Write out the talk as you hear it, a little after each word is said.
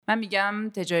من میگم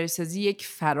تجاری سازی یک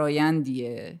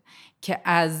فرایندیه که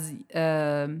از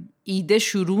ایده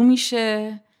شروع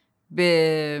میشه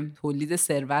به تولید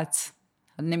ثروت.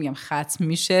 نمیگم ختم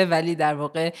میشه، ولی در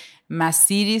واقع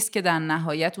مسیری است که در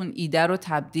نهایت اون ایده رو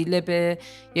تبدیل به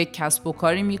یک کسب و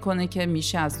کاری میکنه که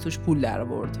میشه از توش پول در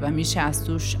آورد و میشه از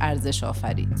توش ارزش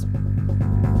آفرید.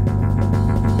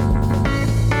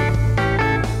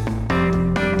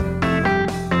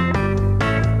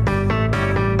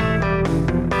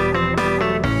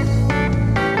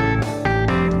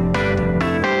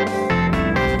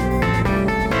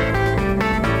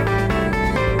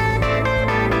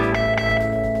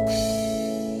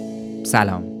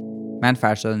 سلام، من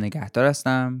فرشاد نگهدار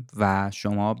هستم و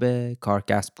شما به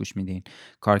کارکست گوش میدین.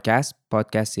 کارکست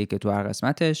پادکستیه که تو هر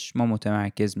قسمتش ما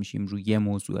متمرکز میشیم روی یه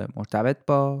موضوع مرتبط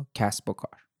با کسب و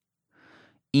کار.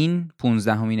 این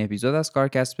 15مین اپیزود از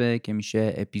کارکسته که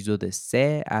میشه اپیزود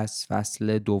 3 از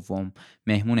فصل 2.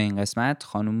 مهمون این قسمت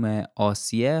خانم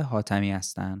آسیه حاتمی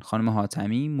هستن. خانم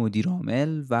حاتمی مدیر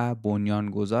عامل و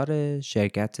بنیانگذار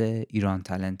شرکت ایران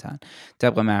تالنتن.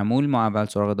 طبق معمول ما اول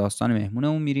سراغ داستان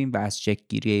مهمونمون میریم و از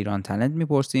شکل‌گیری ایران تالنت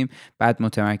میپرسیم، بعد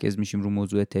متمرکز میشیم رو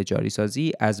موضوع تجاری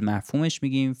سازی، از مفهومش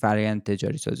میگیم، فرآیند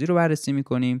تجاری سازی رو بررسی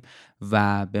میکنیم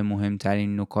و به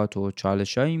مهمترین نکات و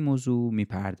چالش‌های این موضوع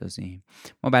میپردازیم.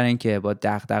 ما برای اینکه با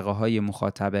دغدغه‌های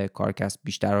مخاطب کارکست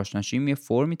بیشتر آشنا شیم یه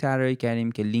فرمی طراحی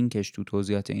کردیم که لینکش تو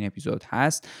توضیحات این اپیزود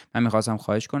هست. من می‌خواستم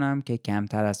خواهش کنم که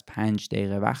کمتر از 5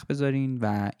 دقیقه وقت بذارین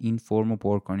و این فرمو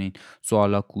پر کنین.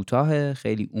 سوالا کوتاه،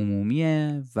 خیلی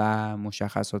عمومیه و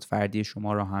مشخصات فردی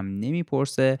شما رو هم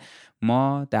نمیپرسه.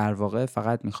 ما در واقع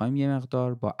فقط می‌خوایم یه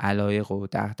مقدار با علایق و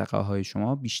دغدغه‌های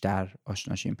شما بیشتر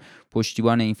آشنا شیم.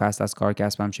 پشتیبان این فصل از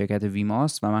کارکست هم شرکت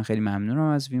ویماست و من خیلی ممنونم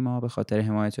از ویما به خاطر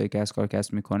حمایت‌هایی که از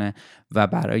کارکست میکنه و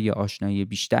برای آشنایی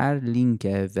بیشتر لینک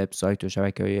وبسایت و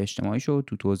شبکه‌های اجتماعیشو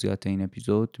تو توضیحات این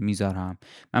اپیزود میذارم.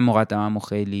 من مقدمه‌مو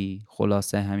خیلی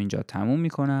خلاصه همینجا تموم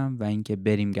میکنم و اینکه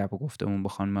بریم گپ و گفتمون با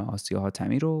خانم آسیه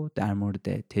حاتمی رو در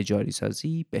مورد تجاری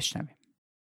سازی بشنویم.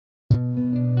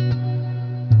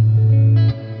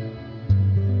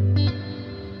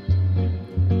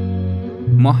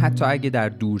 ما حتی اگه در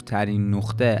دورترین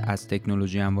نقطه از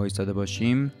تکنولوژی هم وایساده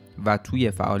باشیم و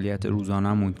توی فعالیت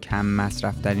روزانمون کم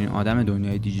مصرف ترین آدم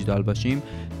دنیای دیجیتال باشیم،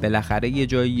 بالاخره یه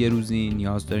جایی یه روزی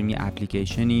نیاز داریم یه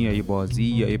اپلیکیشنی یا یه بازی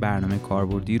یا یه برنامه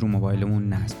کاربردی رو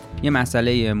موبایلمون نصب. یه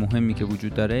مسئله مهمی که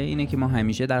وجود داره اینه که ما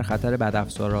همیشه در خطر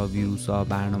بدافزارها، ویروس‌ها،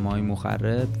 برنامه‌های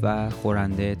مخرب و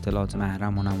خورنده اطلاعات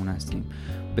محرمانمون هستیم.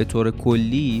 به طور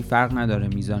کلی فرق نداره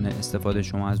میزان استفاده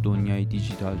شما از دنیای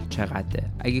دیجیتال چقدره.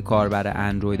 اگه کاربر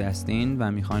اندروید هستین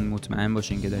و میخواین مطمئن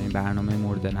باشین که دارین برنامه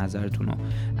مورد نظرتون رو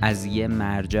از یه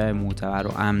مرجع معتبر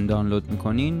و امن دانلود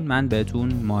میکنین، من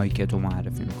بهتون مایکت رو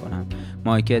معرفی میکنم.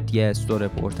 مایکت یه استور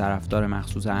پرطرفدار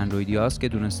مخصوص اندرویدی هاست که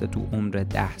دونسته تو عمر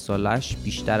 10 سالش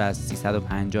بیشتر از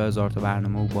 350,000 تا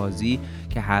برنامه و بازی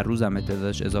که هر روز هم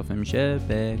تعدادش اضافه میشه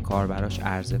به کاربراش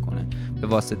عرضه کنه. به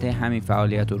واسطه همین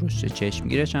فعالیت و رشد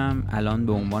چشمگیرش هم الان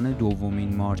به عنوان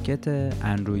دومین مارکت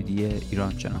اندرویدی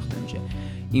ایران شناخته میشه.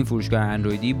 این فروشگاه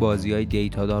اندرویدی بازی‌های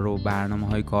دیتادار و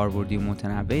برنامه‌های کاربردی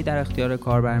متنوعی در اختیار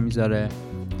کاربر میذاره.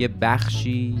 یه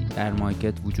بخشی در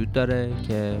مایکت وجود داره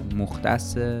که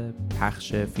مختص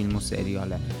پخش فیلم و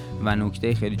سریاله و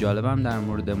نکته خیلی جالبم در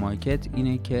مورد مایکت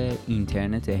اینه که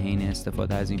اینترنت حین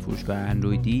استفاده از این فروشگاه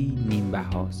اندرویدی نیم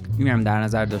بهاست. میگم در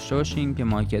نظر داشته باشین که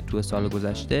مایکت تو سال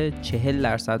گذشته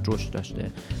 40% رشد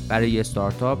داشته. برای یه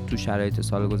استارتاپ تو شرایط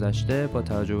سال گذشته با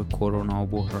توجه به کرونا و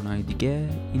بحران‌های دیگه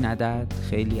این عدد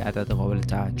خیلی عدد قابل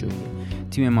توجهیه.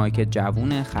 تیم مایکت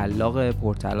جوونه، خلاق،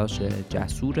 پرتلاش،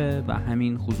 جسوره و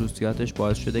همین خصوصیاتش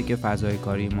باعث شده که فضای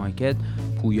کاری مایکت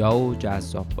پویا و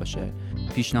جذاب باشه.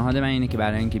 پیشنهاد من اینه که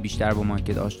برای اینکه بیشتر با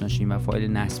مایکت آشنا شین و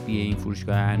فایل نصبی این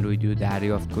فروشگاه اندرویدی رو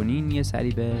دریافت کنین، یه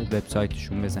سری به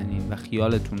وبسایتشون بزنین و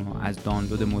خیالتون رو از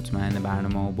دانلود مطمئن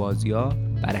برنامه و بازی‌ها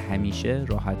برای همیشه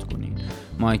راحت کنین.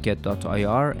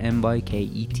 myket.ir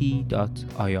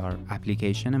myket.ir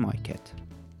اپلیکیشن مایکت.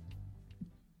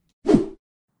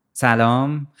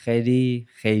 سلام،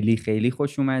 خیلی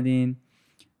خوش اومدین.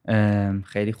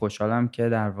 خیلی خوشحالم که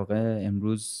در واقع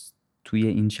امروز توی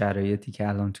این شرایطی که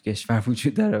الان تو کشور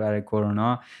وجود داره برای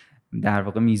کرونا در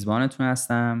واقع میزبانتون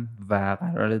هستم و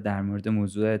قراره در مورد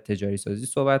موضوع تجاری سازی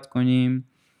صحبت کنیم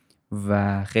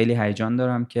و خیلی هیجان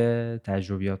دارم که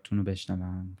تجربیاتتون رو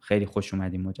بشنوم. خیلی خوش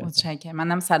اومدین مجدد. متشکرم.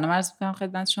 منم سلام عرض می‌کنم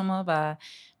خدمت شما و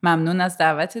ممنون از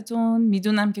دعوتتون.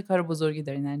 میدونم که کار بزرگی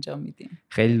دارین انجام میدین.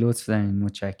 خیلی لطف دارین،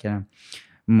 متشکرم.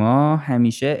 ما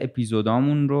همیشه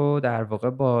اپیزودامون رو در واقع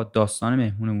با داستان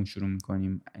مهمونمون شروع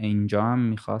میکنیم. اینجا هم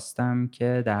میخواستم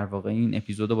که در واقع این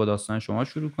اپیزود رو با داستان شما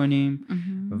شروع کنیم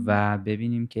و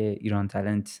ببینیم که ایران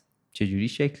تالنت چجوری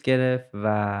شکل گرفت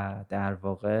و در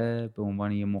واقع به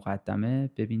عنوان یه مقدمه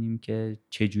ببینیم که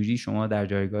چجوری شما در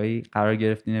جایگاهی قرار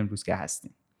گرفتین امروز که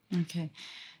هستین. اوکی.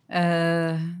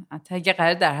 حتی اگه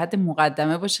قرار در حد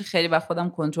مقدمه باشه خیلی وقت خودم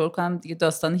کنترل کنم دیگه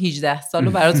داستان 18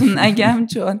 سالو براتون نگم،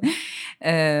 چون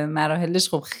مراحلش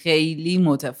خب خیلی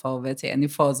متفاوته، یعنی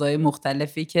فازهای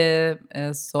مختلفی که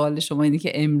سوال شما اینه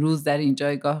که امروز در این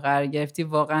جایگاه قرار گرفتی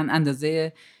واقعا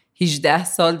اندازه 18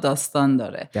 سال داستان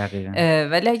داره. دقیقاً.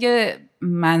 ولی اگه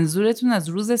منظورتون از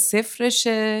روز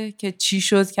صفرشه که چی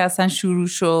شد که اصلا شروع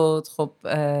شد، خب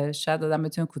شاید آدم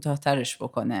بتونه کوتاه‌ترش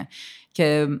بکنه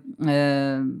که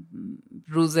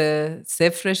روز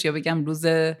صفرش یا بگم روز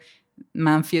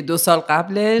منفی 2 سال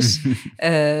قبلش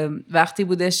وقتی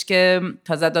بودش که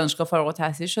تازه دانشگاه فارغ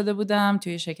التحصیل شده بودم،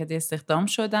 توی شرکت استخدام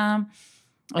شدم.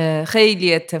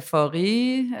 خیلی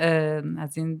اتفاقی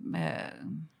از این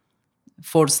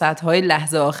فرصت‌های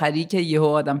لحظه آخری که یهو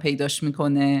آدم پیداش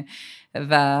میکنه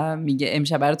و میگه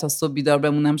امشب رو تا صبح بیدار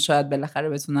بمونم شاید بالاخره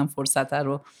بتونم فرصت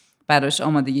رو براش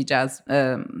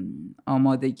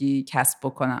آمادگی کسب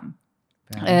بکنم.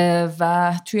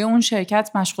 و توی اون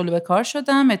شرکت مشغول به کار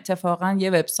شدم. اتفاقا یه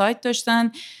وبسایت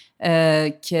داشتن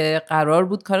که قرار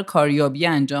بود کار کاریابی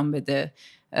انجام بده.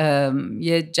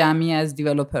 یه جمعی از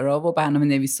دیولوپرها و برنامه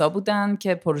نویسا بودن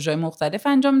که پروژه مختلف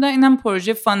انجام میدن. اینم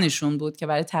پروژه فانشون بود که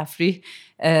برای تفریح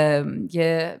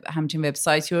یه همچین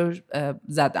وبسایتی رو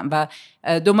زدم و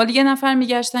دنبال یه نفر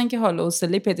میگشتن که حالا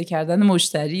حوصله پیدا کردن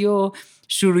مشتری و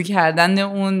شروع کردن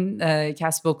اون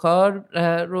کسب و کار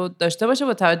رو داشته باشه،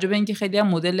 با توجه به اینکه خیلی هم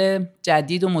مدل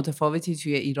جدید و متفاوتی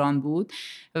توی ایران بود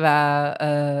و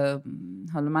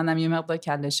حالا منم یه مقدار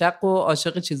کله شق و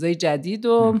عاشق چیزای جدید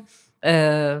و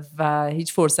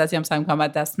هیچ فرصتی هم سعی می‌کنم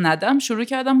از دست ندم. شروع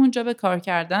کردم اونجا به کار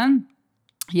کردن.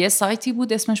 یه سایتی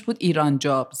بود اسمش بود ایران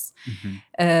جابز.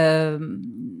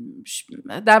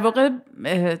 در واقع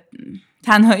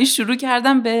تنهایی شروع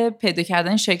کردم به پیدا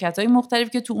کردن شرکت‌های مختلف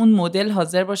که تو اون مدل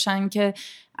حاضر باشن که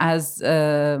از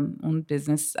اون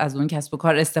بیزنس، از اون کسب و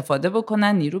کار استفاده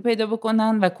بکنن، نیرو پیدا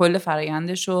بکنن و کل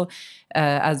فرآیندش رو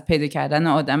از پیدا کردن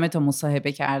آدم تا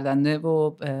مصاحبه کردن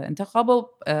و انتخاب و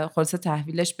خلاصه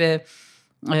تحویلش به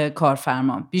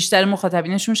کارفرما. بیشتر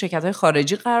مخاطبینشون شرکت‌های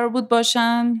خارجی قرار بود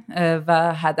باشن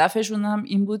و هدفشون هم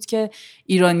این بود که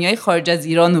ایرانیای خارج از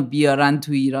ایران رو بیارن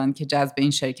تو ایران که جذب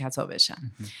این شرکت‌ها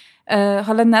بشن.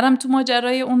 حالا نرم تو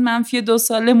ماجرای اون منفی 2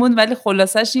 سالمون، ولی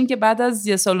خلاصش این که بعد از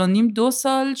 1.5 سال 2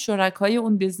 سال شرکای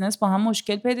اون بیزنس با هم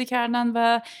مشکل پیدا کردن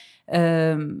و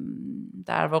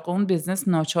در واقع اون بیزنس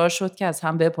ناچار شد که از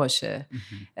هم بپاشه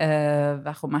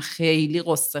و خب من خیلی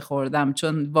قصه خوردم،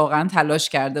 چون واقعا تلاش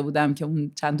کرده بودم که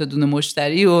اون چند تا دونه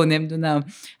مشتری و نمیدونم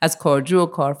از کارجو و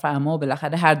کارفرما و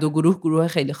بالاخره هر دو گروه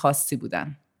خیلی خاصی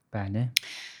بودن. بله.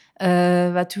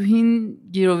 و تو این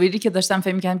گیروویری که داشتم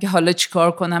فکر می‌کردم که حالا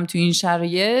چیکار کنم تو این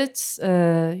شرایط،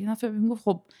 یه نفر میگفت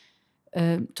خب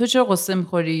تو چرا قصه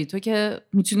می‌خوری؟ تو که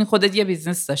میتونی خودت یه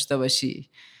بیزنس داشته باشی.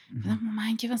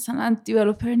 من که مثلا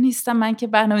دیولپر نیستم، من که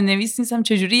برنامه نویس نیستم،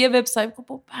 چجوری یه وبسایت؟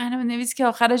 خب برنامه نویس که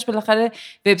آخرش بالاخره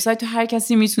وبسایت تو هر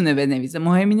کسی میتونه بنویسه.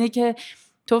 مهم اینه که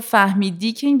تو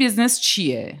فهمیدی که این بیزنس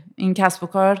چیه، این کسب و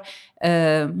کار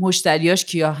مشتریاش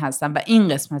کیا هستن و این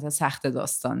قسمت سخت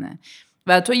داستانه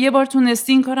و تو یه بار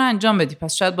تونستی این کار رو انجام بدی،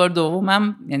 پس شاید بار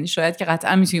دومم، یعنی شاید که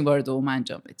قطعا میتونی بار دوم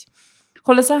انجام بدی.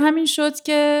 خلاصه همین شد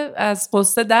که از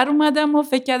قصه در اومدم و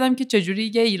فکر کردم که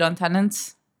چجوری یه ایران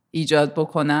تالنت ایجاد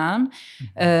بکنم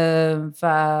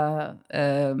و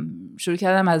شروع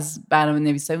کردم از برنامه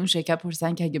نویسای اون شرکت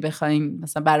پرسیدن که اگه بخوایم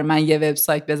مثلا برای من یه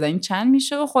وبسایت بزنیم چند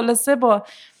میشه و خلاصه با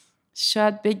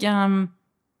شاید بگم 15%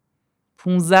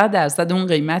 اون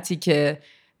قیمتی که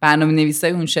برنامه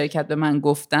نویسای اون شرکت به من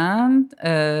گفتن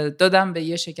دادم به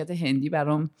یه شرکت هندی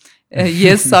برام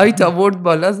یه سایت آورد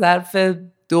بالا ظرف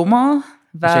 2 ماه.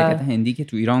 و شرکت هندی که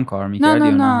تو ایران کار می‌کرد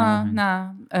یا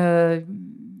نه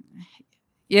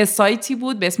یه سایتی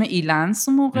بود به اسم ایلنس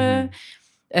موقع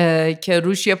که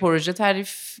روش یه پروژه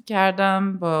تعریف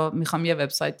کردم با میخوام یه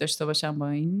وبسایت داشته باشم با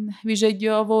این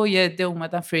ویژگی‌ها و یه عده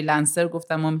اومدن فریلنسر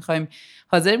گفتم ما میخوایم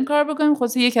حاضریم کار بکنیم.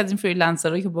 خلاص یک از این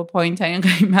فریلنسرها که با پایین‌ترین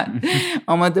قیمت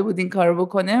آماده بود این کارو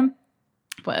بکنه،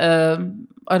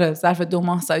 آره ظرف 2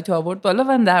 ماه سایت رو آورد بالا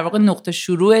و در واقع نقطه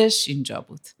شروعش اینجا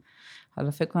بود.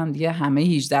 حالا فکر کنم دیگه همه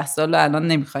 18 سال الان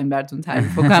نمیخوایم براتون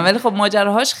تعریف کنم، ولی خب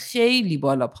ماجراهاش خیلی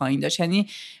بالا پایین داشت. یعنی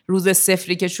روز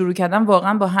صفری که شروع کردم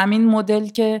واقعا با همین مدل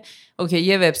که اوکی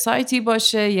یه وبسایتی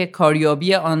باشه، یه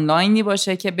کاریابی آنلاینی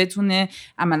باشه که بتونه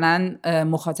عملاً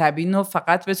مخاطبین رو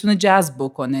فقط بتونه جذب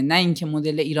بکنه، نه اینکه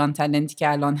مدل ایران تالنتی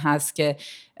که الان هست که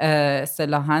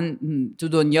اصطلاحاً تو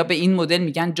دنیا به این مدل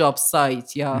میگن جاب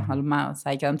سایت، یا حالا من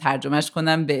سعی کردم ترجمهش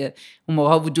کنم به اون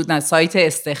موقع وجود نداشت، سایت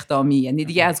استخدامی. یعنی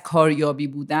دیگه از کاریابی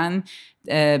بودن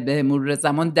به مرور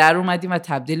زمان در اومدیم و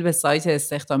تبدیل به سایت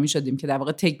استخدامی شدیم که در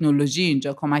واقع تکنولوژی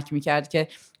اینجا کمک میکرد که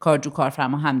کارجو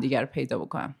کارفرما همدیگر رو پیدا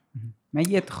بکنن. من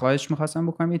یه خواهش میخواستم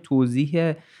بکنم، یه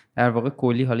توضیح در واقع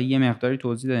کلی، حالا یه مقداری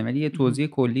توضیح دادیم ولی یه توضیح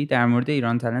کلی در مورد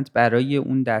ایران تالنت برای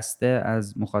اون دسته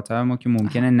از مخاطب ما که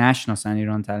ممکنه نشناسن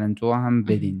ایران تالنت رو هم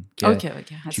بدین که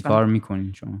چی کار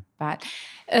میکنین شما. بله،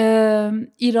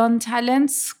 ایران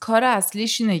تالنت کار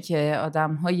اصلیش اینه که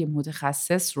آدم‌های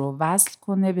متخصص رو وصل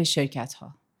کنه به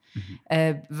شرکت‌ها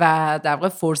و در واقع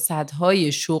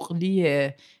فرصت‌های شغلی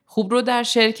خوب رو در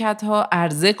شرکت‌ها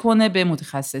عرضه کنه به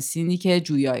متخصصینی که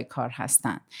جویای کار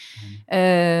هستن.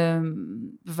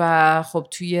 و خب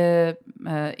توی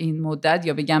این مدت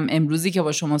یا بگم امروزی که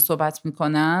با شما صحبت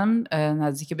میکنم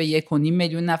نزدیک به 1.5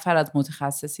 میلیون نفر از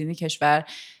متخصصین کشور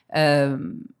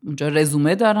اونجا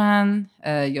رزومه دارن،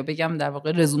 یا بگم در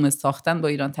واقع رزومه ساختن با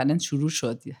ایران تالنت شروع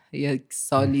شد یک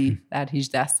سالی در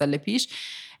 18 سال پیش.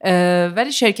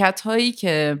 ولی شرکت هایی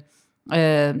که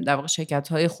در واقع شرکت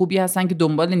های خوبی هستن که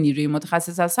دنبال نیروی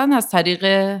متخصص هستن از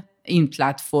طریق این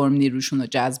پلتفرم نیروشون رو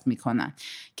جذب میکنن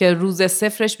که روز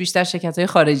صفرش بیشتر شرکت های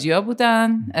خارجی ها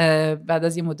بودن. بعد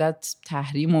از یه مدت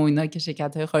تحریم و اینا که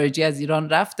شرکت های خارجی از ایران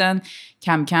رفتن،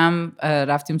 کم کم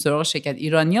رفتیم سراغ شرکت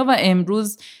ایرانی ها و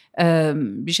امروز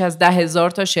بیش از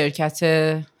 10,000 تا شرکت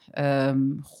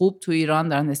خوب تو ایران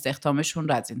دارن استخدامشون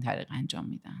رو از این طریق انجام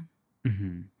میدن.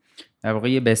 در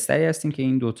واقع یه بستری هستیم که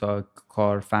این دوتا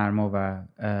کارفرما و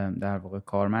در واقع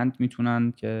کارمند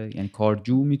میتونن که، یعنی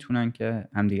کارجو میتونن که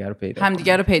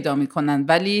همدیگر رو پیدا میکنن.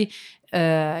 ولی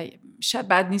شاید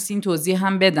بد نیست این توضیح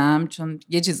هم بدم، چون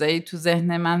یه چیزایی تو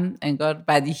ذهن من انگار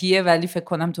بدیهیه ولی فکر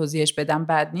کنم توضیحش بدم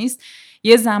بد نیست.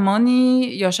 یه زمانی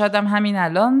یا شاید هم همین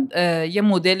الان یه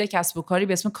مدل کسب و کاری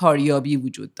به اسم کاریابی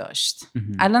وجود داشت.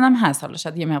 الان هم هست، حالا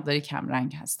شاید یه مقداری کم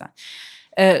رنگ هستن.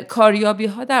 کاریابی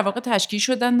ها در واقع تشکیل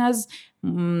شدن از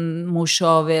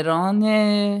مشاوران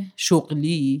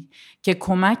شغلی که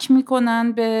کمک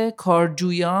میکنن به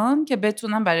کارجویان که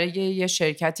بتونن برای یه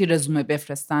شرکتی رزومه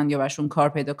بفرستن یا براشون کار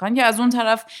پیدا کنن، یا از اون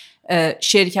طرف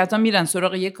شرکت ها میرن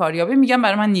سراغ یه کاریابی میگن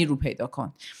برای من نیرو پیدا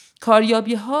کن.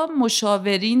 کاریابی ها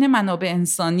مشاورین منابع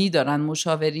انسانی دارن،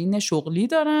 مشاورین شغلی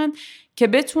دارن که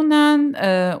بتونن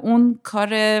اون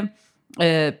کار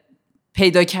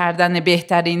پیدا کردن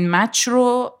بهترین مچ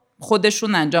رو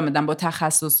خودشون انجام بدن با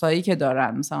تخصصایی که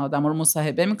دارن. مثلا آدم رو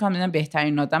مصاحبه میکنن ببینن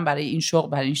بهترین آدم برای این شغل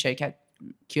برای این شرکت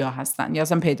کیا هستن یا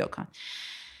اصلا پیدا کن.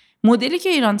 مدلی که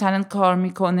ایران تالنت کار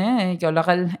میکنه یا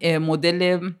لااقل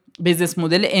مدل بیزنس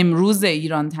مدل امروز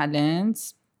ایران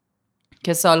تالنت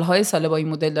که سال با این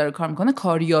مدل داره کار میکنه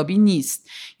کاریابی نیست.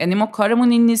 یعنی ما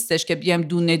کارمون این نیستش که بیایم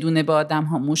دونه دونه به آدم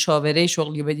ها مشاوره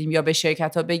شغلی بدیم یا به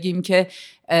شرکت ها بگیم که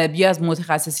بیا از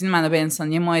متخصصین منابع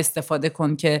انسانی ما استفاده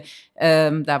کن که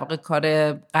در واقع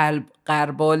کار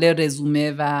غربال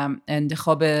رزومه و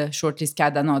انتخاب شورت لیست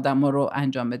کردن آدم ها رو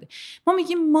انجام بده. ما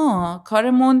میگیم ما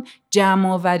کارمون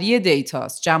جمع‌آوری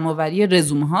دیتاست، جمع‌آوری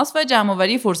رزومه هاست و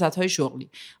جمع‌آوری فرصت های شغلی.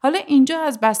 حالا اینجا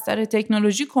از بستر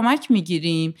تکنولوژی کمک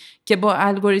میگیریم که با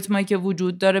الگوریتمایی که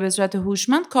وجود داره به صورت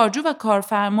هوشمند کارجو و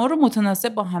کارفرما رو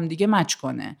متناسب با همدیگه مچ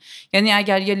کنه. یعنی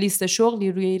اگر یه لیست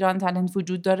شغلی روی ایران تالنت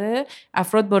وجود داره،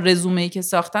 افراد با رزومه‌ای که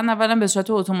ساختن اولا به صورت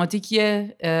اتوماتیکی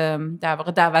در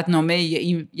واقع دعوتنامه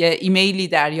یا ایمیلی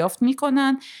دریافت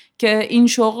میکنن که این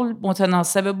شغل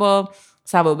متناسب با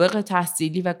سوابق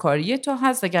تحصیلی و کاری تو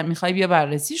هست، اگر میخوای بیا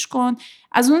بررسیش کن.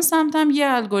 از اون سمت هم یه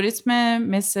الگوریتم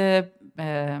مثل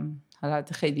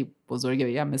حالت خیلی بزرگه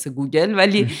بگم مثل گوگل،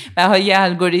 ولی به یه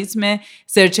الگوریتم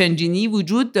سرچ انجینی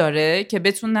وجود داره که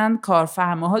بتونن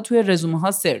کارفرماها توی رزومه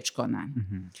ها سرچ کنن.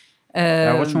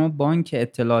 در واقع شما بانک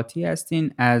اطلاعاتی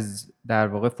هستین از در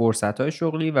واقع فرصت‌های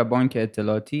شغلی و بانک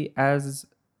اطلاعاتی از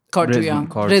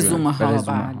کارجویان رزومه ها.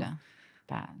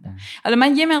 بله. حالا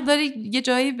من یه مقداری یه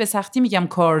جایی به سختی میگم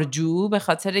کارجو به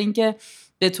خاطر اینکه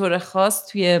به طور خاص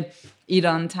توی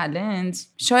ایران تالنت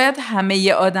شاید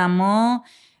همه آدما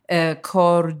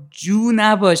کارجو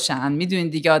نباشن. میدونین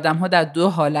دیگه آدم ها در دو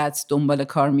حالت دنبال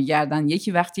کار میگردن،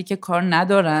 یکی وقتی که کار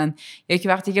ندارن، یکی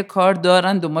وقتی که کار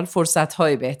دارن دنبال فرصت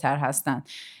های بهتر هستن.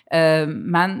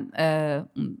 من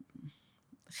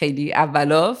خیلی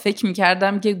اولا فکر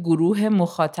میکردم که گروه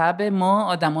مخاطب ما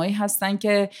آدمایی هستن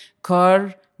که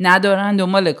کار ندارن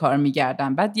دنبال کار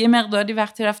میگردن. بعد یه مقداری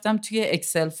وقتی رفتم توی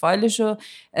اکسل فایلشو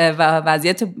و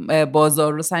وضعیت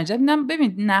بازار رو سنجیدم، دیدم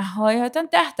ببین نهایتا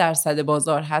 10%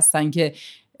 بازار هستن که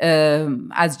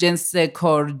از جنس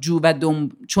کارجو و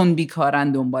چون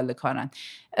بیکارن دنبال کارن.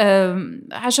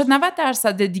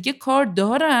 80-90% دیگه کار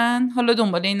دارن، حالا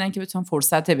دنبال اینن که بتونن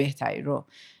فرصت بهتری رو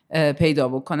پیدا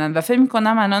بکنن. و فکر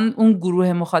میکنم الان اون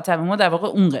گروه مخاطب ما در واقع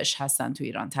اون قش هستن تو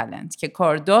ایران تالنت که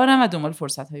کار دارن و دنبال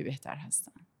فرصت‌های بهتر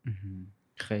هستن.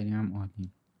 خیلی هم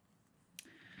عالی،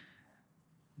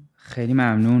 خیلی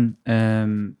ممنون.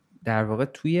 در واقع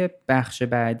توی بخش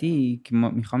بعدی که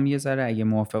میخوام یه ذره اگه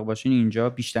موافق باشین اینجا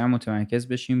بیشتر متمرکز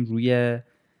بشیم روی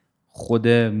خود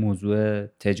موضوع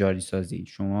تجاری سازی.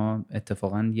 شما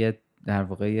اتفاقا در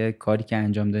واقع یه کاری که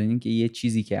انجام دادین که یه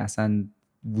چیزی که اصلا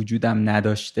وجودم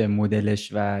نداشته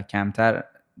مدلش و کمتر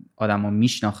آدم ها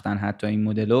میشناختن حتی این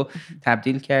مدلو،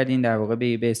 تبدیل کردین در واقع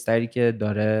به استری که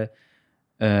داره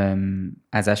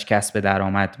ازش کسب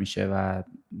درآمد میشه و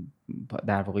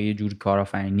در واقع یه جور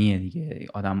کارآفرینیه دیگه.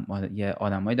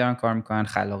 آدمایی دارن کار میکنن،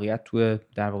 خلاقیت تو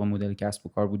در واقع مدل کسب و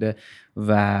کار بوده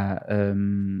و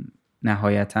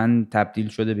نهایتاً تبدیل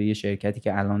شده به یه شرکتی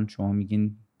که الان شما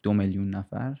میگین 2 میلیون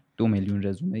نفر، 2 میلیون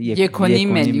رزومه، 1.5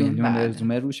 میلیون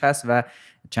رزومه روش هست و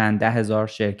چند ده هزار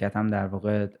شرکت هم در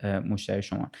واقع مشتری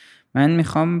شما. من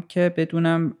میخوام که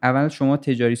بدونم اول شما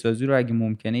تجاری سازی رو اگه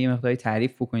ممکنه یه مقداری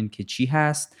تعریف بکنید که چی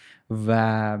هست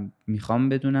و میخوام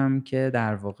بدونم که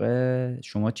در واقع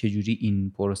شما چجوری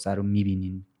این پروسه رو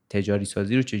میبینین، تجاری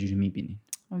سازی رو چجوری میبینین.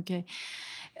 اوکی.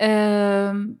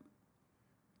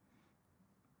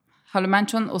 حالا من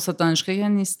چون استاد دانشگاهی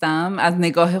نیستم، از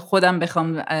نگاه خودم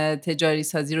بخوام تجاری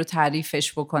سازی رو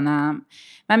تعریفش بکنم،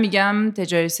 من میگم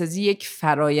تجاری سازی یک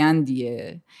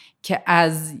فرایندیه که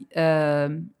از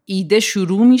ایده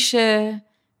شروع میشه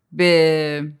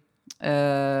به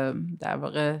در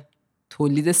واقع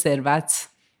تولید ثروت.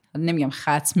 نمیگم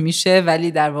ختم میشه،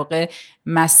 ولی در واقع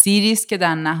مسیری است که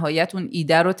در نهایت اون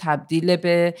ایده رو تبدیل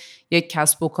به یک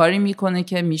کسب و کاری میکنه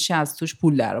که میشه از توش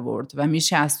پول در آورد و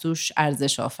میشه از توش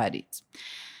ارزش آفرید.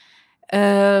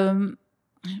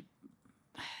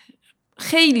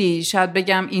 خیلی شاید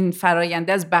بگم این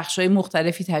فراینده از بخش‌های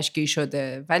مختلفی تشکیل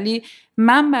شده، ولی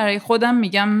من برای خودم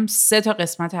میگم 3 تا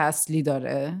قسمت اصلی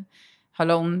داره.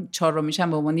 حالا اون 4 میشم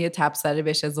به عنوان یه تبصره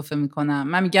بهش اضافه میکنم.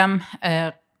 من میگم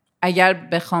اگر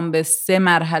بخوام به 3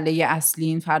 مرحله اصلی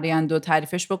این فرآیند رو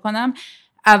تعریفش بکنم،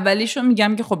 اولیشو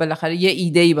میگم که خب بالاخره یه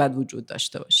ایده‌ای باید وجود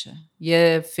داشته باشه،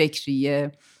 یه فکری،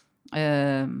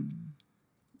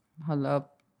 حالا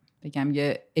بگم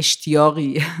یه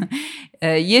اشتیاقی،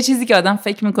 یه چیزی که آدم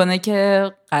فکر میکنه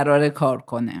که قراره کار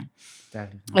کنه.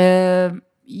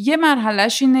 یه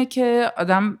مرحلهش اینه که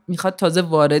آدم میخواد تازه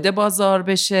وارد بازار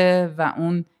بشه و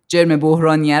اون جرم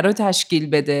بحرانیه رو تشکیل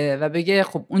بده و بگه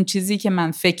خب اون چیزی که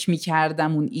من فکر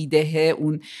میکردم، اون ایده،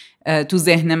 اون تو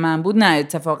ذهن من بود، نه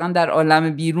اتفاقا در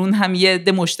عالم بیرون هم یه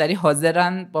عده مشتری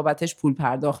حاضرن بابتش پول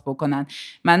پرداخت بکنن.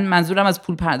 من منظورم از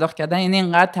پول پرداخت کردن یعنی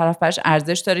اینقدر طرف برش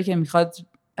ارزش داره که میخواد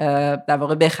در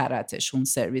واقع بخرتش اون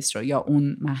سرویس رو یا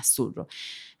اون محصول رو.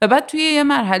 و بعد توی یه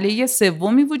مرحله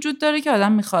سومی وجود داره که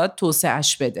آدم میخواد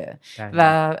توسعهش بده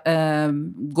و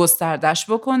گستردش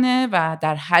بکنه و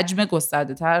در حجم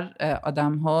گسترده تر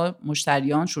آدم ها،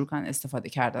 مشتریان شروع کنن استفاده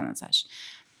کردن ازش.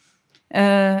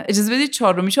 اجازه بدید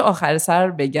 4میشو آخر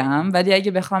سر بگم، ولی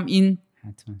اگه بخوام این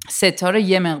 3 تا رو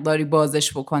یه مقداری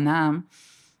بازش بکنم،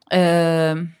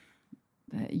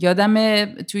 یادم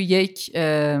توی یک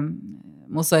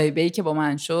مصاحبه‌ای که با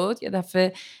من شد یه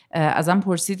دفعه ازم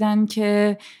پرسیدن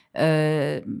که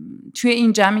توی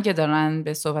این جمعی که دارن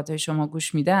به صحبت‌های شما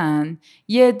گوش میدن،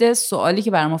 یه عده سوالی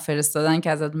که برای ما فرستادن که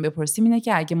ازتون بپرسیم اینه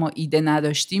که اگه ما ایده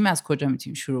نداشتیم از کجا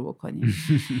میتونیم شروع بکنیم؟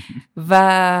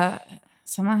 و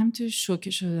مثلا من هم توی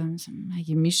شوکه شدم، مثلا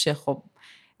مگه میشه؟ خب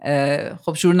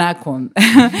شروع نکن.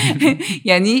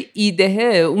 یعنی ایده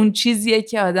اون چیزیه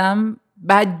که آدم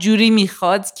بعد جوری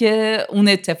میخواد که اون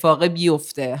اتفاق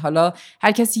بیفته. حالا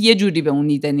هر کسی یه جوری به اون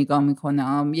ایده نگاه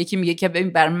میکنه. یکی میگه که ببین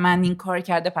بر من این کار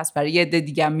کرده پس برای یه عده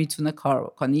دیگه هم میتونه کار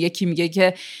بکنه. یکی میگه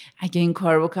که اگه این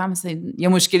کار بکنم مثلا یه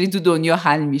مشکلی تو دنیا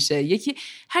حل میشه.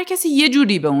 هر کسی یه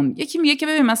جوری به اون. یکی میگه که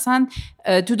ببین مثلا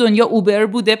تو دنیا اوبر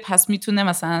بوده پس میتونه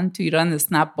مثلا تو ایران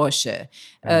اسنپ باشه.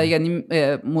 یعنی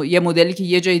یه مدلی که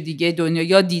یه جای دیگه دنیا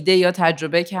یا دیده یا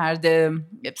تجربه کرده،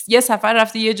 یه سفر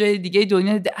رفته یه جای دیگه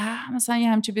دنیا دیده مثلا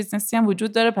یه همچین بیزنسی هم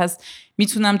وجود داره پس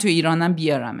میتونم تو ایرانم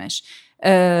بیارمش.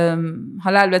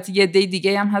 حالا البته یه عده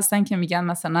دیگه هم هستن که میگن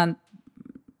مثلا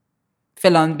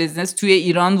فلان بیزنس توی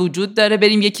ایران وجود داره،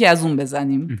 بریم یکی از اون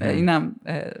بزنیم. اینم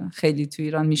خیلی توی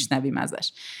ایران میشنویم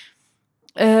ازش.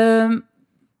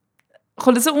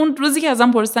 خلاصه اون روزی که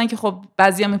ازم پرسیدن که خب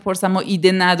بعضیا میپرسن ما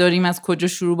ایده نداریم از کجا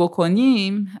شروع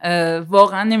بکنیم،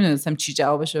 واقعا نمیدونستم چی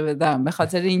جوابشو بدم، به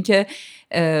خاطر اینکه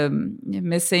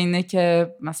مثل اینه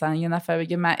که مثلا یه نفر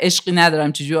بگه من عشقی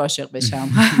ندارم چجوری عاشق بشم.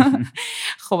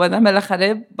 خب آدم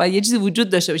بالاخره باید یه چیزی وجود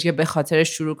داشته باشه که به خاطرش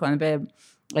شروع کنه به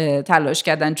تلاش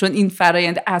کردن، چون این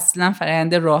فرآیند اصلا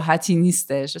فرآیند راحتی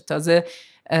نیستش. تازه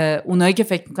اونایی که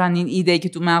فکر میکنن این ایده که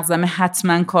تو مغزم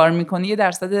حتما کار میکنه، یه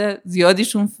درصد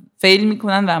زیادیشون فیل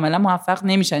میکنن و عملا موفق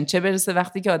نمیشن، چه برسه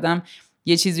وقتی که آدم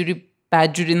یه چیزی رو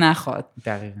بدجوری نخواد.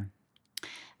 دقیقاً.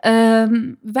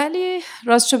 ولی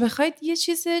راستشو بخواید یه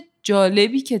چیز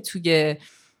جالبی که توی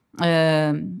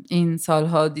این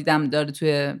سالها دیدم داره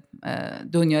توی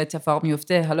دنیا اتفاق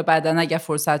میفته، حالا بعداً اگر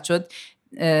فرصت شد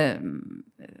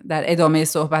در ادامه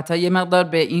صحبت‌ها یه مقدار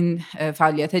به این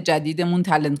فعالیت جدیدمون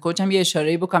تالنت کوچ هم یه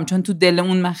اشاره‌ای بکنم، چون تو دل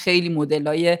اون من خیلی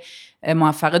مدل‌های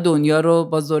موفق دنیا رو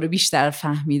با زور بیشتر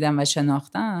فهمیدم و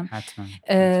شناختم. حتما.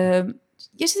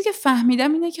 یه چیزی که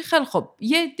فهمیدم اینه که خیلی خب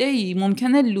یه عده‌ای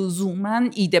ممکنه لزوماً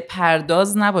ایده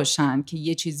پرداز نباشن که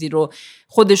یه چیزی رو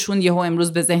خودشون یهو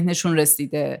امروز به ذهنشون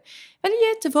رسیده، ولی یه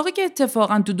اتفاقی که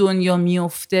اتفاقاً تو دنیا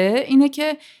میفته اینه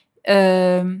که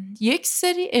یک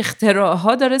سری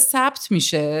اختراعها داره ثبت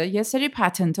میشه، یه سری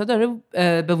پتنت ها داره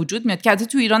به وجود میاد که حتی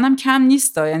تو ایران هم کم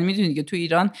نیست. یعنی میدونید که تو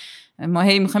ایران ما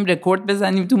هی میخوایم رکورد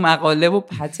بزنیم تو مقاله و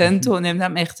پتنت و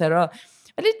نمیدونم اختراع،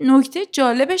 ولی نکته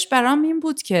جالبش برام این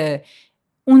بود که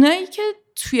اونایی که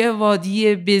توی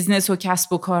وادی بیزنس و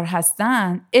کسب و کار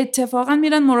هستن اتفاقا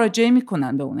میرن مراجعه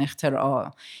میکنن به اون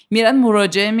اختراع، میرن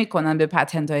مراجعه میکنن به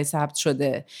پتنت های ثبت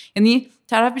شده. یعنی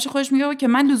طرف پیش خودش میگه که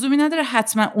من لزومی نداره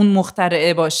حتما اون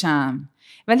مخترعه باشم،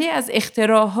 ولی از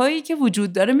اختراعهایی که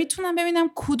وجود داره میتونم ببینم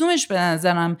کدومش به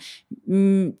نظرم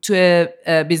توی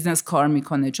بیزنس کار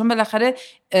میکنه، چون بالاخره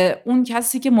اون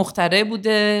کسی که مخترع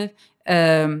بوده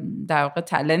در واقع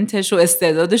تالنتش و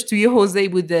استعدادش توی حوزه‌ای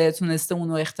بوده، تونسته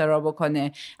اونو اختراع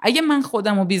بکنه. اگه من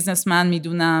خودم رو بیزنسمن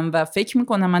میدونم و فکر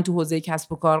میکنم من تو حوزه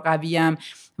کسب و کار قویم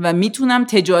و میتونم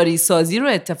تجاری سازی رو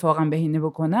اتفاقا بهینه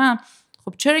بکنم،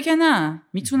 خب چرا که نه؟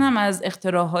 میتونم از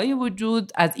اختراعهای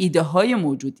وجود، از ایده های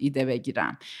موجود ایده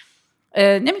بگیرم.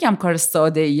 نمیگم کار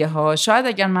ساده ایه ها، شاید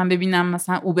اگر من ببینم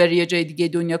مثلا اوبر یه جای دیگه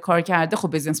دنیا کار کرده،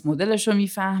 خب بیزنس مدلش رو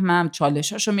میفهمم،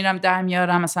 چالشاش رو میرم در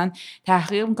میارم، مثلا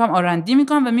تحقیق میکنم، آرندی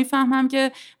میکنم و میفهمم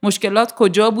که مشکلات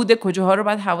کجا بوده، کجاها رو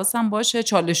باید حواسم باشه،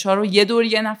 چالشا رو یه دور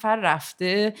یه نفر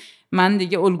رفته، من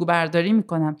دیگه الگو برداری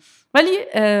میکنم. ولی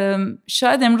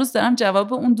شاید امروز دارم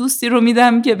جواب اون دوستی رو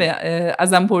میدم که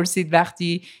ازم پرسید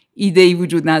وقتی ایده‌ای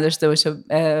وجود نداشته باشه.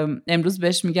 امروز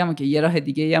بهش میگم که یه راه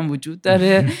دیگه‌ای هم وجود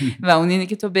داره و اون اینه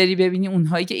که تو بری ببینی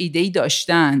اونهایی که ایده‌ای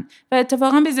داشتن و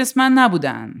اتفاقا بیزنسمن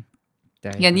نبودن،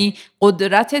 یعنی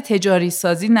قدرت تجاری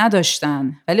سازی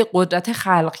نداشتن ولی قدرت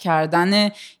خلق کردن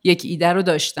یک ایده رو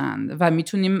داشتن و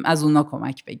میتونیم از اونا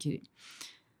کمک بگیریم.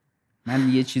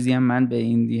 من یه چیزی هم من به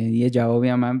این یه جوابی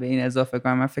هم من به این اضافه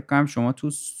کنم. من فکر کنم شما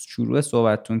تو شروع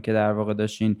صحبتتون که در واقع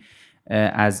داشتین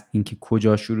از اینکه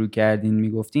کجا شروع کردین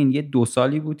میگفتین، یه 2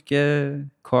 سالی بود که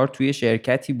کار توی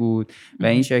شرکتی بود و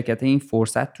این شرکت این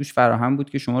فرصت توش فراهم بود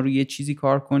که شما روی یه چیزی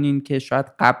کار کنین که شاید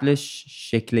قبلش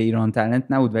شکل ایران تالنت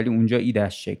نبود ولی اونجا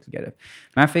ایدهش شکل گرفت.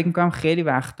 من فکر میکنم خیلی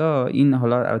وقتا این،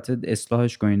 حالا البته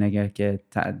اصلاحش کنین اگر که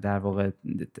در واقع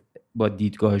با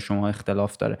دیدگاه شما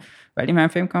اختلاف داره، ولی من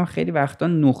فکر میکنم خیلی وقتا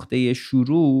نقطه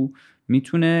شروع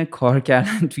میتونه کار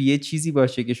کردن توی یه چیزی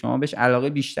باشه که شما بهش علاقه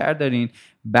بیشتر دارین،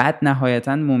 بعد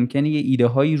نهایتاً ممکنه یه ایده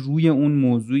هایی روی اون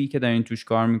موضوعی که دارین توش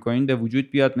کار میکنین به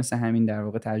وجود بیاد، مثل همین در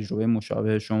واقع تجربه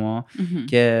مشابه شما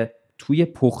که توی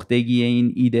پختگی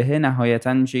این ایده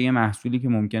نهایتاً میشه یه محصولی که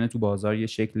ممکنه تو بازار یه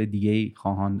شکل دیگه‌ای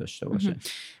خواهان داشته باشه.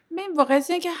 من واقعا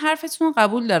اینه که حرفتون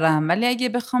قبول دارم، ولی اگه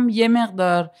بخوام یه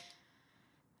مقدار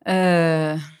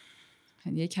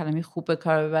یه کلمه خوب به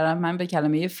کار ببرم، من به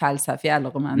کلمه فلسفی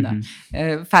علاقه‌مندم.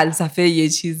 فلسفه یه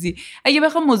چیزی، اگه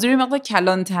بخوام موضوعی مقدار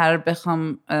کلان‌تر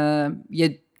بخوام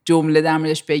یه جمله در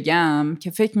موردش بگم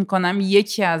که فکر میکنم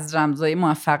یکی از رمزهای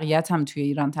موفقیت هم توی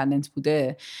ایران تالنت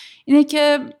بوده، اینه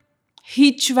که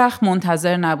هیچ وقت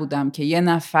منتظر نبودم که یه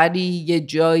نفری، یه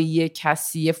جایی، یه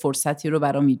کسی یه فرصتی رو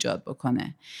برام ایجاد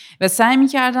بکنه و سعی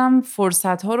میکردم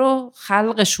فرصت‌ها رو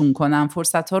خلقشون کنم،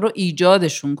 فرصت‌ها رو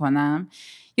ایجادشون کنم،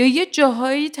 یا یه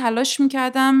جاهایی تلاش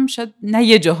میکردم، شاید نه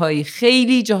یه جاهایی،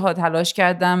 خیلی جاها تلاش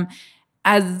کردم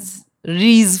از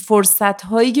ریز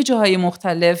فرصت‌هایی که جاهای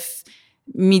مختلف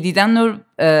میدیدن رو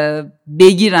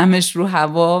بگیرمش رو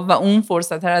هوا و اون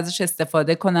فرصت رو ازش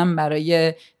استفاده کنم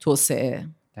برای توسعه.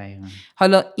 دقیقاً.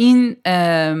 حالا این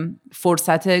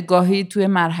فرصت گاهی توی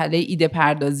مرحله ایده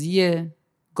پردازیه،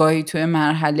 گاهی توی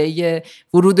مرحله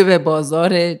ورود به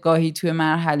بازاره، گاهی توی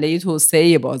مرحله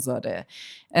توسعه بازاره.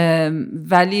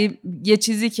 ولی یه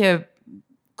چیزی که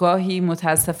گاهی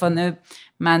متاسفانه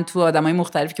من تو آدمای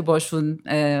مختلفی که باشون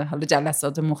حالا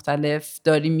جلسات مختلف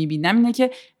داریم میبینم اینه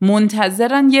که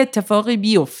منتظرن یه اتفاقی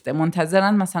بیفته،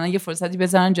 منتظرن مثلا یه فرصتی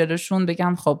بذارن جلوشون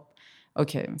بگن خب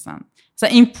اوکی مثلا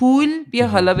این پول بیا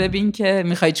حالا ببین که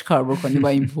میخوای چی کار بکنی با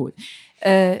این پول.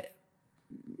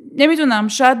 نمیدونم،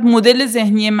 شاید مدل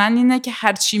ذهنی من اینه که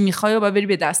هر چی میخوای و باید بری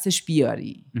به دستش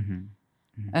بیاری،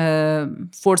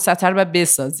 فرصت رو باید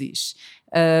بسازیش.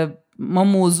 ما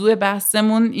موضوع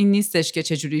بحثمون این نیستش که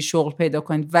چجوری شغل پیدا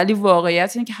کنید، ولی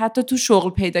واقعیت اینه که حتی تو شغل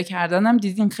پیدا کردن هم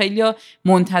دیدیم خیلی ها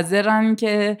منتظرن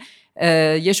که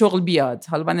یه شغل بیاد.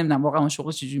 حالا من نمیدونم واقعا اون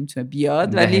شغل چجوری میتونه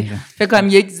بیاد، ولی فکر کنم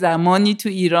یک زمانی تو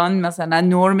ایران مثلا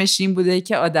نرمش این بوده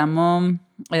که آدما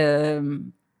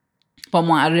با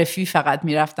معرفی فقط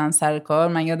میرفتن سر کار.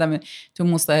 من یادم تو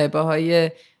مصاحبه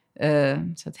های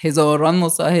هزاران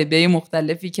مصاحبه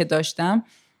مختلفی که داشتم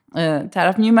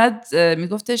طرف میومد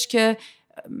میگفتش که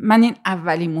من این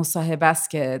اولین مصاحبه است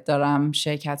که دارم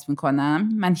شرکت میکنم،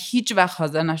 من هیچ وقت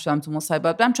حاضر نشدم تو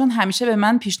مصاحبه بدم چون همیشه به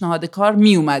من پیشنهاد کار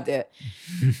میومده.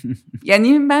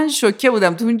 یعنی من شوکه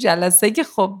بودم تو اون جلسه که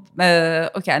خب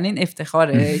اوکی این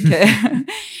افتخاره که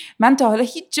من تا حالا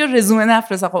هیچ جا رزومه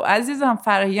نفرستم. خب عزیزم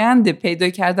فرآیند پیدا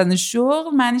کردن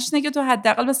شغل معنیش اینه که تو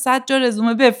حداقل به 100 جا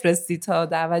رزومه بفرستی تا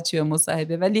دعوت چی به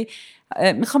مصاحبه. ولی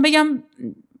میخوام بگم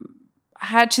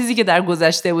هر چیزی که در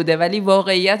گذشته بوده، ولی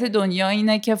واقعیت دنیا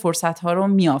اینه که فرصت‌ها رو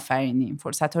میآفرینیم،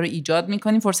 فرصت‌ها رو ایجاد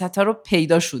می‌کنیم، فرصت‌ها رو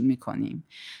پیداشون می‌کنیم،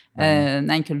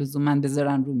 نه اینکه لزوماً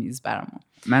بذارن رو میز برامون.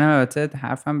 من البته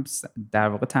حرفم در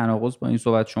واقع تناقض با این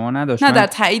صحبت شما نداشت، نه در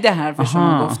تایید حرف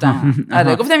شما گفتم.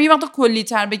 آره گفتم یه وقت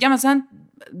کلی‌تر بگم مثلا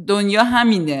دنیا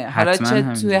همینه، حالا چه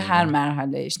توی هر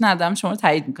مرحلهش. نه دارم شما رو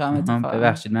تایید می‌کنم اتفاقا.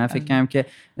 ببخشید من فکر کردم که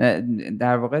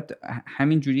در واقع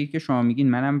همین جوری که شما میگین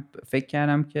منم فکر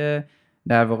کردم که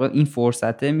در واقع این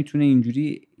فرصته میتونه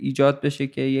اینجوری ایجاد بشه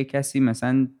که یه کسی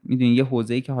مثلا میدونی یه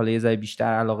حوزه‌ای که حالا یه ذره بیشتر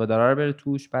علاقه داره رو بره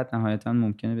توش، بعد نهایتاً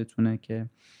ممکنه بتونه که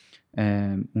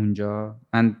اونجا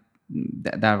من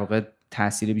در واقع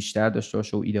تأثیر بیشتر داشته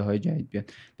باشه و ایده های جدید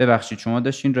بیاد. ببخشید شما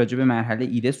داشتین راجع به مرحله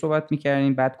ایده صحبت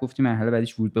می‌کردین، بعد گفتی مرحله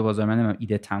بعدیش ورود به بازار. من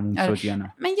ایده تموم شد یا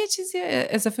نه؟ من یه چیزی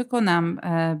اضافه کنم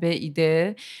به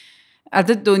ایده.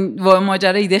 البته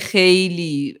ماجرا ایده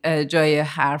خیلی جای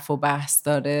حرف و بحث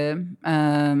داره،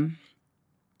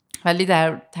 ولی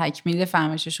در تکمیل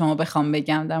فهمش شما بخوام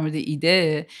بگم در مورد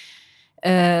ایده،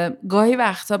 گاهی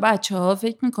وقتا بچه‌ها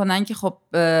فکر میکنن که خب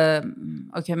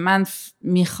اوکی من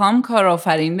میخوام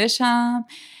کارآفرین بشم،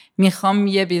 میخوام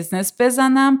یه بیزنس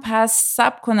بزنم، پس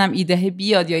صبر کنم ایده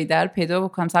بیاد یا ایده رو پیدا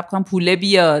بکنم، صبر کنم پوله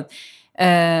بیاد.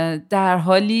 در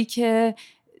حالی که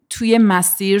توی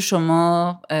مسیر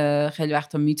شما خیلی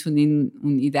وقتا میتونین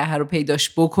اون ایده رو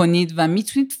پیداش بکنید و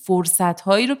میتونید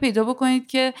فرصت‌هایی رو پیدا بکنید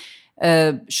که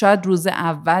شاید روز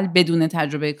اول بدون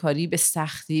تجربه کاری به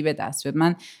سختی به دست بیاد.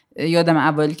 من یادم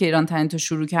اولی که ایران تالنت رو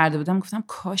شروع کرده بودم گفتم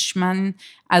کاش من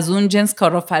از اون جنس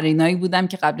کارآفرینایی بودم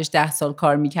که قبلش 10 سال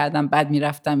کار میکردم بعد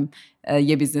میرفتم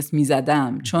یه بیزنس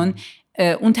میزدم، چون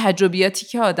اون تجربیاتی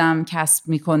که آدم کسب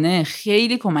میکنه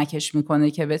خیلی کمکش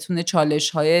میکنه که بتونه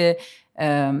چالش‌های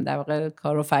در واقع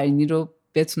کارآفرینی رو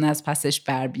بتونه از پسش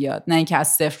بر بیاد، نه اینکه از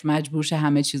صفر مجبور شه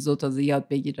همه چیز رو تازه یاد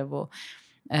بگیره و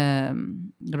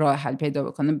راه حل پیدا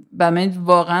بکنه. و من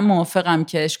واقعا موافقم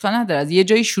که اشکال نداره از یه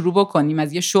جایی شروع بکنیم،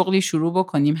 از یه شغلی شروع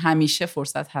بکنیم، همیشه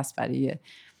فرصت هست برای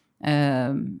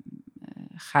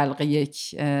خلق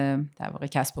یک در واقع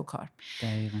کسب و کار.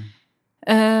 دقیقاً.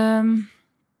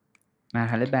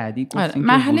 مرحله بعدی گفتیم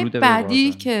مرحله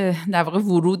بعدی که در واقع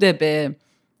ورود به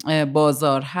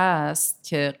بازار هست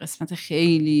که قسمت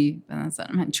خیلی به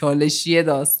نظر من چالشی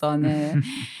داستانه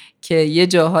که یه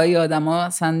جاهای آدم ها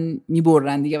اصلا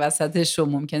میبرن دیگه وسطش و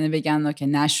ممکنه بگن که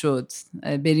نشد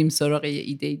بریم سراغ یه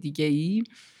ایده دیگه ای.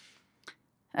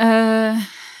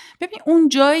 ببین اون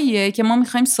جاییه که ما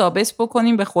میخوایم ثابت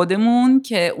بکنیم به خودمون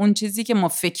که اون چیزی که ما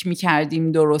فکر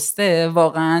میکردیم درسته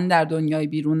واقعا در دنیای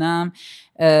بیرونم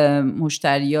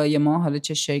مشتریای ما، حالا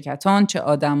چه شرکتان، چه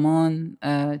آدمان،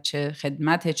 چه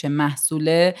خدمت، چه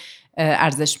محصول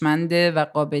ارزشمنده و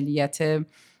قابلیت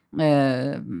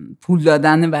پول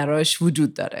دادن براش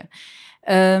وجود داره.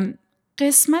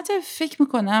 قسمت فکر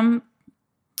میکنم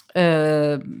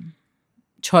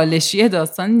چالشی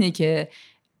داستان اینه که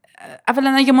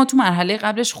اولا اگه ما تو مرحله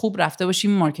قبلش خوب رفته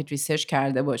باشیم، مارکت ریسرچ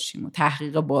کرده باشیم و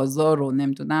تحقیق بازار رو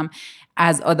نمیدونم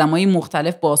از آدمای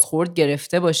مختلف بازخورد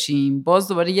گرفته باشیم، باز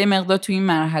دوباره یه مقدار تو این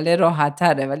مرحله راحت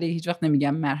تره، ولی هیچ وقت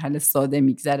نمیگم مرحله ساده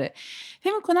میگذره.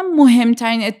 فکر میکنم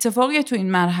مهمترین اتفاقی تو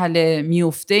این مرحله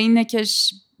میفته اینه که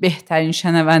بهترین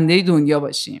شنونده دنیا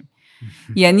باشیم.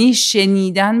 یعنی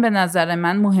شنیدن به نظر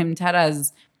من مهمتر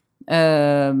از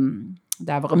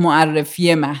در واقع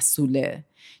معرفی محصوله،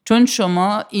 چون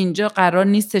شما اینجا قرار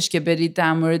نیستش که برید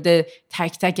در مورد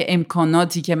تک تک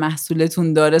امکاناتی که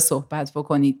محصولتون داره صحبت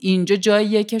بکنید. اینجا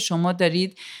جاییه که شما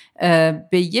دارید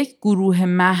به یک گروه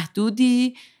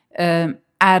محدودی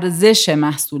ارزش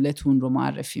محصولتون رو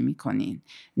معرفی میکنین،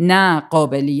 نه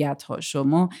قابلیت ها.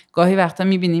 شما گاهی وقتا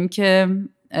میبینیم که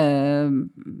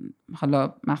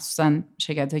حالا مخصوصا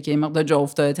شرکت‌هایی که این مقدار جا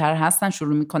افتاده تر هستن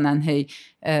شروع میکنن هی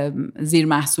زیر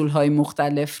محصول‌های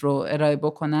مختلف رو ارائه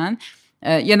بکنن.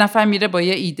 یه نفر میره با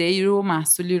یه ایده‌ای رو،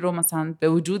 محصولی رو مثلا به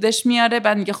وجودش میاره،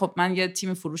 بعد میگه خب من یه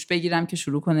تیم فروش بگیرم که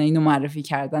شروع کنه اینو معرفی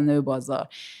کردن به بازار.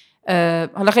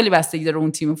 حالا خیلی بستگی داره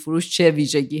اون تیم فروش چه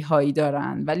ویژگی هایی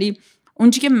دارن، ولی اون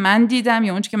چیزی که من دیدم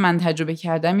یا اون چیزی که من تجربه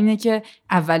کردم اینه که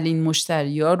اولین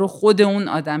مشتری‌ها رو خود اون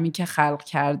آدمی که خلق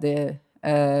کرده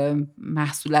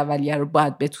محصول اولیه رو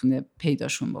باید بتونه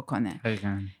پیداشون بکنه.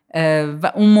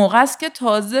 و اون موقع است که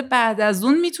تازه بعد از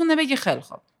اون میتونه بگه خیلی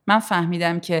خوب من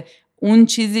فهمیدم که اون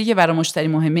چیزی که برای مشتری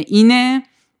مهمه اینه،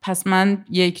 پس من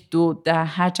 1 2 10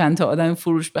 هر چند تا آدم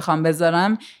فروش بخوام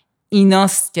بذارم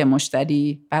ایناست که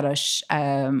مشتری براش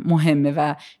مهمه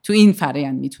و تو این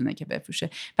فرآیند میتونه که بفروشه.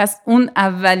 پس اون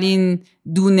اولین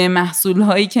دونه محصول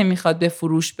هایی که میخواد به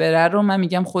فروش بره رو من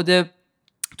میگم خود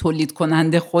تولید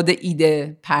کننده، خود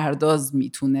ایده پرداز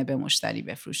میتونه به مشتری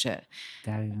بفروشه.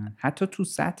 دقیقاً. حتی تو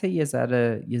سطح یه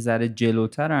ذره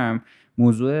جلوترم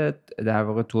موضوع در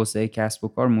واقع توسعه کسب و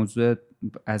کار، موضوع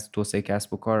از توسعه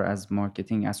کسب و کار، از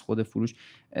مارکتینگ، از خود فروش،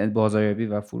 بازاریابی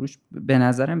و فروش، به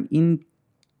نظرم این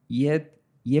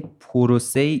یه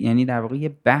پروسه، یعنی در واقع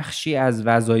یه بخشی از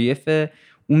وظایف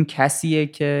اون کسیه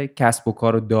که کسب و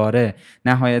کارو داره.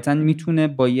 نهایتا میتونه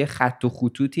با یه خط و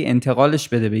خطوطی انتقالش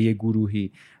بده به یه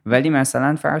گروهی، ولی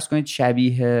مثلا فرض کنید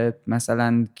شبیه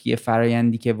مثلا یه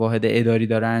فرایندی که واحد اداری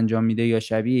داره انجام میده، یا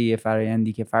شبیه یه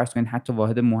فرایندی که فرض کنید حتی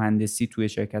واحد مهندسی توی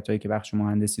شرکتایی که بخش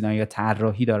مهندسی دارن یا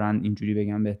طراحی دارن، اینجوری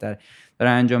بگم بهتره،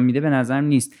 داره انجام میده، به نظرم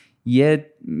نیست.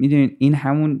 میدونید این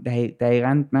همون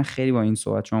دقیقاً من خیلی با این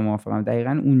صحبت شما موافقم.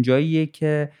 دقیقاً اونجاییه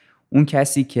که اون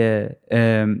کسی که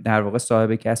در واقع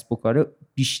صاحب کسب و کاره،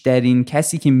 بیشترین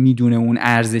کسی که میدونه اون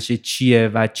ارزش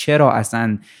چیه و چرا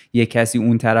اصلا یه کسی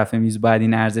اون طرف میز باید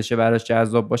این ارزش براش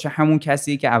جذاب باشه، همون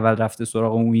کسیه که اول رفته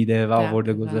سراغ اون ایده و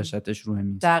آورده گذاشتش روی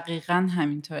میز. دقیقاً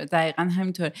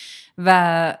همینطوره.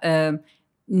 و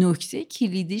نکته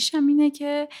کلیدیش هم اینه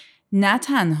که نه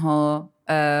تنها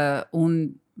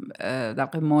اون در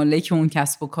واقع مالک اون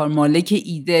کسب و کار، مالک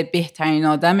ایده، بهترین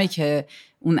آدمه که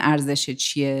اون ارزش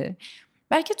چیه،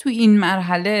 بلکه توی این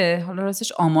مرحله، حالا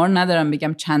راستش آمار ندارم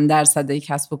بگم چند درصد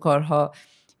کسب و کارها،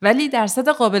 ولی درصد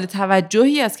قابل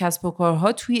توجهی از کسب و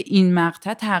کارها توی این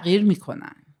مقطع تغییر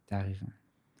میکنن. دقیقاً.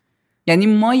 یعنی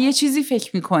ما یه چیزی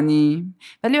فکر میکنیم،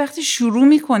 ولی وقتی شروع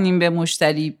میکنیم به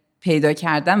مشتری پیدا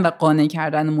کردن و قانع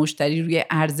کردن مشتری روی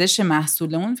ارزش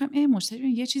محصولمون، میفهمیم مشتری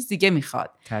یه چیز دیگه میخواد.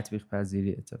 تطبیق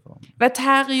پذیری اتفاق میفته و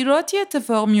تغییراتی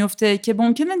اتفاق میفته که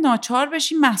ممکنه ناچار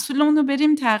بشیم محصولمون رو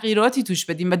بریم تغییراتی توش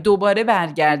بدیم و دوباره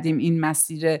برگردیم این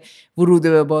مسیر ورود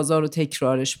به بازار رو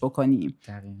تکرارش بکنیم.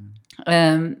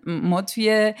 ما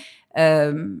توی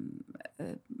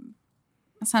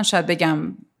مثلا شاید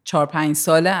بگم 4-5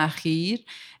 سال اخیر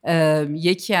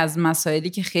یکی از مسائلی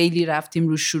که خیلی رفتیم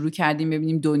رو شروع کردیم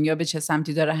ببینیم دنیا به چه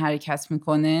سمتی داره حرکت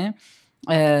میکنه،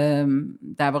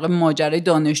 در واقع ماجرای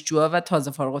دانشجوها و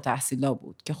تازه فارغ التحصیلا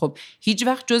بود که خب هیچ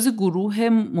وقت جز گروه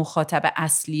مخاطب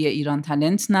اصلی ایران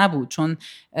تالنت نبود، چون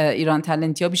ایران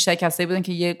تالنتیا بیشتر کسایی بودن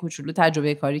که یه کوچولو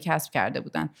تجربه کاری کسب کرده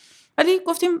بودن. ولی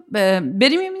گفتیم بریم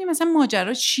ببینیم مثلا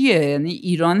ماجرا چیه. یعنی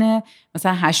ایران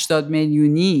مثلا 80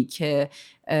 میلیونی که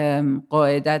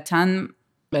قاعدتاً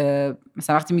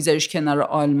مثلا وقتی میذاریش کنار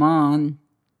آلمان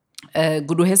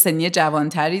گروه سنی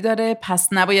جوانتری داره، پس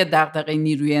نباید دغدغه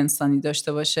نیروی انسانی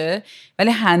داشته باشه، ولی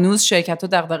هنوز شرکت‌ها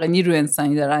دغدغه نیروی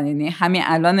انسانی دارن. یعنی همین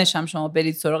الانش هم شما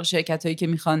برید سراغ شرکت‌هایی که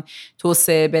میخوان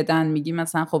توسعه بدن، میگی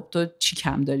مثلا خب تو چی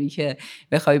کم داری که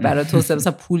بخوای برای توسعه،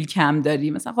 مثلا پول کم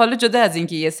داری، مثلا حالا جدا از این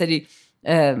که یه سری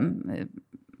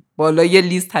بالا یه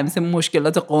لیست همیشه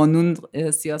مشکلات قانون،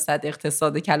 سیاست،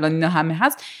 اقتصاد کلان اینا همه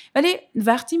هست، ولی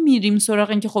وقتی میریم سراغ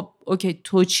این که خب اوکی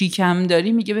تو چی کم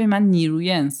داری، میگه ببین من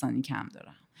نیروی انسانی کم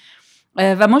دارم.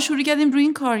 و ما شروع کردیم روی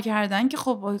این کار کردن که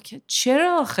خب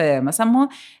چرا آخه مثلا ما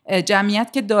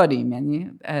جمعیت که داریم،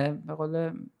 یعنی به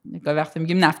قول وقتی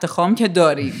میگیم نفت خام که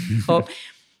داریم، خب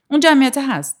اون جمعیت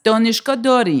هست، دانشگاه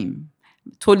داریم،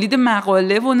 تولید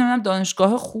مقاله و نمیدونم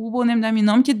دانشگاه خوب و نمیدونم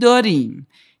اینام که داریم،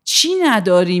 چی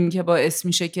نداریم که باعث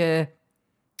میشه که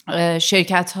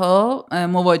شرکت ها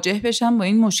مواجه بشن با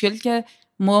این مشکل که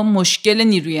ما مشکل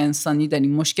نیروی انسانی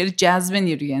داریم، مشکل جذب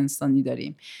نیروی انسانی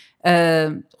داریم.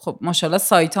 خب ماشاءالله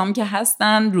سایت هم که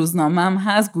هستن، روزنامه هم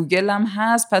هست، گوگل هم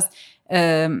هست. پس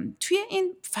توی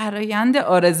این فرایند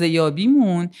آرزه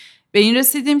یابیمون به این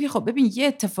رسیدیم که خب ببین یه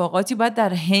اتفاقاتی باید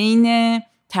در حین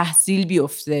تحصیل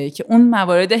بیفته که اون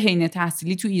موارد حین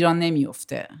تحصیلی تو ایران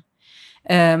نمیفته.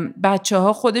 بچه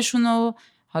ها خودشونو،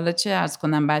 حالا چه عرض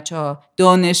کنم، بچه ها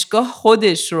دانشگاه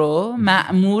خودش رو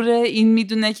مأمور این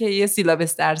میدونه که یه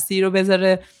سیلابس درسی رو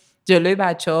بذاره جلوی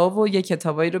بچه ها و یه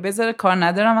کتابایی رو بذاره. کار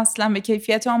ندارم اصلا به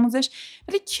کیفیت آموزش،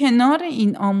 ولی کنار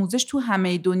این آموزش تو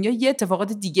همه دنیا یه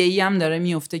اتفاقات دیگه ای هم داره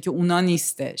میفته که اونا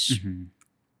نیستش.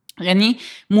 یعنی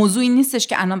موضوعی نیستش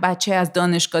که الان بچه از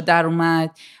دانشگاه در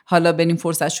اومد حالا بریم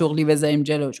فرصت شغلی بذاریم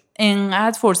جلوش.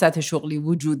 انقدر فرصت شغلی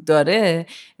وجود داره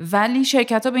ولی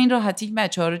شرکت ها به این راحتی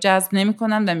بچه ها رو جذب نمی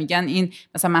کنن و میگن این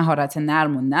مثلا مهارت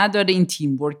نرمو نداره، این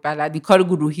تیم ورک بلد نیست، کار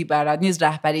گروهی بلد نیست،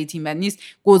 رهبری تیم بلد نیست،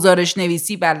 گزارش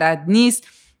نویسی بلد نیست.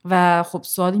 و خب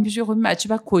سوال این پیشه، خب این بچه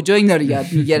بعد کجا اینا رو یاد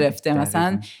میگرفته؟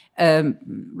 مثلا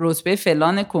رتبه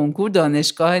فلان کنکور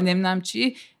دانشگاه نمیدونم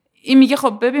چی، این میگه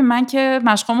خب ببین من که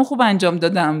مشقامو خوب انجام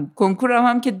دادم، کنکورم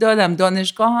هم که دادم،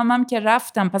 دانشگاه هم که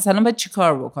رفتم، پس الان باید چی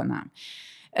کار بکنم؟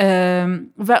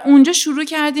 و اونجا شروع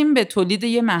کردیم به تولید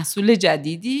یه محصول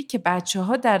جدیدی که بچه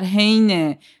ها در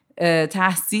حین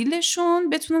تحصیلشون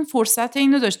بتونن فرصت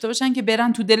اینو داشته باشن که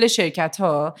برن تو دل شرکت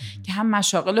ها که هم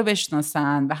مشاغل رو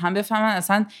بشناسن و هم بفهمن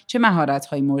اصلا چه مهارت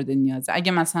های مورد نیازه.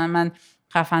 اگه مثلا من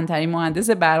خفن ترین مهندس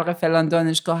برق فلان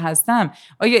دانشگاه هستم،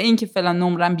 آیا این که فلان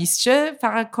نمرم 20 شه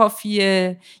فقط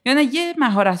کافیه یا نه یه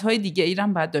مهارت های دیگه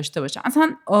ایران باید داشته باشن؟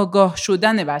 اصلا آگاه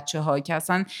شدن بچه ها که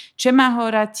اصلا چه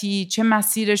مهارتی، چه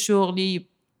مسیر شغلی.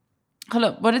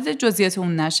 حالا وارد جزئیات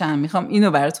اون نشم، میخوام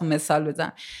اینو براتون مثال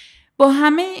بزنم. با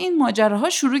همه این ماجراها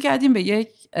شروع کردیم به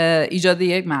ایجاد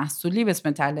یک محصولی به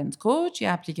اسم تالنت کوچ،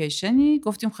 یه اپلیکیشنی.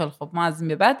 گفتیم خیلی خب ما از این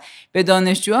به بعد به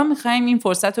دانشجوها میخوایم این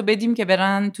فرصت رو بدیم که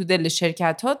برن تو دل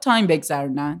شرکت ها تایم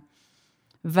بگذرونن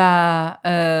و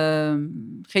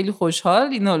خیلی خوشحال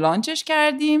اینو لانچش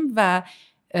کردیم و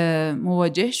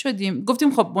مواجه شدیم.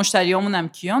 گفتیم خب مشتریامون هم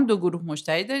کیان؟ 2 گروه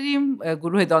مشتری داریم،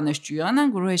 گروه دانشجویانن،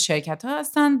 گروه شرکت ها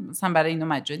هستن، مثلا برای اینا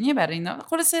مجانیه، برای اینا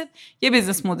خلاصه یه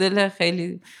بیزنس مدل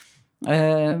خیلی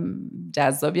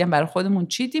جذابی هم برای خودمون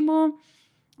چیدیم و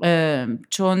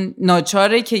چون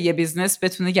ناچاره که یه بیزنس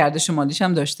بتونه گردش مالیش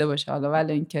هم داشته باشه، حالا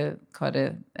ولی اینکه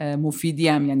کار مفیدی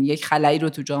هم، یعنی یک خلایی رو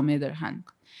تو جامعه داره حل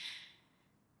می‌کنه.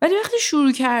 ولی وقتی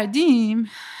شروع کردیم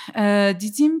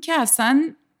دیدیم که اصلا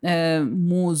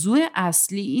موضوع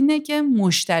اصلی اینه که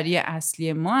مشتری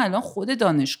اصلی ما الان خود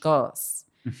دانشگاه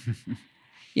است.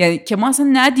 یعنی که ما اصلا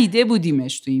ندیده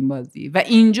بودیمش تو این بازی و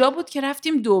اینجا بود که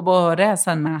رفتیم دوباره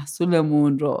اصلا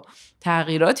محصولمون رو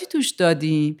تغییراتی توش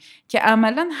دادیم که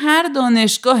عملا هر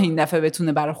دانشگاه این دفعه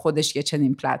بتونه برای خودش یه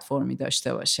چنین پلتفرمی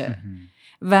داشته باشه.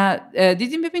 و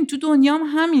دیدیم ببین تو دنیا هم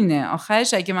همینه.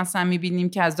 آخرش اگه مثلا میبینیم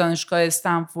که از دانشگاه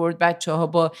استنفورد بچه ها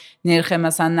با نرخ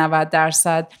مثلا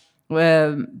 90%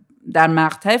 در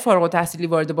مقطع فارغ التحصیلی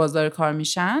وارد بازار کار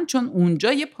میشن، چون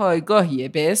اونجا یه پایگاهیه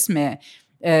به اسم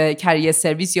کریر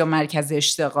سرویس یا مرکز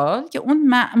اشتغال که اون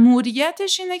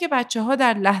مأموریتش اینه که بچه ها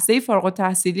در لحظه فارغ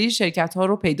التحصیلی شرکت ها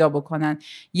رو پیدا بکنن.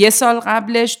 1 سال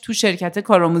قبلش تو شرکت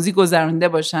کارآموزی گذرونده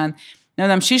باشن،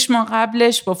 نمیدونم 6 ماه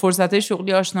قبلش با فرصت‌های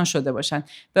شغلی آشنا شده باشن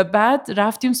و بعد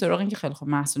رفتیم سراغ این که خیلی خوب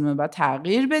محصولمون باید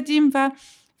تغییر بدیم و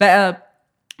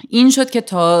این شد که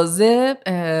تازه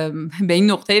به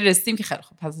این نقطه رسیدیم که خیلی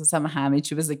خوب پس اصلا همه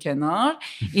چی بذار کنار،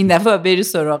 این دفعه بری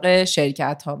سراغ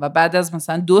شرکت ها. و بعد از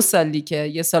مثلا 2 سالی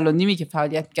که 1.5 سال که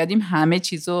فعالیت کردیم همه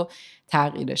چیزو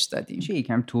تغییرش دادیم. چه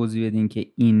یکم توضیح بدین که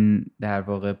این در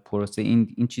واقع پروسه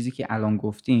این چیزی که الان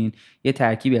گفتین یه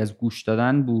ترکیبی از گوش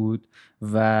دادن بود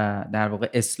و در واقع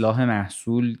اصلاح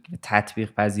محصول،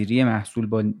 تطبیق پذیری محصول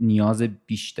با نیاز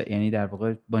بیشتر، یعنی در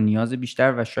واقع با نیاز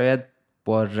بیشتر و شاید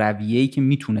با رویه‌ای که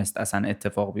میتونست اصلا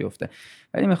اتفاق بیفته.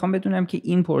 ولی میخوام بدونم که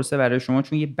این پروسه برای شما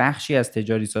چون یه بخشی از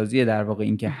تجاری سازی در واقع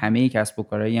این که همه کسب و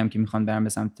کارهایی هم که میخوان برن به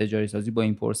سمت تجاری سازی با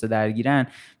این پروسه درگیرن،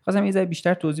 خواستم یه ذره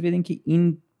بیشتر توضیح بدین که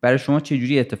این برای شما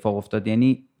چجوری اتفاق افتاد،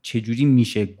 یعنی چجوری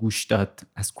میشه گوش داد،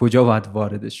 از کجا باید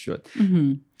واردش شد؟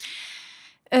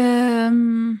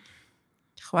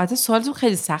 خب حتی سوالتون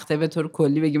خیلی سخته به طور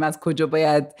کلی بگیم از کجا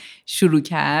باید شروع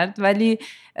کرد، ولی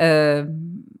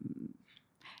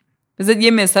بذار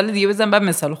یه مثال دیگه بزنم بعد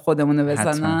مثال خودمونو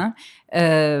بزنم.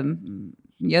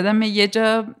 یادم یه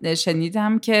جا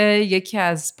شنیدم که یکی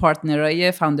از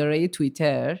پارتنرهای فاوندرهای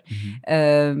توییتر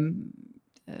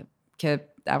که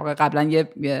در واقع قبلا یه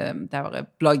در واقع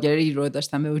بلاگری رو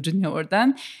داشتن به وجود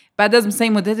می‌آوردن، بعد از مثلا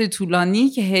این مدت طولانی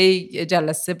که هی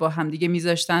جلسه با هم دیگه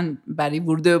میذاشتن برای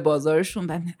ورود به بازارشون،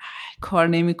 بعد کار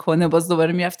نمیکنه، باز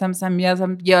دوباره میرفتم مثلا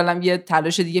میازم یه عالم یه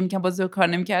تلاش دیگه میکنن، باز کار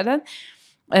نمیکردن.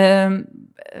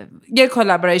 یه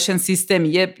کلابریشن سیستمی،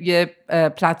 یه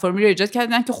پلتفرمی رو ایجاد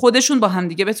کردن که خودشون با هم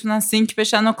دیگه بتونن سینک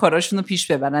بشن و کاراشون رو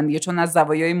پیش ببرن دیگه، چون از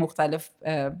زوایای مختلف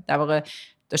در واقع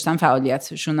داشتن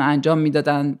فعالیتشون رو انجام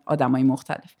میدادن آدمای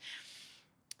مختلف.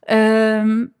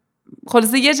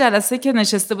 خلاصه یه جلسه که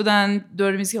نشسته بودن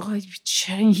دور میز که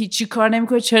چرا هیچی کار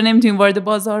نمیکنه، چرا نمیتونیم وارد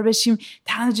بازار بشیم،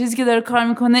 تنها چیزی که داره کار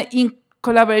میکنه این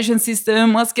کلابریشن سیستم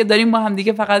ماست که داریم با هم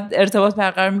دیگه فقط ارتباط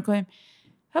برقرار میکنیم.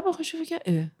 و با خوشو فکر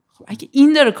خب اگه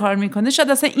این داره کار میکنه شاید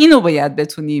اصلا اینو باید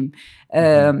بتونیم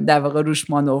در واقع روش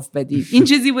مانور بدیم. این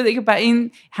چیزی بوده که برای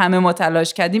این همه ما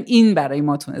تلاش کردیم، این برای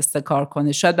ما تونسته کار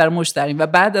کنه، شاید برای مشتریم. و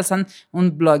بعد اصلا اون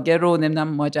بلاگر رو نمیدونم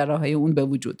ماجراهای اون به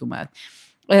وجود اومد.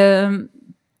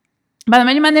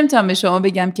 بنابراین من نمیتونم به شما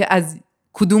بگم که از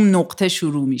کدوم نقطه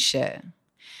شروع میشه.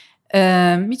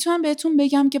 میتونم بهتون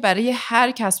بگم که برای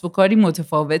هر کسب و کاری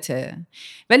متفاوته،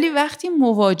 ولی وقتی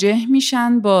مواجه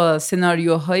میشن با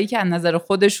سناریوهایی که از نظر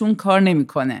خودشون کار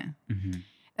نمیکنه،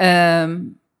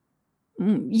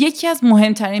 یکی از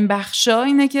مهمترین بخشا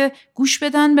اینه که گوش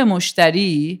بدن به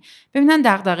مشتری، ببینن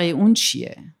دغدغه اون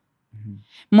چیه.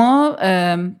 ما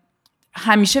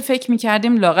همیشه فکر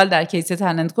میکردیم، لااقل در کیس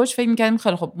تالنت کوچ فکر میکردیم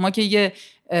خیلی خب ما که یه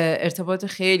ارتباط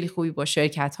خیلی خوبی با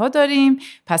شرکت ها داریم،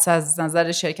 پس از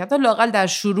نظر شرکت ها لااقل در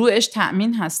شروعش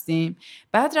تأمین هستیم.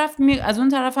 بعد رفت از اون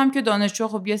طرف هم که دانشجو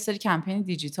خب یه سری کمپین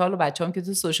دیجیتال و بچه هم که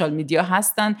تو سوشال میدیا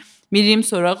هستن، میریم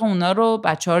سراغ اونا رو،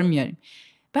 بچه ها رو میاریم.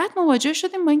 بعد مواجه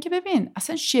شدیم با این که ببین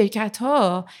اصلا شرکت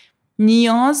ها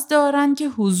نیاز دارن که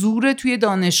حضور توی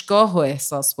دانشگاه رو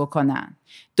احساس بکنن.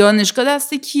 دانشگاه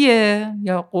دست کیه؟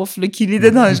 یا قفل و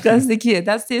کلید دانشگاه دست کیه؟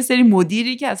 دست یه سری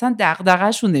مدیری که اصلا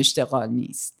دغدغه‌شون اشتغال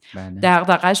نیست،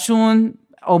 دغدغه‌شون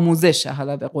آموزشه،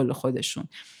 حالا به قول خودشون.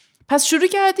 پس شروع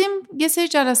کردیم یه سری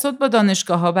جلسات با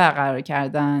دانشگاه‌ها برقرار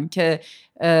کردن که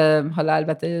حالا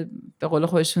البته به قول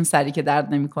خودشون سری که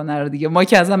درد نمی‌کنه رو دیگه، ما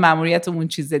که اصلا مأموریتمون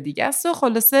چیز دیگه است. و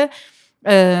خلاصه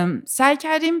سعی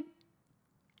کردیم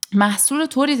محصول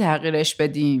طوری تغییرش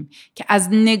بدیم که از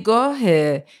نگاه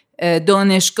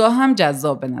دانشگاه هم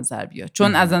جذاب به نظر بیاد،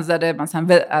 چون از نظر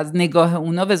مثلا از نگاه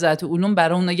اونا وزارت علوم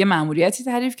برای اونا یه مأموریتی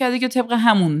تعریف کرده که طبق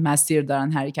همون مسیر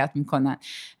دارن حرکت میکنن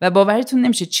و باورتون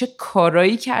نمیشه چه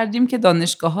کارایی کردیم که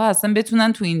دانشگاه ها اصلا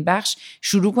بتونن تو این بخش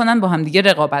شروع کنن با هم دیگه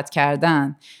رقابت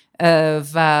کردن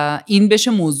و این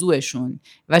بشه موضوعشون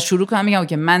و شروع کنم میگم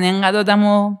که من اینقدر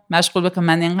آدمو مشغول بکنم،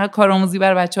 من اینقدر کارآموزی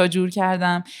برای بچه‌ها جور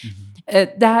کردم.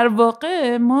 در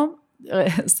واقع ما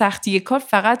سختی کار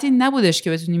فقط این نبودش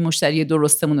که بتونیم مشتری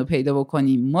درستمون رو پیدا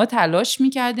بکنیم، ما تلاش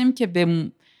میکردیم که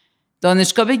به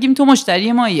دانشگاه بگیم تو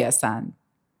مشتری مایی هستن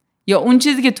یا اون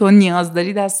چیزی که تو نیاز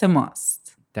داری دست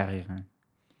ماست. دقیقاً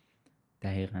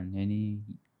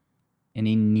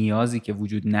یعنی نیازی که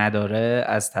وجود نداره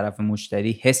از طرف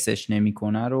مشتری حسش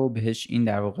نمیکنه رو بهش این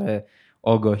در واقع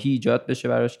آگاهی ایجاد بشه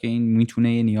براش که این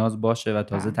میتونه یه نیاز باشه و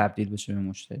تازه تبدیل بشه به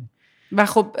مشتری. و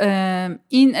خب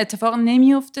این اتفاق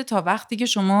نمیفته تا وقتی که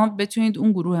شما بتونید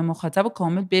اون گروه مخاطب رو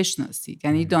کامل بشناسید.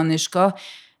 یعنی دانشگاه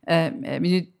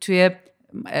میدونید توی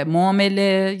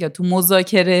معامله یا تو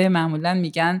مذاکره معمولا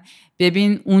میگن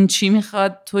ببین اون چی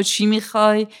میخواد، تو چی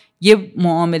میخوای. یه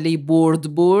معامله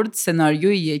برد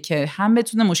سناریویه که هم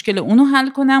بتونه مشکل اونو حل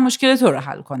کنه هم مشکل تو رو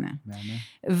حل کنه.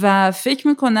 و فکر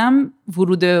میکنم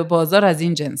ورود بازار از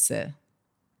این جنسه،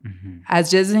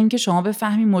 از جنس این که شما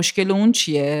بفهمی مشکل اون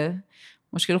چیه،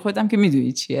 مشکل خودم که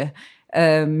میدونی چیه،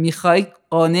 میخوای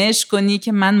قانعش کنی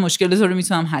که من مشکل تو رو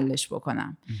میتونم حلش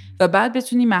بکنم و بعد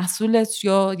بتونی محصولت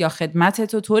یا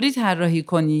خدمتت رو طوری طراحی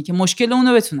کنی که مشکل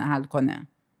اونو بتونه حل کنه.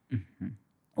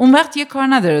 اون وقت یه کار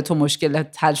نداره تو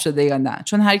مشکلت حل شده یا نه،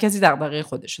 چون هر کسی دغدغه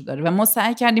خودشو داره و ما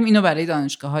سعی کردیم اینو برای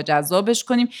دانشگاه‌ها جذابش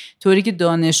کنیم طوری که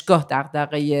دانشگاه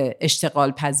دغدغه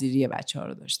اشتغال پذیری بچه‌ها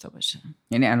رو داشته باشه.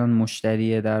 یعنی الان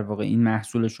مشتری در واقع این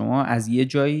محصول شما از یه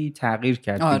جایی تغییر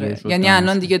کرد. آره. یعنی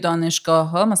الان دیگه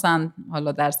دانشگاه‌ها مثلا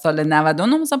حالا در سال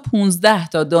 99 مثلا 15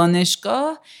 تا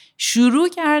دانشگاه شروع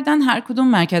کردن هر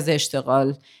کدوم مرکز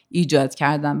اشتغال ایجاد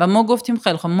کردن و ما گفتیم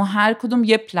خیلی خب ما هر کدوم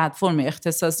یه پلتفرم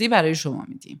اختصاصی برای شما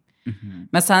میدیم.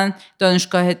 مثلا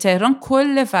دانشگاه تهران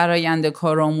کل فرایند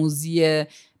کارآموزی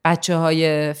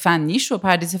بچه‌های فنیش و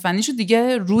پردیس فنیش رو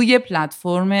دیگه روی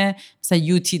پلتفرم مثلا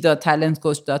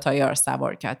ut.talentcoach.ir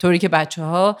سوار کرد، طوری که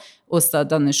بچه‌ها استاد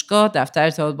دانشگاه، دفتر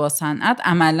ارتباط با صنعت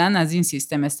عملاً از این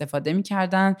سیستم استفاده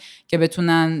می‌کردن که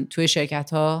بتونن توی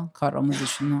شرکت‌ها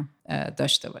کارآموزشون رو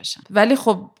داشته باشن. ولی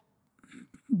خب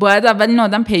باید اول این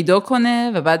آدم پیدا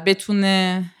کنه و بعد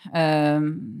بتونه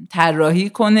طراحی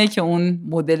کنه که اون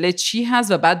مدل چی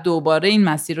هست و بعد دوباره این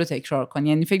مسیر رو تکرار کنه.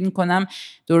 یعنی فکر می‌کنم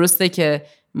درسته که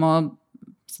ما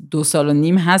 2.5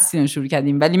 سال هستیم شروع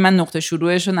کردیم، ولی من نقطه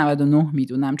شروعش رو 99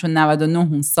 میدونم، چون 99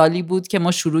 اون سالی بود که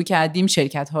ما شروع کردیم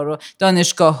شرکت‌ها رو،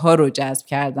 دانشگاه‌ها رو جذب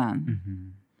کردن.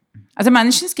 اصلا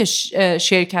معنیش نیست که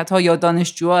شرکت‌ها یا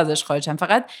دانشجوها ازش خارجن،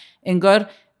 فقط انگار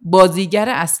بازیگر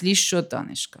اصلیش شد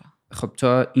دانشگاه. خب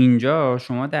تا اینجا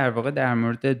شما در واقع در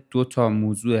مورد 2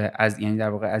 موضوع یعنی در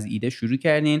واقع از ایده شروع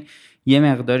کردین، یه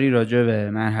مقداری راجع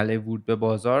به مرحله ورود به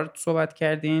بازار صحبت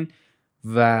کردین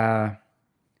و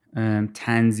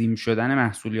تنظیم شدن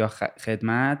محصول یا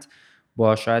خدمت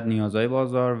با شاید نیازهای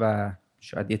بازار و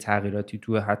شاید یه تغییراتی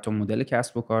تو حتی مدل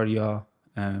کسب و کار یا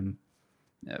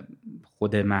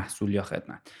خود محصول یا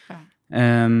خدمت.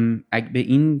 اگه به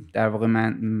این در واقع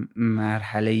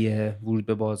مرحله ورود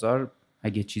به بازار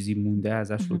اگه چیزی مونده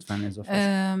ازش لطفاً اضافه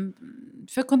شد.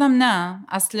 فکر کنم نه،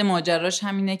 اصل ماجراش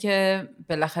همینه که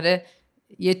بالاخره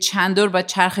یه چند دور باید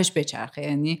چرخش بچرخه.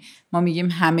 یعنی ما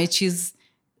میگیم همه چیز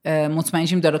مطمئن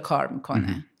شیم داره کار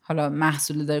میکنه. حالا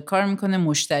محصول داره کار میکنه،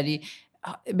 مشتری،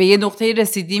 به یه نقطه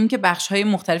رسیدیم که بخش‌های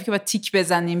مختلفی که باید تیک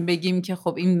بزنیم بگیم که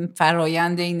خب این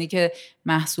فرایند اینه که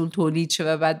محصول تولید شه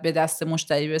و بعد به دست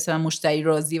مشتری برسه و مشتری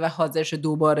راضی و حاضر شه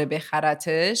دوباره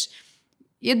بخرتش.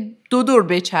 یه 2 دور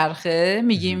بچرخه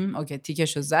میگیم اوکی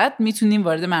تیکشو زد، میتونیم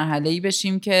وارد مرحله‌ای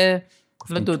بشیم که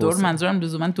حالا 2 دور، منظورم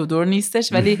لزوما 2 دور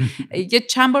نیستش، ولی یه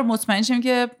چند بار مطمئن شیم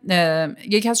که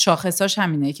یکی از شاخصاش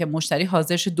همینه که مشتری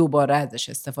حاضر شه دوباره ازش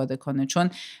استفاده کنه. چون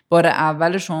بار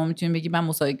اول شما میتونید بگی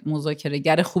من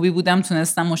مذاکره‌گر خوبی بودم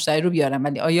تونستم مشتری رو بیارم،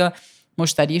 ولی آیا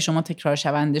مشتری شما تکرار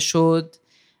شونده شد؟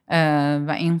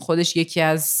 و این خودش یکی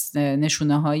از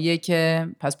نشونه‌هاییه که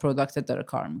پس پروداکتت داره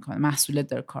کار میکنه، محصولت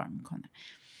داره کار میکنه.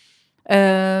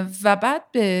 و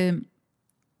بعد به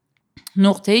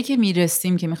نقطه‌ای که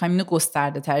میرسیم که میخوایم اینو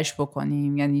گسترده ترش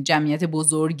بکنیم، یعنی جمعیت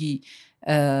بزرگی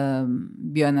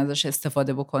بیان ازش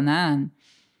استفاده بکنن،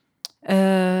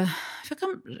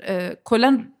 فکرم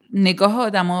کلا نگاه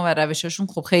آدم‌ها و روششون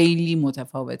خب خیلی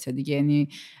متفاوته دیگه. یعنی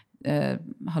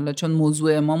حالا چون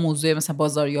موضوع ما موضوع مثلا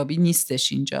بازاریابی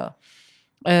نیستش اینجا،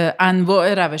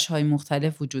 انواع روش‌های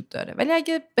مختلف وجود داره، ولی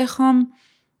اگه بخوام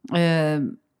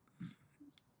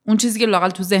اون چیزی که لااقل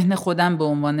تو ذهن خودم به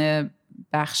عنوان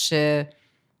بخش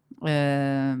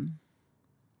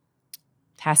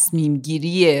تصمیم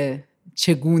گیری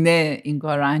چگونه این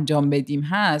کار رو انجام بدیم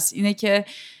هست، اینه که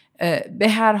به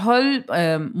هر حال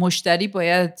مشتری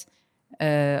باید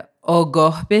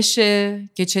آگاه بشه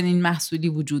که چنین محصولی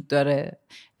وجود داره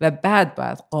و بعد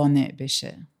باید قانع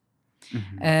بشه.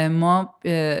 ما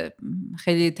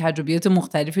خیلی تجربیات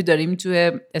مختلفی داریم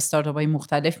توی استارتاپ‌های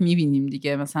مختلف میبینیم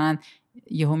دیگه. مثلا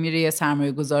یهو میره یه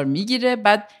سرمایه گذار میگیره،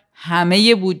 بعد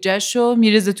همه بودجه‌شو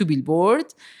میرزه تو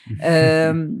بیلبورد،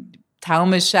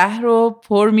 تمام شهر رو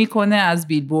پر میکنه از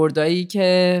بیلبوردایی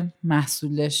که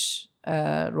محصولش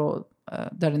رو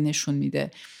داره نشون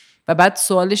میده و بعد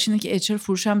سوالش اینه که چرا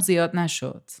فروشم زیاد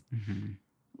نشد؟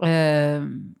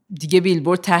 دیگه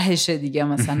بیلبورد تهشه دیگه،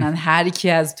 مثلا هر کی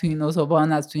از تو این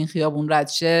اتوبان از تو این خیابون رد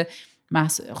شه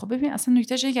خب ببین اصلا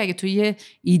نکتهش اینه که اگه تو یه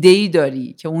ایده‌ای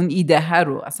داری که اون ایده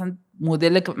رو اصلا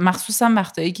مدل، مخصوصا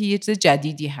وقتایی که یه چیز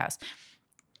جدیدی هست،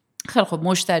 خیلی خب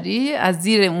مشتری از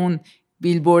زیر اون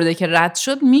بیلبورده که رد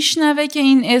شد میشنوه که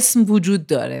این اسم وجود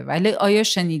داره، ولی آیا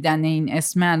شنیدن این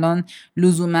اسم الان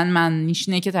لزوما معنیش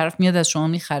اینه که طرف میاد از شما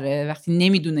میخره وقتی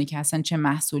نمیدونه که اصلا چه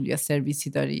محصول یا سرویسی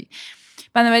داری؟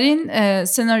 بنابراین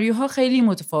سناریوها خیلی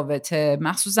متفاوته،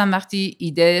 مخصوصا وقتی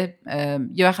ایده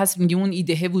یه وقت هست میگیم اون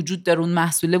ایده وجود داره، اون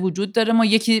محصول وجود داره، ما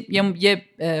یه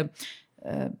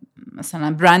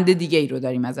مثلا برند دیگه ای رو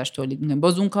داریم ازش تولید میکنیم،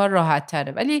 باز اون کار راحت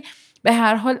تره. ولی به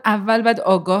هر حال اول باید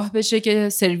آگاه بشه که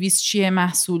سرویس چیه،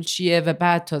 محصول چیه و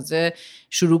بعد تازه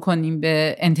شروع کنیم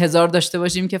به انتظار داشته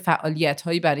باشیم که فعالیت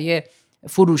هایی برای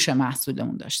فروش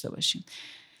محصولمون داشته باشیم.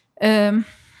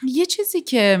 یه چیزی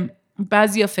که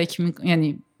بعضیا فکر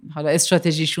یعنی حالا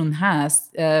استراتژیشون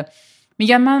هست،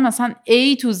 میگن من مثلا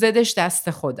A تو زدش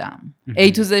دست خودم.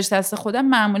 A تو زدش دست خودم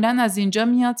معمولا از اینجا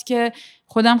میاد که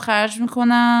خودم خرج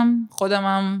میکنم،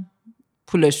 خودمم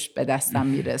پولش به دستم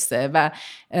میرسه و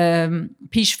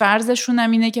پیشفرضشون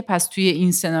هم اینه که پس توی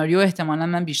این سناریو احتمالا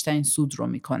من بیشترین سود رو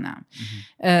میکنم.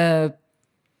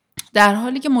 در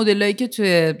حالی که مدلایی که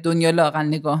توی دنیا لااقل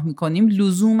نگاه میکنیم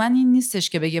لزوما این نیستش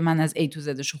که بگه من از A تو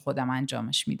زدشو خودم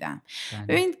انجامش میدم.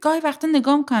 ببین گاهی وقتا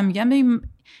نگاه میکنم میگم ببین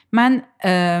من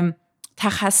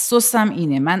تخصصم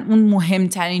اینه، من اون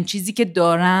مهمترین چیزی که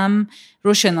دارم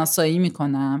رو شناسایی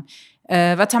میکنم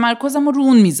و تمرکزم رو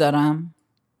اون میذارم.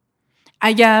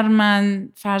 اگر من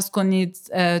فرض کنید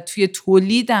توی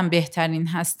تولیدم بهترین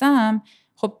هستم،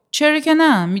 خب چرا که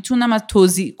نه، میتونم از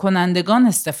توزیع کنندگان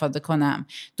استفاده کنم.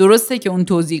 درسته که اون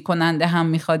توزیع کننده هم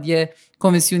میخواد یه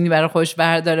کمیسیونی برای خودش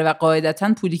برداره و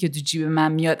قاعدتاً پولی که تو جیب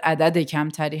من میاد عدد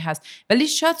کمتری هست، ولی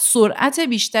شاید سرعت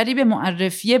بیشتری به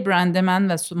معرفی برند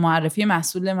من و معرفی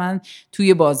محصول من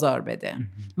توی بازار بده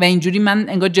و اینجوری من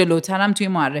انگار جلوترم توی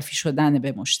معرفی شدن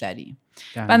به مشتری.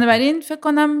 بنابراین فکر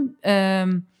کنم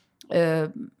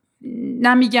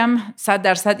نمیگم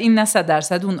 100% این نه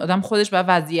 100% اون آدم خودش با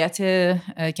وضعیت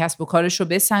کسب و کارش رو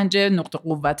بسنجه، نقطه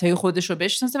قوت‌های خودش رو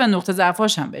بشناسه و نقطه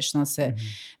ضعف‌هاش هم بشناسه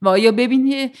و آیا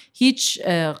ببینه هیچ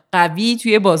قوی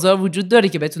توی بازار وجود داره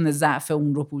که بتونه ضعف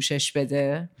اون رو پوشش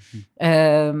بده.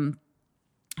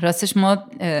 راستش ما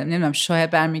نمیدونم شاید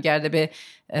برمیگرده به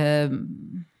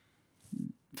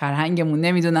فرهنگمون،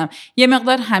 نمیدونم، یه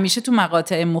مقدار همیشه تو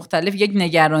مقاطع مختلف یک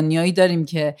نگرانیایی داریم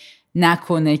که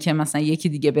نکنه که مثلا یکی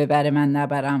دیگه ببره من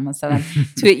نبرم. مثلا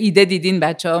توی ایده دیدین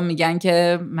بچه‌ها میگن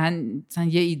که من مثلا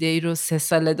یه ایده ای رو 3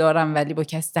 ساله دارم ولی با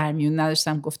کسی در میون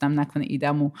نداشتم، گفتم نکنه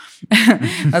ایده‌مو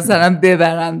مثلا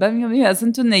ببرن. بعد میگم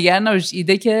اصلا تو نگران نباش،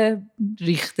 ایده که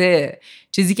ریخته،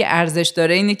 چیزی که ارزش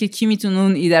داره اینه که کی میتونه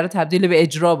اون ایده رو تبدیل به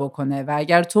اجرا بکنه و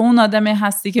اگر تو اون آدمی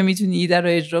هستی که میتونی ایده رو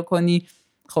اجرا کنی،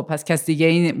 خب پس کس دیگه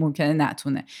این ممکنه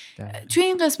نتونه. توی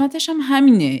این قسمتش هم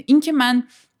همینه، این که من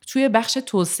توی بخش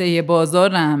توسعه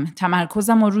بازارم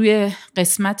تمرکزم رو روی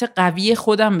قسمت قوی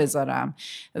خودم بذارم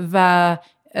و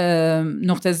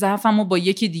نقطه ضعفم رو با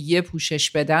یکی دیگه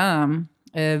پوشش بدم،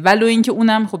 ولو این که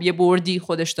اونم خب یه بردی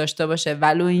خودش داشته باشه،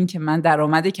 ولو این که من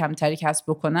درآمد کمتری کسب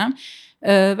بکنم،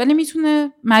 ولی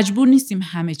میتونه، مجبور نیستیم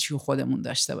همه چی رو خودمون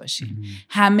داشته باشیم.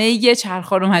 همه یه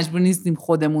چرخا رو مجبور نیستیم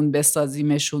خودمون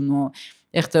بسازیمشون و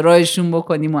اختراعشون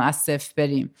بکنیم و از صفر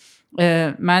بریم.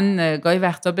 من گاهی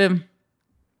وقتا به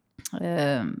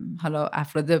حالا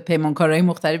افراد پیمانکارهای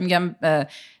مختلف میگم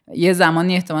یه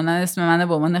زمانی احتمالاً اسم منو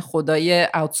به عنوان خدای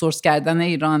آوتسورس کردن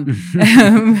ایران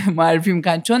معرفی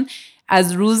میکنن، چون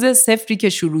از روز صفری که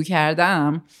شروع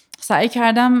کردم سعی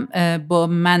کردم با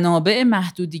منابع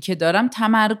محدودی که دارم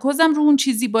تمرکزم رو اون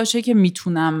چیزی باشه که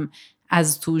میتونم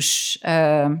از توش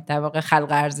در واقع خلق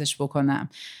ارزش بکنم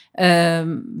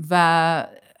و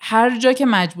هر جا که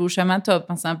مجبور شدم، من تا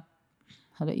مثلا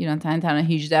حالا ایران تنها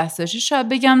 18 سالشه، شاید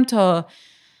بگم تا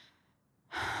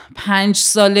 5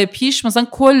 سال پیش مثلا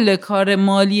کل کار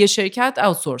مالی شرکت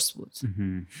آوتسورس بود.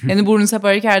 یعنی برون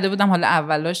سپاری کرده بودم، حالا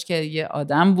اولاش که یه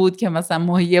آدم بود که مثلا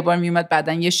ماهی یه بار میومد،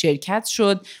 بعدن یه شرکت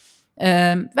شد،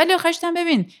 ولی آخرش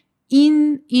ببین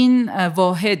این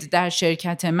واحد در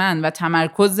شرکت من و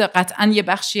تمرکز قطعا یه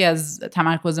بخشی از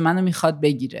تمرکز منو میخواد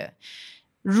بگیره.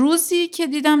 روزی که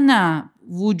دیدم نه،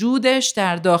 وجودش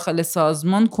در داخل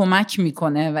سازمان کمک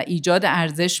میکنه و ایجاد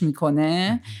ارزش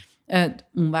میکنه،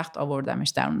 اون وقت آوردمش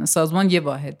درون سازمان، یه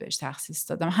واحد بهش تخصیص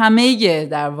دادم. همه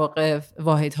در واقع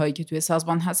واحدهایی که توی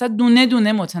سازمان هست دونه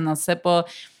دونه متناسب با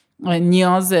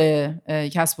نیاز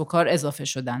کسب و کار اضافه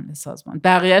شدن به سازمان.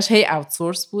 بقیهش هی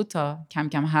آوتسورس بود تا کم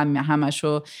کم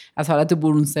همشو از حالت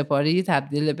برون سپاری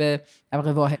تبدیل به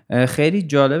واحد. خیلی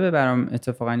جالبه برام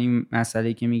اتفاقا این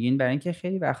مسئله که میگین، برای اینکه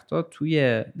خیلی وقتا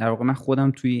توی در واقع من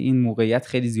خودم توی این موقعیت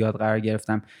خیلی زیاد قرار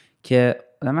گرفتم که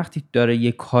آدم وقتی داره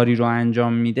یه کاری رو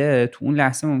انجام میده، تو اون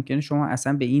لحظه ممکنه شما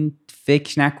اصلا به این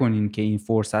فکر نکنین که این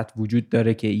فرصت وجود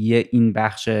داره که این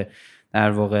بخش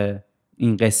در واقع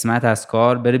این قسمت از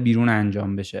کار بره بیرون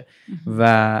انجام بشه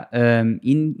و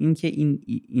این که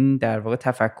این در واقع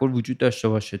تفکر وجود داشته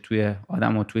باشه توی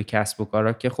آدم و توی کسب و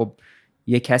کارا که خب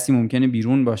یه کسی ممکنه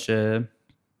بیرون باشه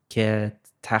که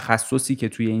تخصصی که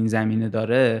توی این زمینه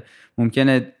داره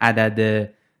ممکنه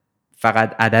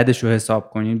فقط عددش رو حساب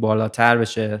کنین بالاتر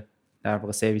بشه، در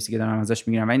واقع سرویسی که دارم ازش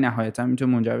میگیرم، ولی نهایتا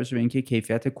میتونه منجر بشه به اینکه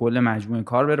کیفیت کل مجموعه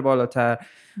کار بره بالاتر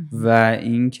و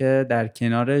اینکه در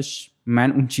کنارش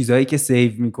من اون چیزایی که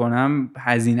سیو میکنم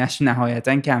هزینهش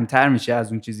نهایتا کمتر میشه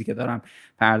از اون چیزی که دارم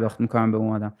پرداخت میکنم به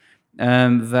اون آدم.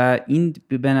 و این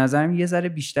به نظرم یه ذره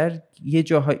بیشتر یه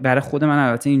جاهای برای خود من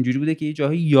البته اینجوری بوده که یه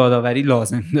جاهایی یادآوری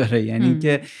لازم داره، یعنی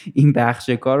که این بخش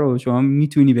کار رو شما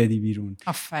میتونی بدی بیرون،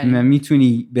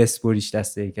 میتونی بسپریش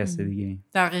دست کس دیگه.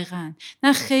 دقیقاً.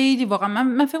 نه خیلی واقعا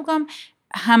من فکر می‌کنم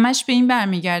همش به این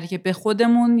برمیگرده که به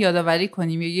خودمون یادآوری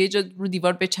کنیم یا یه جا رو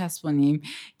دیوار بچسبونیم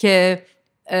که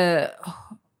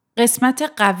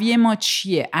قسمت قوی ما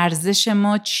چیه، ارزش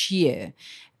ما چیه.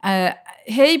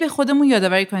 هی به خودمون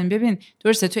یادآوری کنیم ببین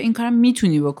درسته تو این کارم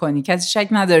میتونی بکنی، کسی شک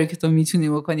نداره که تو میتونی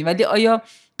بکنی، ولی آیا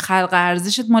خلق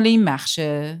ارزشت مال این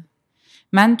بخشه؟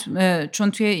 من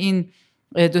چون توی این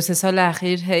 2-3 سال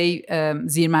اخیر هی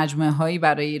زیر مجموعه هایی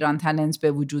برای ایران تالنت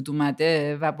به وجود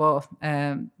اومده و با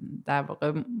در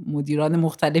واقع مدیران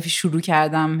مختلفی شروع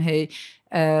کردم هی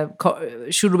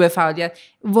شروع به فعالیت.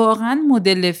 واقعا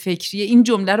مدل فکری این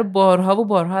جمله رو بارها و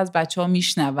بارها از بچه ها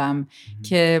میشنوم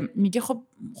که میگه خب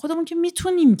خودمون که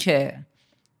میتونیم، که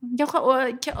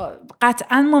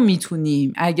قطعا ما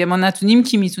میتونیم، اگه ما نتونیم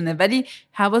کی میتونه؟ ولی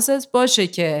حواست باشه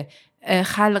که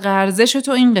خلق ارزش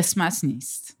تو این قسمت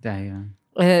نیست. دقیقاً.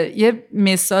 یه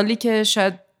مثالی که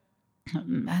شاید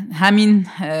همین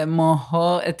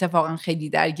ماها اتفاقا خیلی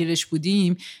درگیرش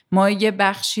بودیم، ما یه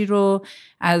بخشی رو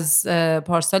از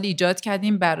پارسال ایجاد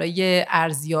کردیم برای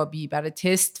ارزیابی، برای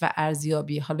تست و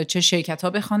ارزیابی. حالا چه شرکت ها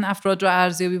بخوان افراد رو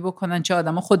ارزیابی بکنن، چه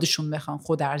آدم ها خودشون بخوان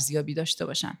خود ارزیابی داشته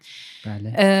باشن.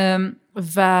 بله.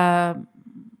 و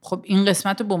خب این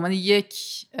قسمت رو به عنوان یک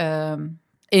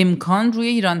امکان روی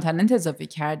ایران تالنت اضافه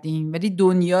کردیم، ولی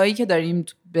دنیایی که داریم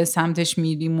به سمتش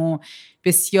میریم و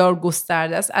بسیار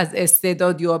گسترده است. از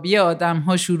استعدادیابی آدم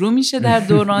ها شروع میشه در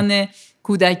دوران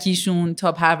کودکیشون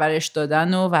تا پرورش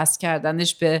دادن و وصل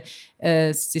کردنش به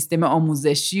سیستم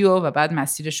آموزشی و بعد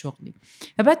مسیر شغلی.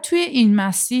 و بعد توی این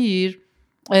مسیر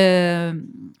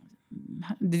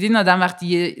دیدین آدم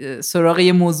وقتی سراغ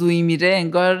یه موضوعی میره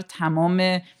انگار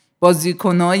تمام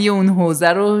بازیکنای اون حوزه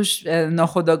رو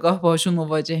ناخودآگاه باشون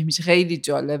مواجه میشه. خیلی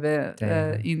جالبه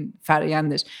این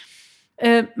فرآیندش.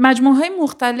 مجموعه‌های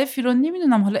مختلفی رو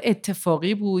نمیدونم حالا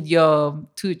اتفاقی بود یا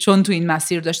چون تو این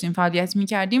مسیر داشتیم فعالیت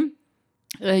میکردیم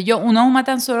یا اونا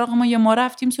اومدن سراغ ما یا ما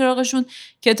رفتیم سراغشون،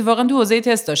 که اتفاقا تو حوزه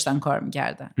تست داشتن کار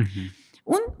میکردن.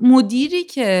 اون مدیری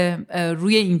که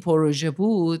روی این پروژه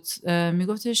بود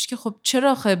میگفتش که خب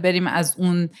چرا بریم از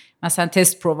اون مثلا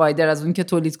تست پرووایدر، از اون که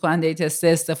تولید کننده تست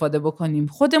استفاده بکنیم؟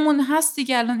 خودمون هست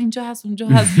دیگه، الان اینجا هست اونجا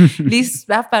هست.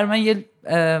 لیست رفت بر من یه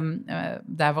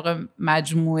در واقع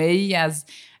مجموعه ای از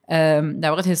در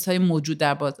واقع تست های موجود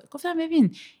در بازار. گفتم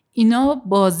ببین اینا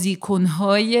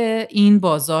بازیکنهای این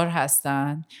بازار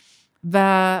هستن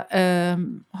و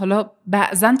حالا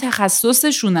بعضا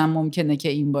تخصصشون هم ممکنه که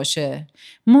این باشه.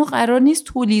 ما قرار نیست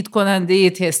تولید کننده ی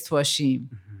تست باشیم.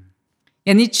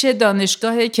 یعنی چه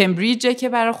دانشگاه کمبریجه که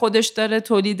برای خودش داره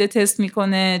تولید تست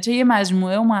میکنه، چه یه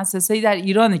مجموعه و مؤسسه‌ای در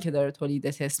ایرانه که داره تولید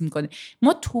تست میکنه.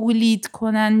 ما تولید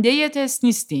کننده ی تست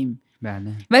نیستیم.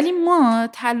 بله. ولی ما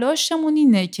تلاشمون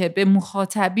اینه که به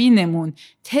مخاطبینمون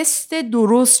تست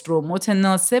درست رو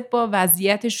متناسب با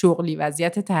وضعیت شغلی،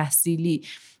 وضعیت تحصیلی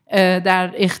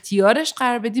در اختیارش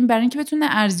قرار بدیم، برای اینکه بتونه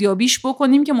ارزیابیش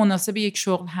بکنیم که مناسب یک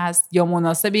شغل هست یا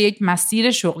مناسب یک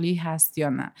مسیر شغلی هست یا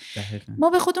نه. ما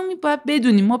به خودمون باید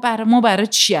بدونیم ما برای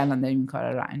چی الان داریم این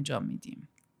کار رو انجام میدیم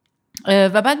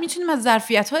و بعد میتونیم از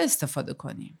ظرفیت‌ها استفاده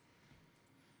کنیم.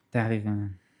 دقیقاً.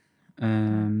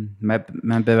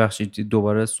 من ببخشید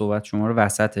دوباره صحبت شما رو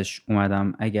وسطش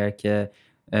اومدم. اگر که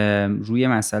روی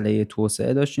مسئله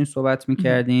توسعه داشتین صحبت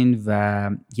میکردین و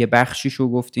یه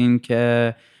بخشیشو گفتین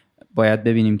که باید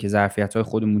ببینیم که ظرفیت‌های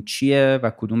خودمون چیه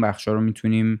و کدوم بخشا رو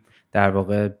میتونیم در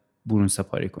واقع برون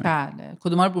سپاری کنیم. بله،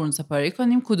 کدوما رو برون سپاری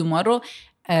کنیم، کدوما رو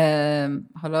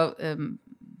حالا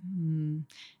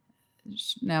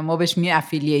ما بهش میگیم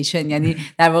افیلیشن، یعنی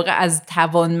در واقع از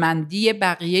توانمندی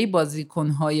بقیه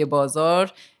بازیکن‌های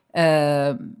بازار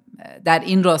در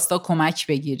این راستا کمک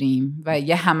بگیریم و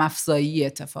یه هم‌افزایی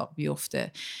اتفاق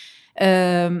بیفته.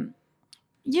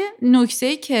 یه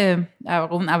نکته‌ای که در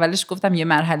واقع اون اولش گفتم یه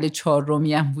مرحله 4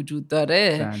 هم وجود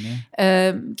داره.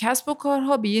 کسب و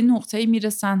کارها به یه نقطه‌ای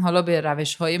میرسن، حالا به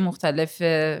روش‌های مختلف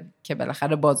که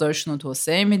بالاخره بازارشون رو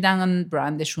توسعه میدن،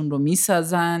 برندشون رو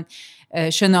میسازن،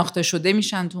 شناخته شده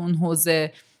میشن تو اون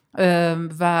حوزه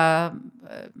و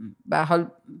به حال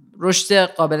رشد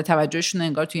قابل توجهشون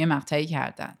انگار توی مقطعی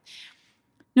کردن.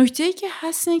 نکته‌ای که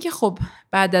هست اینه که خب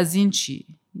بعد از این چی؟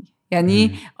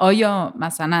 یعنی آیا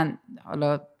مثلا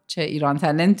حالا چه ایران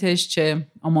تالنتش چه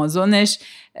آمازونش،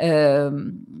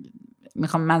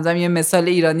 میخوام منظورم یه مثال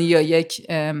ایرانی یا یک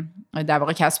در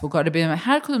واقع کسب و کار به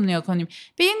هر کدوم نگاه کنیم،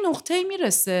 به این نقطه‌ای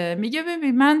میرسه میگه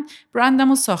ببین من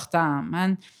برندمو ساختم،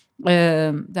 من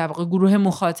در واقع گروه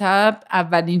مخاطب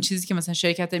اولین چیزی که مثلا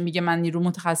شرکت میگه من نیرو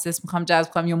متخصص میخوام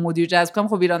جذب کنم یا مدیر جذب کنم،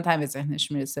 خب ایران تالنت به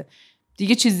ذهنش میرسه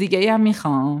دیگه، چیز دیگه ای هم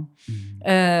میخوام.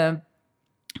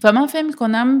 و من فهم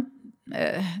میکنم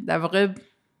در واقع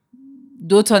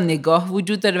 2 تا نگاه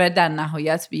وجود داره و در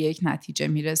نهایت به یک نتیجه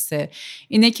میرسه.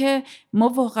 اینه که ما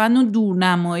واقعا اون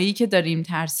دورنمایی که داریم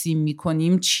ترسیم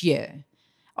میکنیم چیه؟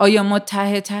 آیا ما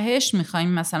تهش میخوایم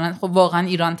مثلا خب واقعا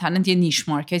ایران تالنت یه نیش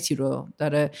مارکتی رو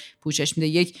داره پوشش میده،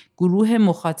 یک گروه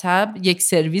مخاطب، یک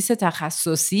سرویس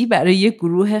تخصصی برای یک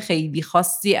گروه خیلی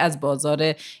خاصی از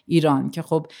بازار ایران که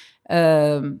خب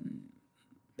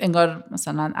انگار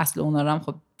مثلا اصل اونا رو هم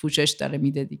خب پوشش داره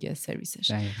میده دیگه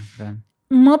سرویسش.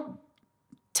 ما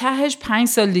تهش 5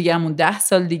 سال دیگه‌مون 10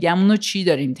 سال دیگه‌مون رو چی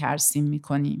داریم ترسیم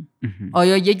میکنیم؟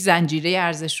 آیا یک زنجیره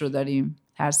ارزش رو داریم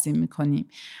ترسیم میکنیم؟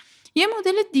 یه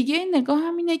مدل دیگه نگاه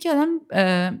هم اینه که آدم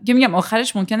که میگم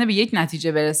آخرش ممکنه به یک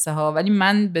نتیجه برسه ها، ولی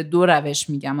من به 2 روش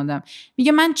میگم. آدم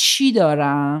میگه من چی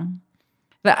دارم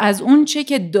و از اون چه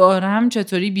که دارم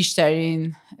چطوری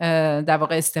بیشترین در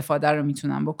واقع استفاده رو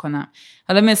میتونم بکنم.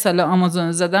 حالا مثال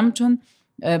آمازون زدم چون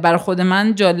برای خود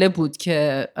من جالب بود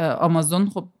که آمازون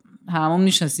خب همون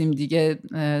میشناسیم دیگه،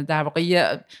 در واقع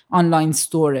یه آنلاین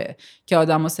استوره که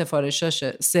آدم ها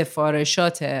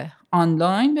سفارشات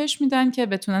آنلاین بهش میدن که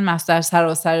بتونن در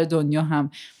سراسر دنیا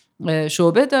هم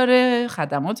شعبه داره،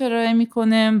 خدمات ارائه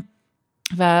میکنه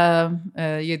و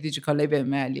یه دیجیکالای به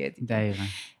ملیه دیگه. دقیقاً.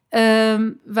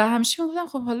 و همیشه میگفتم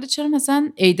خب حالا چرا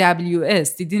مثلا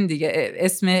AWS دیدین دیگه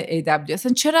اسم AWS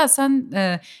اصلا چرا اصلا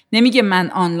نمیگه من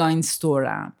آنلاین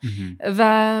استورم؟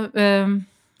 و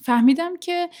فهمیدم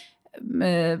که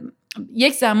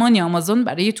یک زمانی آمازون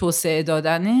برای توسعه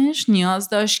دادنش نیاز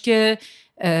داشت که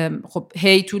خب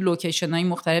تو لوکیشن های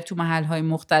مختلف، تو محل های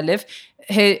مختلف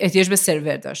احتیاج به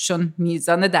سرور داشت، چون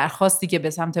میزان درخواستی که به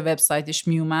سمت وبسایتش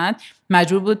میومد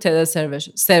مجبور بود تعداد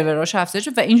سروراش افزایش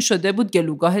و این شده بود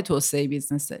گلوگاه توسعه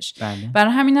بیزنسش.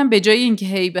 برای همینم به جای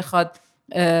اینکه بخواد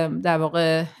در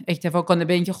واقع اکتفا کنه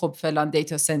به اینکه خب فلان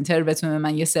دیتا سنتر بتونه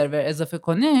من یه سرور اضافه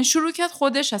کنه، شروع کرد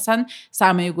خودش اصلا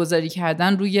سرمایه گذاری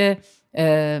کردن روی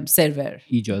سرور،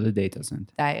 ایجاد دیتا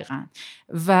سنتر. دقیقاً.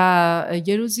 و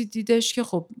یه روزی دیدش که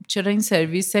خب چرا این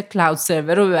سرویس کلاود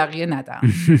سرور رو به بقیه ندم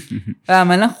و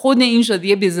عملا خود این شد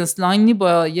یه بیزنس لاینی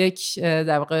با یک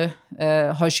در واقع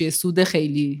حاشیه سود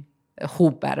خیلی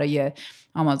خوب برای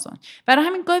آمازون. برای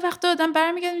همین گاهی وقتا آدم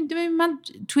برمیگرده میگه من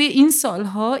توی این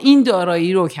سالها این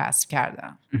دارایی رو کسب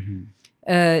کردم،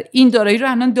 این دارایی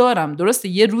رو الان دارم. درسته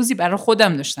یه روزی برای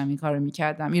خودم داشتم این کارو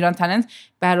میکردم. ایران تالنت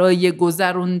برای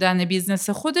گذروندن بیزنس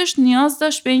خودش نیاز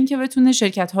داشت به این که بتونه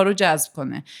شرکت ها رو جذب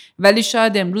کنه، ولی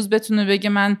شاید امروز بتونه بگه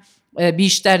من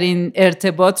بیشترین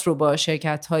ارتباط رو با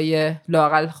شرکت های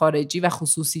لااقل خارجی و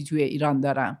خصوصی توی ایران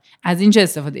دارم. از این چه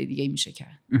استفاده دیگه میشه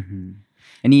کرد؟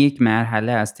 یعنی یک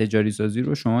مرحله از تجاری سازی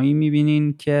رو شما این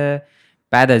میبینین که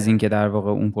بعد از این که در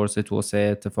واقع اون پروسه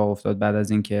توسعه اتفاق افتاد، بعد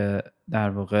از این که در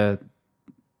واقع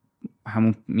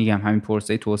همین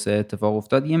پروسه توسعه اتفاق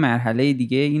افتاد، یه مرحله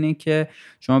دیگه اینه که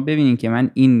شما ببینین که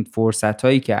من این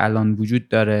فرصتایی که الان وجود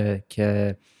داره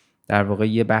که در واقع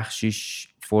یه بخشیش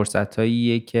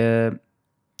فرصتاییه که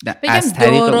از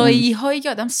طریق دارایی هایی که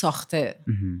آدم ساخته.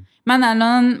 من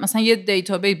الان مثلا یه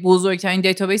دیتابیس، بزرگترین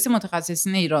دیتابیس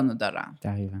متخصصین ایرانو دارم.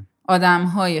 دقیقاً. آدم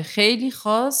های خیلی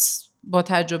خاص با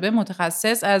تجربه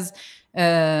متخصص از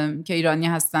که ایرانی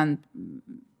هستن،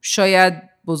 شاید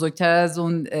بزرگتر از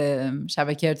اون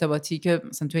شبکه ارتباطی که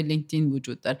مثلا توی لینکدین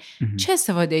وجود داره. چه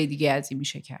استفاده دیگه از این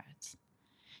میشه کرد؟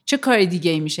 چه کار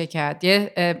دیگه میشه کرد؟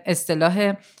 یه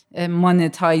اصطلاح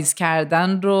مانتایز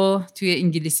کردن رو توی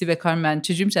انگلیسی به کار میبرن.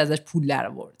 چجوری میشه ازش پول در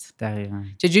آورد؟ دقیقاً.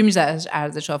 چجوری میشه ازش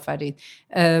ارزش آفرید؟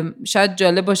 شاید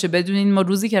جالب باشه بدونین ما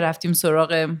روزی که رفتیم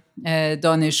سراغ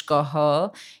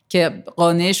دانشگاه‌ها که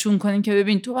قانعشون کنیم که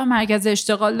ببین تو باید مرکز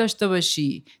اشتغال داشته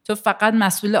باشی، تو فقط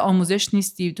مسئول آموزش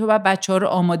نیستی، تو باید بچه‌ها رو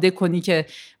آماده کنی که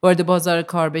وارد بازار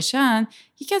کار بشن.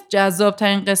 یکی از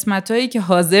جذاب‌ترین قسمت‌هایی که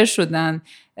حاضر شدن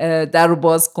در رو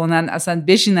باز کنن، اصلا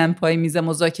بشینن پای میز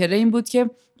مذاکره، این بود که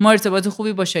ما ارتباط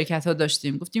خوبی با شرکت‌ها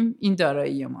داشتیم. گفتیم این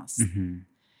دارایی ماست.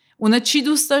 اونا چی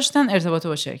دوست داشتن؟ ارتباط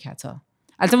با شرکت‌ها.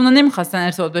 البته اونا نمیخواستن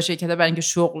ارتباط با شرکت‌ها برای اینکه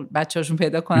شغل بچه‌هاشون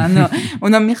پیدا کنن،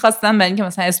 اونا میخواستن برای اینکه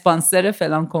مثلا اسپانسر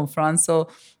فلان کنفرانس رو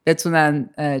بتونن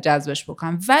جذبش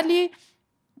بکنن. ولی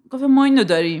گفت ما اینو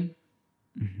داریم،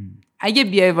 اگه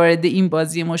بیای وارد این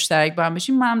بازی مشترک با هم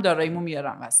بشیم، من هم داراییمو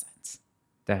میارم وسط.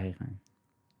 دقیقاً.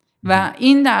 و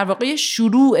این در واقع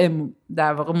شروع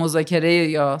در واقع مذاکره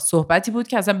یا صحبتی بود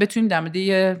که اصلا بتونیم در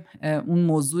مورد اون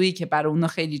موضوعی که برای اونا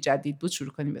خیلی جدید بود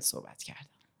شروع کنیم به صحبت کردن.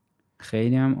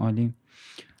 خیلی هم عالی.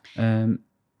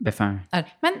 بفرمایید.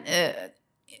 من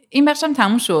این بخشم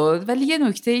تموم شد، ولی یه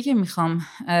نکته‌ای که میخوام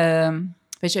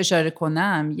بهش اشاره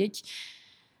کنم، یک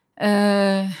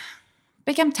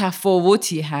بگم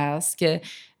تفاوتی هست که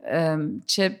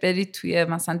چه برید توی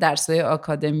مثلا درس‌های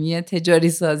آکادمی تجاری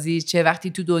سازی، چه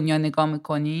وقتی تو دنیا نگاه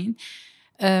میکنین.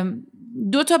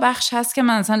 2 تا بخش هست که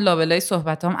من مثلا لابلای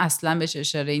صحبتام اصلا بهش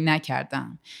اشاره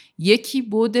نکردم. یکی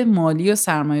بود مالی و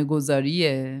سرمایه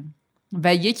گذاریه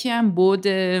و یکی هم بود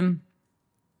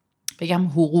بگم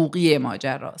حقوقی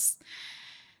ماجراست.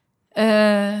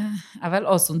 اول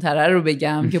آسون تره رو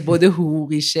بگم که بود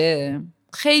حقوقیشه.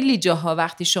 خیلی جاها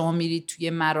وقتی شما میرید توی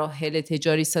مراحل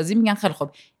تجاری سازی میگن خیلی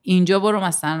خب اینجا برو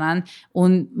مثلا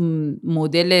اون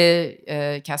مدل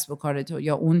کسب و کارتو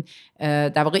یا اون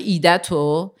در واقع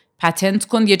ایده‌تو پتنت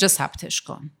کن، یه جا ثبتش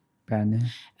کن. بله.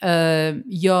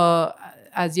 یا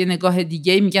از یه نگاه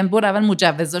دیگه میگن برو اول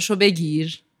مجوزاشو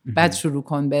بگیر بعد شروع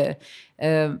کن به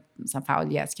مثلا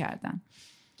فعالیت کردن.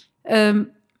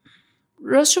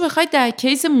 راستشو بخواید در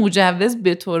کیس مجوز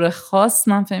به طور خاص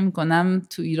من فهم میکنم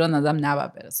تو ایران آدم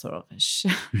نباید بره سراغش.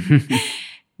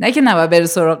 نه که نباید بره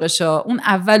سراغش، اون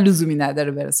اول لزومی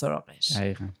نداره بره سراغش.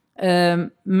 دقیقاً.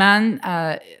 من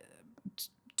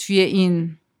توی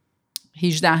این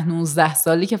 18-19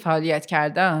 سالی که فعالیت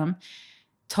کردم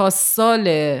تا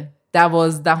سال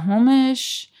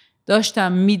 12مش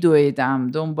داشتم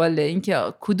میدویدم دنبال اینکه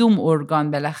کدوم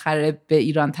ارگان بالاخره به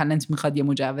ایران تالنت میخواد یه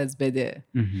مجوز بده.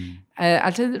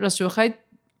 البته راستش بخواید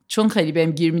چون خیلی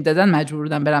بهم گیر میدادن مجبور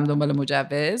بودم برم دنبال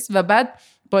مجوز و بعد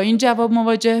با این جواب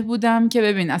مواجه بودم که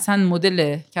ببین اصلا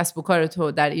مدل کسب و کار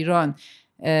تو در ایران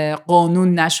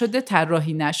قانون نشده،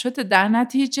 طراحی نشده، در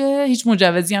نتیجه هیچ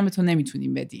مجوزی هم به تو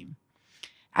نمیتونیم بدیم.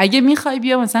 اگه میخوای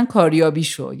بیا مثلا کاریابی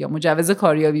شو یا مجوز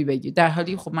کاریابی بگیر، در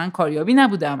حالی خب من کاریابی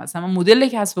نبودم، مثلا مدل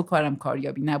کسب و کارم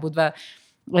کاریابی نبود و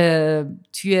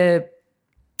توی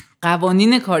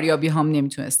قوانین کاریابی هم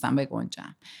نمیتونستم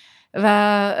بگنجم و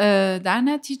در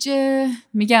نتیجه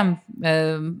میگم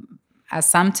از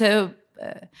سمت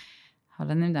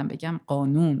حالا نمیدونم بگم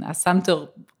قانون، از سمت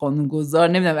قانونگذار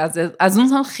نمیدونم، از اون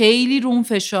هم خیلی روم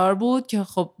فشار بود که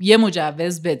خب یه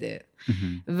مجوز بده.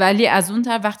 ولی از اون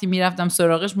طرف وقتی میرفتم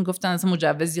سراغش میگفتن اصلا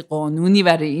مجوزی قانونی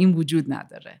برای این وجود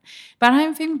نداره. برای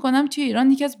همین فکر میکنم توی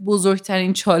ایران یکی از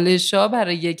بزرگترین چالش‌ها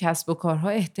برای کسب و کارها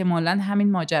احتمالاً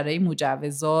همین ماجرای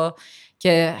مجوزا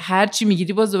که هر چی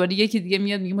میگیری باز دوباره یکی دیگه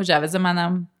میاد میگه مجوز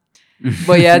منم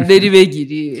باید بری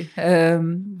بگیری.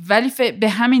 ولی به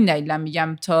همین دلیل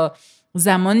میگم تا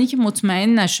زمانی که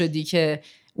مطمئن نشدی که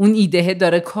اون ایده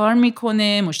داره کار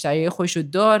میکنه، مشتری خودشو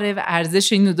داره و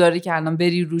ارزش اینو داره که الان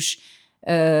بری روش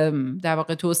در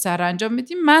واقع توسعه رو انجام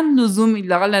بدی، من لزومی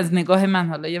لااقل از نگاه من،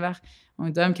 حالا یه وقت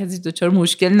امیدوارم کسی دچار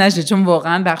مشکل نشه چون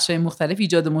واقعا بخشای مختلف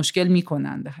ایجاد مشکل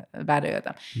میکنن برای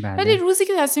آدم. ولی روزی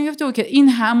که تصمیم گرفته که این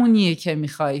همونیه که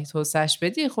میخوای توسعهش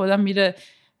بدی، خودم میره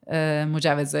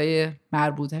مجوزهای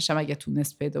مربوطش هم اگه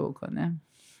تونست پیدا بکنه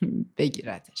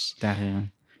بگیردش. دقیقاً.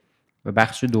 و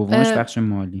بخش دومش بخش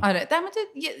مالی. آره، در مورد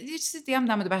یه چیز دیگه هم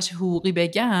در مورد بخش حقوقی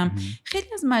بگم. خیلی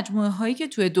از مجموعه هایی که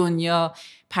توی دنیا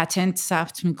پتنت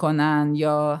ثبت میکنن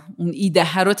یا اون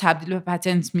ایده رو تبدیل به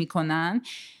پتنت میکنن،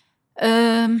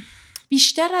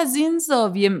 بیشتر از این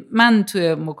زاویه من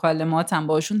توی مکالماتم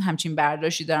باشون همچین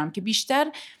برداشتی دارم که بیشتر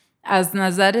از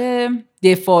نظر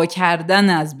دفاع کردن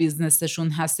از بیزنسشون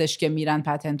هستش که میرن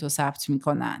پتنت رو ثبت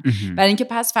میکنن، برای اینکه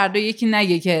پس فردا یکی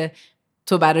نگه که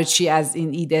تو برای چی از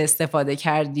این ایده استفاده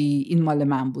کردی، این مال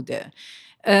من بوده.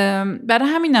 برای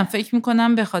همینم فکر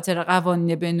میکنم به خاطر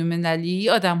قوانین بین‌المللی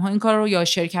آدم‌ها این کار رو یا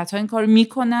شرکت‌ها این کار رو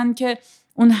میکنن که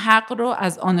اون حق رو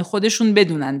از آن خودشون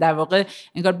بدونن، در واقع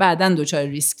انگار بعداً دچار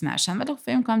ریسک نشن. ولی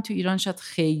فکر میکنم تو ایران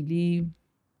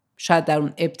شاید در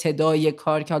اون ابتدای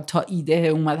کار که تا ایده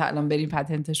اومد الان بریم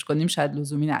پتنتش کنیم شاید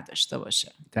لزومی نداشته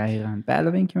باشه. دقیقاً. به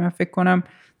علاوه اینکه من فکر کنم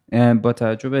با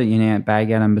توجه به یعنی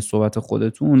برگردم به صحبت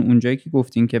خودتون، اونجایی که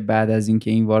گفتین که بعد از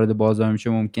اینکه این وارد بازار میشه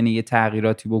ممکنه یه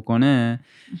تغییراتی بکنه،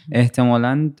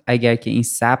 احتمالاً اگر که این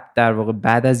ثبت در واقع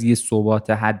بعد از یه ثبات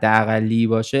حداقلی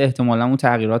باشه، احتمالاً اون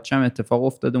تغییراتش هم اتفاق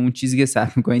افتاده، اون چیزی که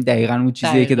ثبت می‌کنین دقیقاً اون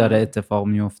چیزیه که داره اتفاق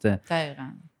میفته.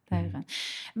 دقیقاً.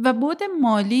 و بعد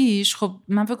مالیش خب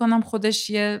من فکر کنم خودش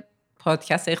یه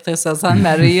پادکست اختصاصاً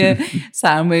برای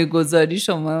سرمایه گذاری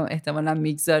شما احتمالاً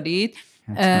میگذارید،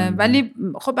 ولی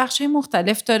خب بخشای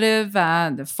مختلف داره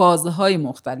و فازهای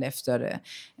مختلف داره.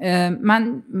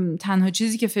 من تنها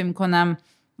چیزی که فکر می‌کنم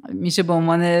میشه به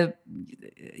عنوان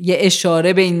یه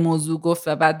اشاره به این موضوع گفت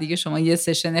و بعد دیگه شما یه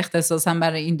سشن اختصاصاً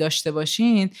برای این داشته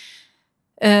باشین،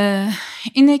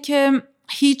 اینه که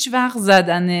هیچ وقت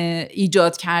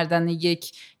ایجاد کردن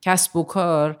یک کسب و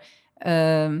کار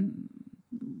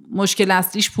مشکل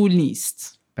اصلیش پول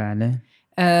نیست. بله.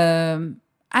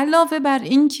 علاوه بر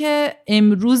این که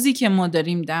امروزی که ما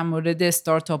داریم در مورد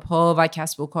استارتاپ ها و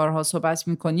کسب و کارها صحبت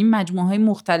میکنیم، مجموعه های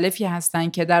مختلفی هستن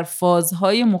که در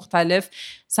فازهای مختلف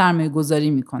سرمایه گذاری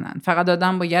میکنن. فقط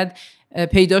آدم باید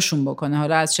پیداشون بکنه.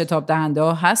 حالا از شتاب دهنده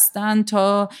ها هستن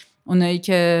تا اونایی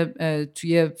که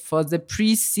توی فاز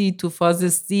پری سی، تو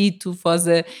فاز سی، تو فاز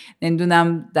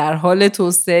نمیدونم در حال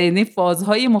توسعه، یعنی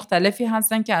فازهای مختلفی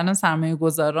هستن که الان سرمایه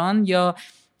گذاران یا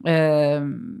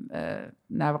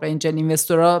نواقع انجل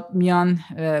اینوستورها میان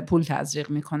پول تزریق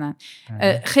میکنن.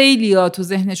 خیلی ها تو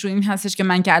ذهنشون این هستش که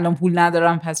من که الان پول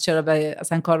ندارم پس چرا به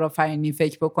اصلا کارآفرینی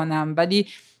فکر بکنم، ولی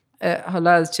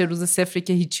حالا از چه روز صفری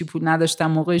که هیچی پول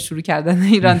نداشتم موقع شروع کردن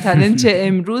ایران تالنت چه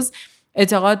امروز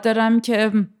اعتقاد دارم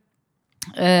که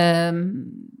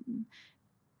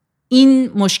این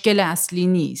مشکل اصلی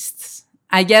نیست.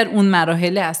 اگر اون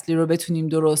مراحل اصلی رو بتونیم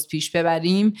درست پیش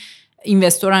ببریم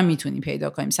اینوستور هم میتونیم پیدا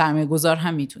کنیم، سرمایه گذار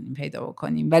هم میتونیم پیدا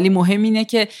بکنیم، ولی مهم اینه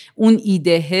که اون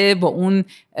ایده با اون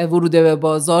ورود به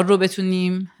بازار رو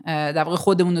بتونیم در واقع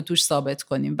خودمون رو توش ثابت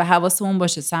کنیم و حواسمون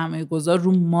باشه سرمایه گذار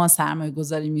رو ما سرمایه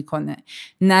گذاری میکنه،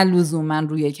 نه لزوما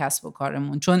روی کسب و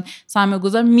کارمون، چون سرمایه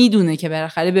گذار میدونه که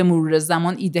بالاخره به مرور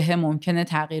زمان ایده ممکنه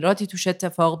تغییراتی توش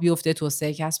اتفاق بیفته،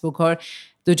 توسعه کسب و کار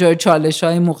دچار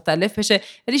چالش‌های مختلف بشه،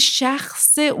 ولی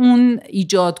شخص اون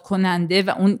ایجاد کننده و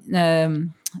اون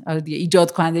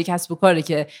ایجاد کننده کسب و کاره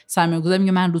که سرمایه‌گذار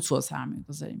میگه من رو تو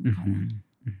سرمایه‌گذاری میکنم.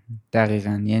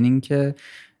 دقیقاً، یعنی این که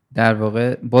در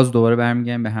واقع باز دوباره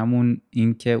برمیگردیم به همون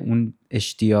این که اون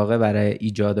اشتیاقه برای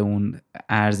ایجاد اون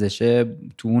ارزشه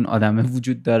تو اون آدمه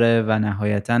وجود داره و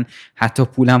نهایتاً حتی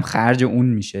پولم خرج اون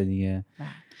میشه دیگه.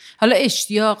 حالا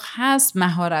اشتیاق هست،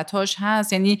 مهارتاش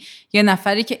هست، یعنی یه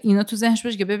نفری که اینا تو ذهنش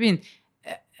باشه که ببین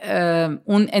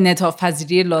اون انعطاف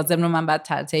پذیری لازم رو من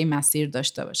باید طی مسیر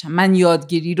داشته باشم، من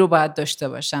یادگیری رو باید داشته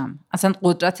باشم. اصلا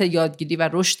قدرت یادگیری و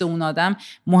رشد اون آدم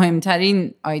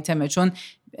مهمترین آیتمه، چون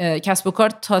کسب و کار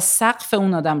تا سقف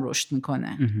اون آدم رشد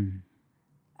میکنه.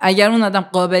 اگر اون آدم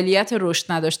قابلیت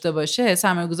رشد نداشته باشه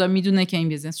سرمایه‌گذار میدونه که این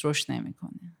بیزنس رشد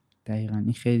نمیکنه. دقیقاً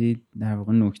این خیلی در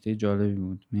واقع نکته جالبی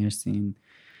بود. مرسی، این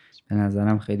به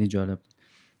نظرم خیلی جالب بود.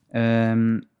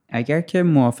 اگر که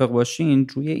موافق باشین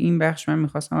روی این بخش من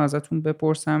میخواستم ازتون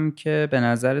بپرسم که به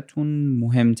نظرتون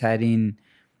مهمترین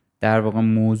در واقع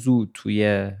موضوع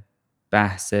توی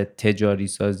بحث تجاری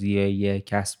سازی یک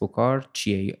کسب و کار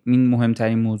چیه؟ این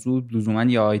مهمترین موضوع لزوما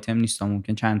یه آیتم نیست،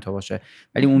 ممکن چند تا باشه،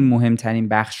 ولی اون مهمترین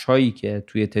بخش هایی که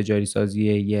توی تجاری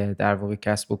سازی یه در واقع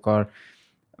کسب و کار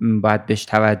باید بهش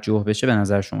توجه بشه به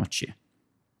نظر شما چیه؟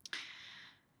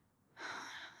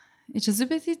 اجازه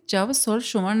بدید جواب سوال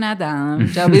شما رو ندم،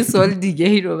 جواب سوال دیگه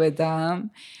ای رو بدم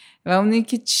و اون این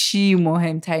که چی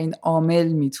مهمترین عامل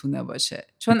میتونه باشه.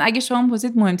 چون اگه شما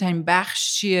پرسید مهمترین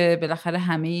بخش چیه، بالاخره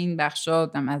همه این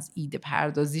بخشا از ایده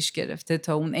پردازیش گرفته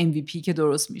تا اون MVP که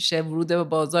درست میشه، ورود به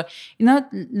بازار، اینا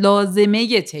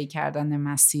لازمه طی کردن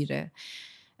مسیره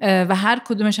و هر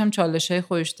کدومش هم چالش‌های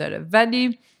خودش داره.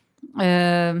 ولی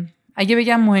اگه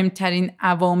بگم مهمترین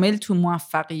عوامل تو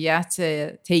موفقیت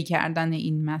طی کردن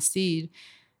این مسیر،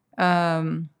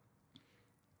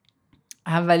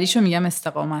 اولیشو میگم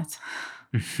استقامت.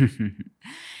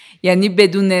 یعنی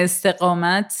بدون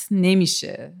استقامت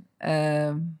نمیشه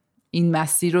این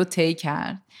مسیر رو طی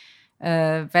کرد.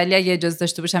 ولی اگه اجازه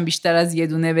داشته باشم بیشتر از یه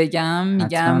دونه بگم،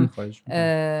 میگم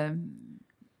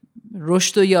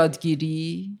رشد و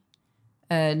یادگیری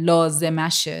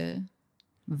لازمشه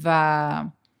و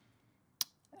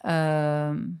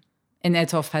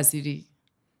انعطاف پذیری.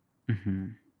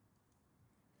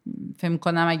 فهم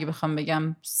کنم اگه بخوام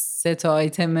بگم 3 تا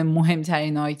آیتم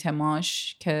مهمترین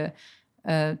آیتماش که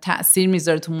تأثیر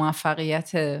میذاره تو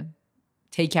موفقیت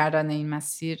طی کردن این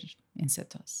مسیر، این 3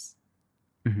 تاست.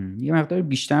 یه مقدار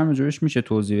بیشتر راجعش میشه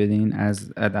توضیح بدین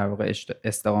از در واقع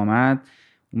استقامت،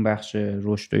 اون بخش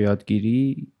رشد و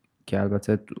یادگیری که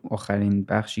البته آخرین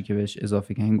بخشی که بهش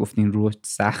اضافه کردین گفتین رشد،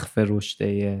 سقف رشد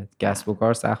کسب و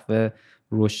کار، سقف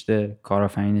رشد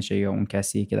کارآفرینشه یا اون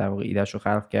کسی که در واقع ایده‌شو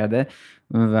خلق کرده،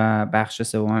 و بخش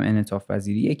سوم هم انعطاف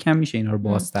پذیری. یکم میشه اینا رو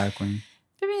بازتر کنیم؟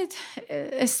 ببینید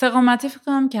استقامت فکر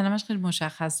کنم کلمش خیلی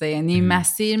مشخصه، یعنی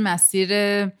مسیر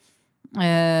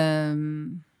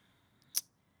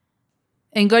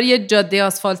انگار یه جاده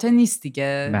آسفالته نیست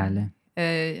دیگه. بله.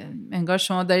 انگار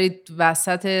شما دارید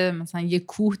وسط مثلا یه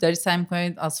کوه دارید سعی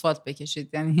می‌کنید آسفالت بکشید،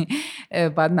 یعنی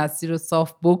باید مسیر رو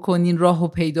صاف بکنین، راهو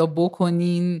پیدا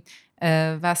بکنین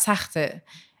و سخته.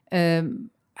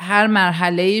 هر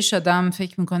مرحله‌ای شدم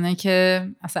فکر میکنه که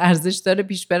اصلا ارزش داره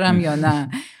پیش برم یا نه.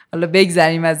 حالا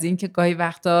بگذریم از این که گاهی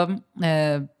وقتا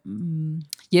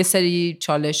یه سری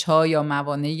چالش ها یا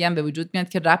موانعی هم به وجود میاد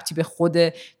که ربطی به خود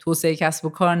توسعه کسب و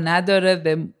کار نداره،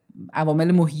 به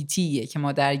عوامل محیطیه که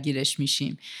ما درگیرش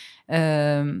میشیم.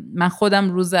 من خودم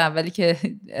روز اولی که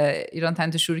ایران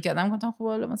تالنت شروع کردم گفتم خب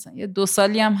حالا مثلا یه 2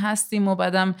 سالی هم هستیم و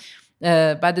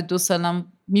بعد 2 سالم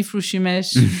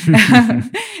میفروشیمش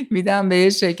میدم به یه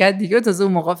شرکت دیگه. تازه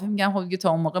اون موقع میگم خب دیگه تا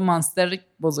اون موقع مانستر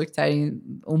بزرگترین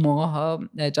اون موقع ها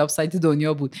جاب سایت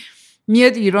دنیا بود،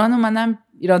 میاد ایران و منم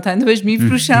ایران تالنت بهش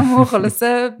میفروشم و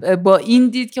خلاصه با این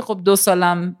دید که خب 2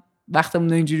 سالم وقتمون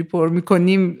رو اینجوری پر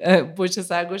میکنیم پشت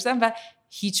سر گذاشتم و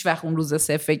هیچ وقت اون روز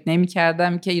صفر فکر نمی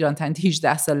کردم که ایران تنت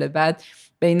 18 سال بعد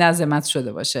به این عظمت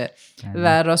شده باشه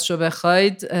و راستشو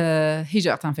بخواید هیچ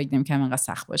وقت هم فکر نمی کردم اینقدر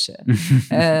سخت باشه.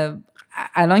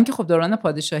 الان که خب دوران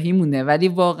پادشاهی مونه، ولی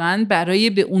واقعا برای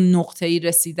به اون نقطه‌ای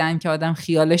رسیدن که آدم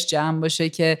خیالش جمع باشه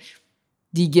که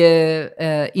دیگه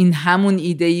این همون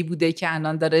ایده‌ای بوده که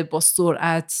الان داره با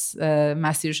سرعت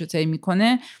مسیرشو طی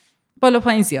میکنه، بالا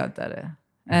پایین زیاد داره.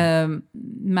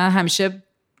 من همیشه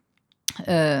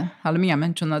حالا میگم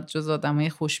من چون جز آدمای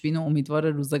خوشبین و امیدوار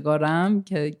روزگارم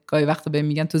که گاهی وقتا بهم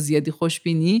میگن تو زیادی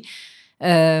خوشبینی،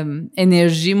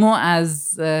 انرژیمو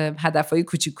از هدفهای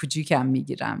کوچیک کوچیکم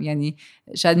میگیرم. یعنی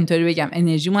شاید اینطوری بگم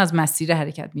انرژیمو از مسیر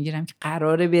حرکت میگیرم که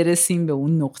قراره برسیم به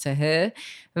اون نقطه،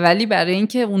 ولی برای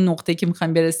اینکه اون نقطه که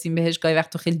میخوایم برسیم بهش گاهی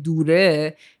وقتا خیلی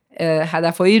دوره،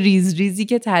 هدفهای ریز ریزی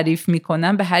که تعریف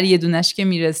میکنم به هر یه دونش که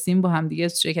میرسیم با هم دیگه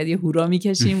شرکت یه هورا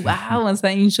میکشیم، واو مثلا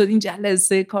این شد، این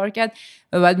جلسه کار کرد،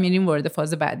 و بعد میریم وارد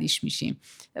فاز بعدیش میشیم.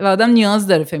 و آدم نیاز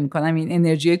داره فکر میکنم این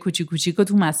انرژی کوچیک کوچیک رو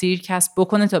تو مسیر کسب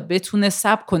بکنه تا بتونه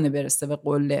صبر کنه برسه به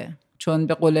قله، چون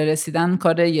به قله رسیدن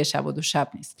کار یه شب و 2 شب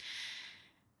نیست.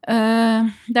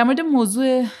 در مورد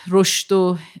موضوع رشد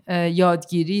و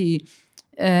یادگیری،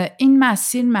 این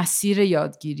مسیر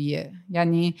یادگیریه.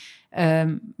 یعنی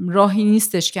راهی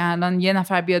نیستش که الان یه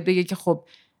نفر بیاد بگه که خب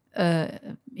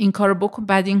این کارو بکن،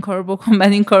 بعد این کارو بکن،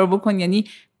 بعد این کارو بکن. یعنی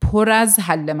پر از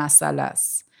حل مسئله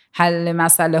است، حل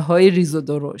مسئله های ریز و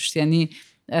درشت. یعنی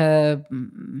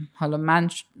حالا من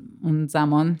اون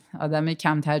زمان آدم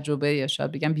کم تجربه یا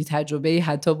شاید بگم بی تجربه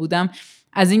حتی بودم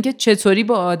از اینکه چطوری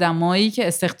با آدمایی که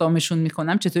استخدامشون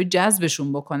میکنم چطوری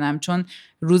جذبشون بکنم، چون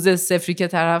روز صفری که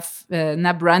طرف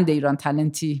نه برند ایران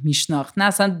تالنتی میشناخت، نه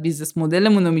اصلا بیزنس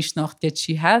مدلمون رو میشناخت که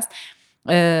چی هست،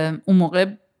 اون موقع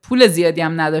پول زیادی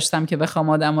هم نداشتم که بخوام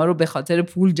آدما رو به خاطر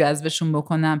پول جذبشون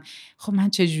بکنم. خب من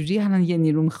چه جوری الان یه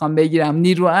نیرو میخوام بگیرم؟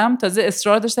 نیروام تازه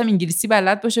اصرار داشتم انگلیسی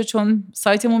بلد باشه، چون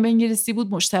سایتمون به انگلیسی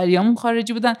بود، مشتریامون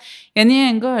خارجی بودن. یعنی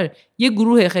انگار یه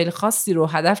گروه خیلی خاصی رو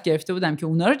هدف گرفته بودم که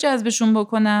اونا رو جذبشون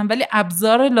بکنم، ولی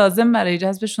ابزار لازم برای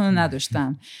جذبشون رو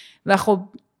نداشتم. و خب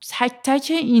تک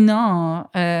تک اینا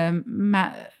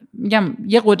میگم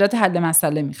یه قدرت حل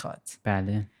مسئله میخواد.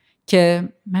 بله. که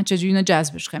من چجوری اینو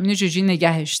جذبش کنم، اینو چجوری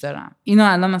نگهش دارم، اینو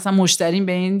الان مثلا مشتریم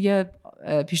به این یه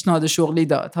پیشنهاد شغلی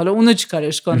داد، حالا اونو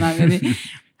چیکارش کنم، یعنی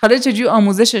حالا چجوری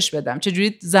آموزشش بدم،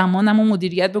 چجوری زمانمو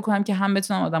مدیریت بکنم که هم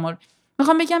بتونم آدما رو.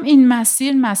 میخوام بگم این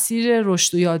مسیر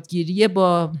رشد و یادگیری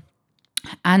با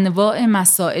انواع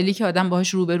مسائلی که آدم باهاش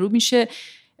روبرو میشه،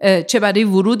 چه برای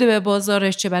ورود به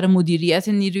بازارش، چه برای مدیریت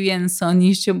نیروی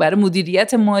انسانیش، چه برای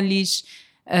مدیریت مالیش.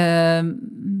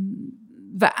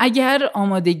 و اگر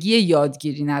آمادگی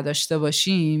یادگیری نداشته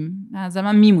باشیم از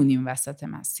من میمونیم وسط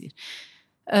مسیر.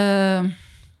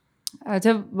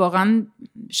 البته واقعا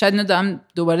شاید ندارم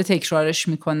دوباره تکرارش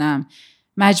میکنم،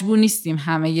 مجبور نیستیم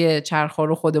همه چرخ‌ها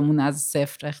رو خودمون از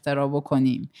صفر اختراع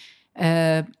بکنیم.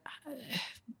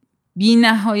 بی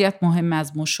نهایت مهم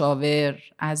از مشاور،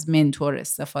 از منتور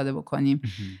استفاده بکنیم.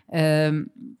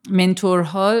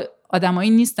 منتورها آدمایی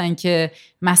نیستن که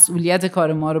مسئولیت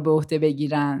کار ما رو به عهده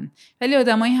بگیرن، ولی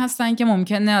آدمایی هستن که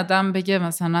ممکنه آدم بگه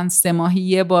مثلا 3 ماهی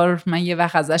یه بار من یه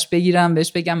وقت ازش بگیرم،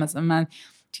 بهش بگم مثلا من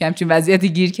توی همچین وضعیتی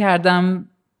گیر کردم،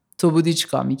 تو بودی چی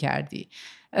کار میکردی.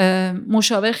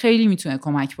 مشاور خیلی میتونه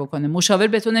کمک بکنه. مشاور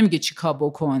به تو نمیگه چی کار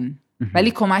بکن،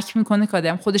 ولی کمک میکنه که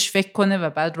آدم خودش فکر کنه و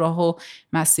بعد راه و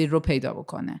مسیر رو پیدا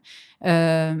بکنه.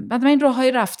 بعد من این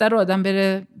راههای رفته رو آدم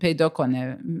بره پیدا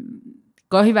کنه.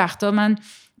 گاهی وقتا من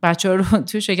بچه‌ها رو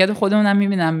تو شرکت خودمونم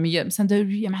میبینم، میگه مثلا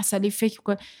داره یه مسئله فکر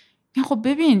کنه، میگم خب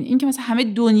ببین این که مثلا همه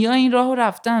دنیا این راهو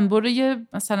رفتن، برو یه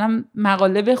مثلا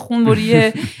مقاله بخون، برو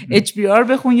یه HBR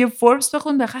بخون، یه فوربس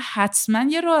بخون، بخاطر حتما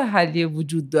یه راه حلی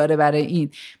وجود داره برای این.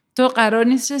 تو قرار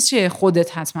نیست که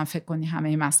خودت حتما فکر کنی همه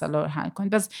این مسئله رو حل کنی.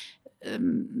 بس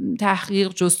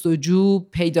تحقیق، جستجو،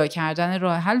 پیدا کردن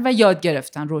راه حل و یاد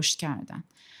گرفتن، رشد کردن.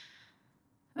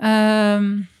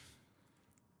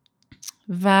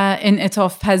 و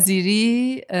انعطاف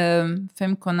پذیری،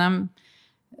 فهم کنم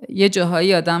یه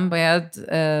جاهایی آدم باید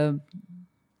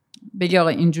بگه آقا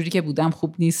اینجوری که بودم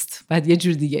خوب نیست، بعد یه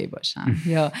جور دیگه ای باشم،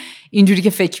 یا اینجوری که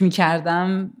فکر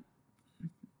میکردم.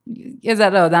 یه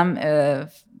ذره آدم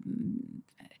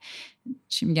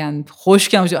چی میگن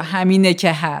خشکم همینه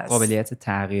که هست، قابلیت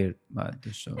تغییر باید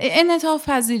داشته باشه. انعطاف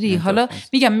پذیری. حالا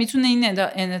میگم میتونه این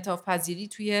انعطاف پذیری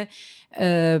توی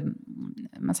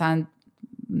مثلا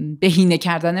بهینه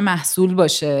کردن محصول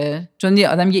باشه، چون یه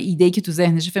آدم یه ایده‌ای که تو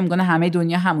ذهنش فکر می‌کنه همه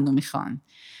دنیا همونو میخوان.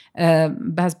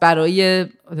 بس برای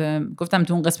گفتم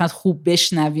تو اون قسمت خوب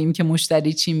بشنویم که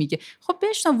مشتری چی میگه. خب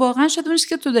بشنو، واقعا شاید اونش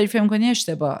که تو داری فکر می‌کنی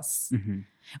اشتباهه.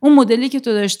 اون مدلی که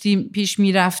تو داشتی پیش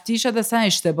میرفتی شاید اصلا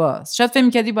اشتباه است. شاید فکر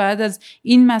می‌کردی باید از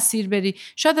این مسیر بری.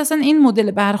 شاید اصلا این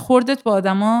مدل برخوردت با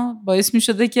آدما باعث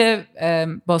می‌شده که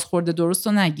بازخورد درست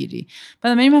رو نگیری.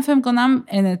 بنابراین من فکر می‌کنم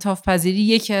انعطاف پذیری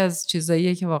یکی از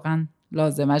چیزاییه که واقعا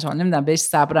لازمه. حالا نمیدونم بهش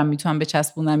صبرم میتونم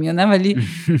بچسبونم یا نه، ولی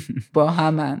با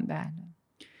همن. بله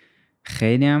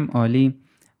خیلی هم عالی.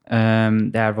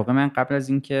 در واقع من قبل از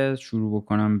اینکه شروع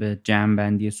بکنم به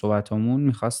جمع‌بندی صحبتامون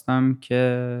میخواستم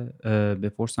که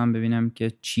بپرسم ببینم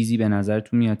که چیزی به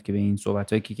نظرتون میاد که به این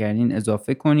صحبتایی که کردین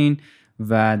اضافه کنین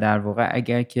و در واقع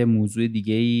اگر که موضوع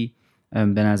دیگه‌ای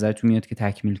به نظرتون میاد که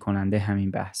تکمیل کننده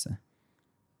همین بحثه.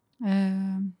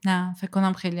 نه فکر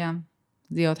کنم خیلی هم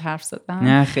زیاد حرف زدم.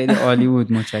 نه خیلی عالی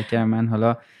بود، متشکرم. من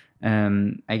حالا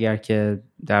اگر که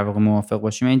در واقع موافق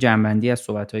باشیم این جمع‌بندی از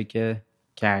صحبتایی که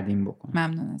کردیم بکنیم.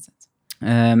 ممنون ازت.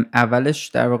 اولش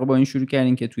در واقع با این شروع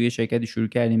کردیم که توی شرکتی شروع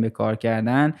کردیم به کار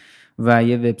کردن و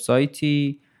یه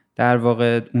وبسایتی در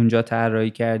واقع اونجا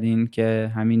طراحی کردین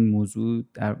که همین موضوع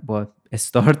با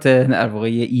استارت در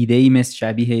واقع یه ایده‌ای مثل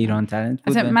شبیه ایران تالنت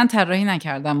بود. من طراحی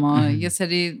نکردم، یه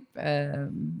سری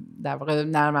در واقع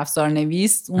نرم افزار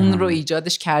نویس اون رو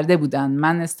ایجادش کرده بودن.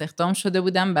 من استخدام شده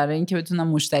بودم برای اینکه بتونم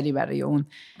مشتری برای اون.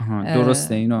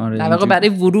 درسته اینو آره. در واقع برای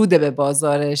ورود به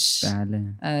بازارش.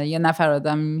 بله. یه نفر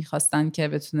آدم می‌خواستن که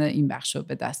بتونه این بخشو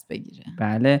به دست بگیره.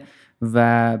 بله.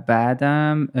 و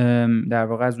بعدم در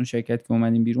واقع از اون شرکت که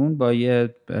اومدیم بیرون با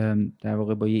یه در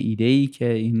واقع با یه ایده‌ای که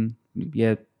این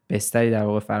یه بستری در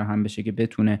واقع فراهم بشه که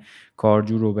بتونه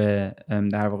کارجو رو به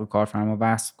در واقع کارفرما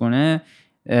وصل کنه،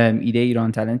 ایده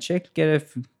ایران تالنت شکل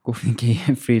گرفت. گفتیم که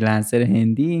یه فریلنسر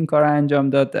هندی این کار رو انجام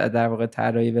داد، در واقع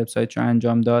طراحی وبسایت رو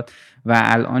انجام داد و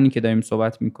الانی که داریم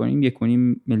صحبت میکنیم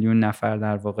 1.5 میلیون نفر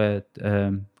در واقع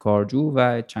کارجو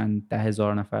و چند ده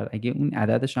هزار نفر، اگه اون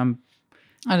عددش هم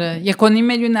آره 1.5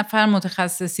 میلیون نفر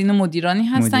متخصصین و مدیرانی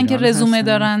هستن که رزومه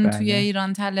دارن. بله. توی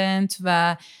ایران تالنت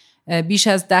و بیش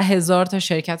از 10,000 تا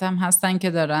شرکت هم هستن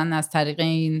که دارن از طریق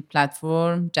این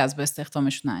پلتفرم جذب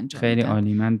استخدامشون انجام میدن. خیلی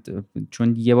عالی. من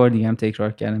چون یه بار دیگه هم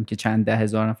تکرار کردم که چند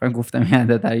 10,000 نفر گفتم این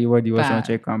عدد در یه بار دیگه شما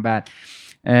چک کنم. بعد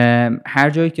هر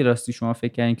جایی که راستی شما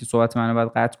فکر کردین که صحبت منو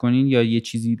باید قطع کنین یا یه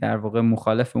چیزی در واقع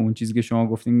مخالف اون چیزی که شما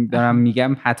گفتین دارم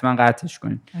میگم حتما قطعش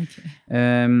کنین.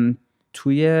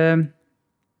 توی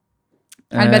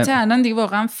البته الان دیگه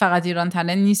واقعا فقط ایران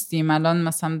تالنت نیستیم، الان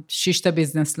مثلا 6 تا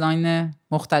بیزنس لاین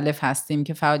مختلف هستیم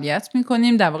که فعالیت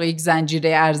میکنیم. در واقع یک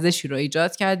زنجیره ارزشی رو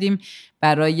ایجاد کردیم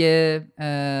برای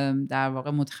در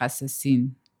واقع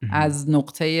متخصصین از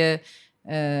نقطه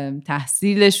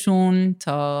تحصیلشون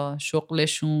تا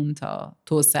شغلشون تا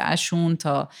توسعهشون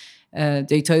تا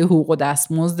دیتای حقوق و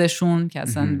دستمزدشون که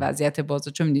اصلا وضعیت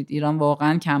بازار چون میدید ایران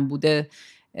واقعا کمبود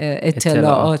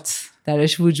اطلاعات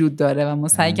درش وجود داره و ما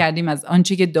سعی کردیم از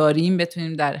آنچه که داریم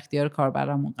بتونیم در اختیار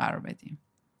کاربرامون قرار بدیم.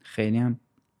 خیلی هم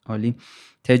عالی.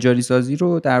 تجاری سازی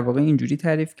رو در واقع اینجوری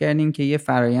تعریف کردیم که یه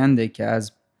فراینده که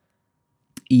از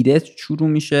ایده شروع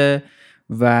میشه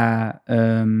و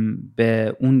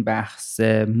به اون بحث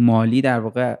مالی در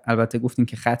واقع البته گفتیم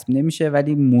که ختم نمیشه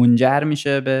ولی منجر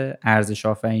میشه به ارزش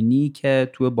آفرینی که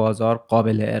توی بازار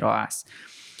قابل ارائه است.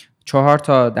 4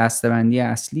 تا دسته‌بندی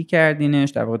اصلی کردینش،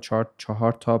 در واقع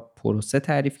 4 تا پروسه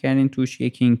تعریف کردین توش.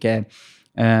 یکی این که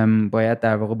باید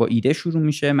در واقع با ایده شروع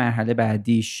میشه، مرحله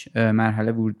بعدیش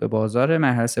مرحله ورود به بازاره،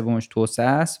 مرحله سومش توسعه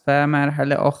است و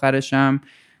مرحله آخرش هم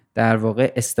در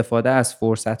واقع استفاده از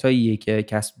فرصتایی که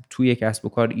توی کسب و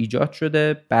کار ایجاد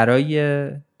شده برای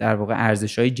در واقع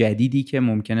ارزش‌های جدیدی که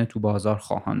ممکنه تو بازار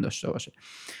خواهان داشته باشه.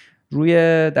 روی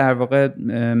در واقع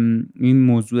این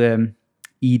موضوع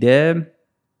ایده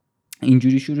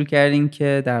اینجوری شروع کردیم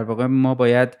که در واقع ما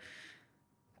باید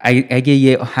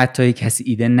اگه حتی کسی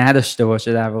ایده نداشته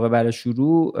باشه در واقع برای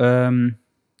شروع،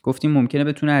 گفتیم ممکنه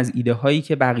بتونه از ایده هایی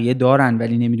که بقیه دارن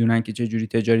ولی نمیدونن که چجوری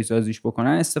تجاری سازیش بکنن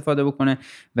استفاده بکنه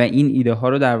و این ایده ها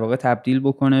رو در واقع تبدیل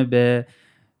بکنه به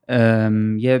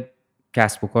یه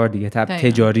کسب و کار دیگه،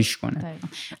 تجاریش کنه. دقیقا.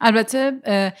 البته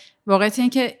واقعیت این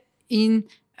که این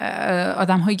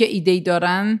آدم هایی که ایده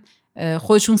دارن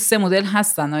خودشون 3 مدل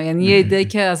هستن، یعنی یه ایده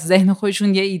که از ذهن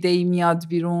خودشون یه ایده میاد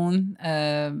بیرون،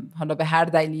 حالا به هر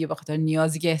دلیلی به خاطر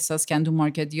نیازی که احساس کردن تو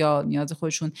مارکت یا نیاز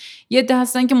خودشون. یه عده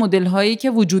هستن که مدل هایی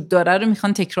که وجود داره رو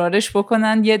میخوان تکرارش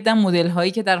بکنن، یه عده مدل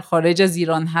هایی که در خارج از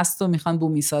ایران هست و میخوان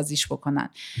بومی سازیش بکنن.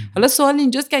 حالا سوال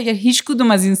اینجاست که اگر هیچ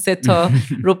کدوم از این 3 تا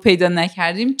رو پیدا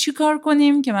نکردیم چی کار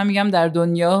کنیم؟ که من میگم در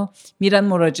دنیا میرن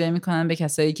مراجعه میکنن به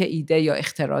کسایی که ایده یا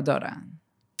اختراع دارن.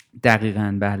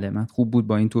 دقیقاً بله. من خوب بود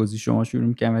با این توضیح شما شروع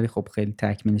می‌کردم ولی خب خیلی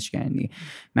تکمیلش کردین.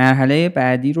 مرحله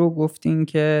بعدی رو گفتین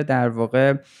که در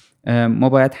واقع ما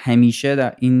باید همیشه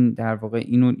در واقع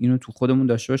اینو تو خودمون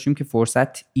داشته باشیم که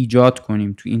فرصت ایجاد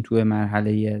کنیم. تو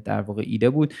مرحله در واقع ایده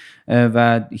بود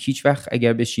و هیچ وقت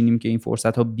اگر بشینیم که این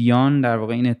فرصت ها بیان در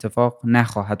واقع این اتفاق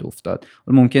نخواهد افتاد.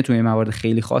 ممکن توی موارد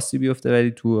خیلی خاصی بیفته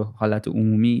ولی تو حالت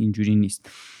عمومی اینجوری نیست.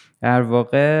 در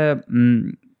واقع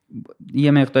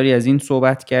یه مقداری از این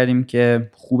صحبت کردیم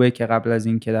که خوبه که قبل از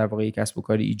این که در واقع یک کسب و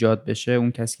کاری ایجاد بشه،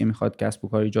 اون کسی که میخواد کسب و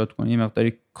کار ایجاد کنه یه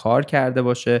مقداری کار کرده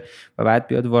باشه و بعد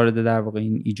بیاد وارد در واقع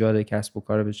این ایجاد کسب و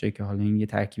کار بشه، که حالا این یه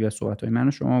ترکیب از صحبت‌های من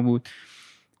و شما بود.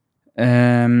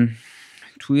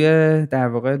 توی در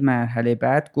واقع مرحله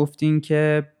بعد گفتیم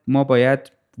که ما باید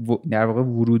در واقع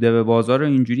ورود به بازار رو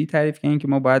اینجوری تعریف کنیم که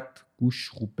ما باید گوش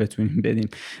خوب بتونیم بدیم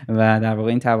و در واقع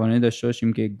این توانایی داشته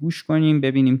باشیم که گوش کنیم،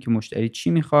 ببینیم که مشتری چی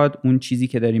میخواد، اون چیزی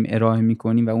که داریم ارائه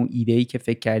میکنیم و اون ایده‌ای که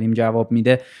فکر کردیم جواب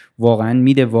میده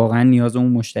واقعا نیاز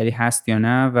اون مشتری هست یا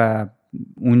نه و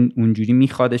اونجوری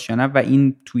میخوادش یا نه، و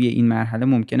این توی این مرحله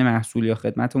ممکنه محصول یا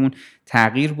خدمتمون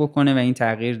تغییر بکنه و این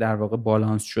تغییر در واقع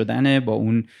بالانس شدنه با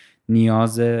اون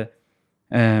نیاز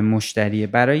مشتریه.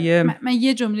 برای من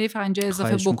یه جمله فقط اینجا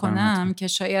اضافه بکنم که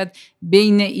شاید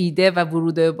بین ایده و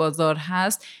ورود به بازار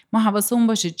هست، ما حواسمون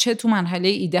باشه چه تو مرحله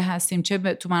ایده هستیم چه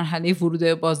تو مرحله ورود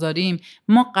به بازاریم،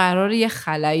 ما قراره یه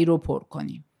خلایی رو پر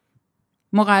کنیم،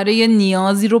 ما قراره یه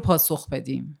نیازی رو پاسخ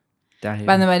بدیم.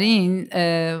 بنابراین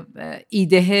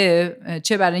ایده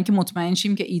چه برای اینکه مطمئن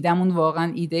شیم که ایدهمون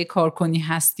واقعا ایده کارکنی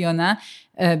هست یا نه،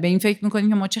 به این فکر میکنیم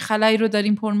که ما چه خلایی رو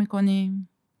داریم پر میکنیم،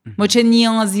 ما چه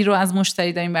نیازی رو از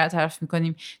مشتری داریم برطرف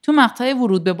میکنیم. تو مقطع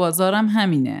ورود به بازار هم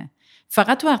همینه.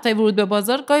 فقط تو مقطع ورود به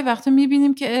بازار گاهی وقتا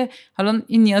میبینیم که حالا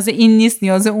این نیاز این نیست،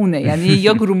 نیاز اونه، یعنی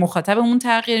یا گروه مخاطبمون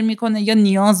تغییر میکنه یا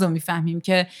نیاز رو میفهمیم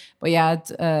که باید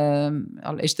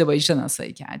اشتباهی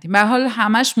شناسایی کردیم. به هر حال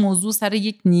همش موضوع سر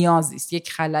یک نیازی است،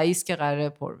 یک خلایی است که قراره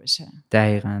پر بشه.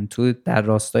 دقیقاً تو در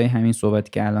راستای همین صحبتی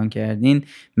که الان کردین،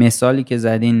 مثالی که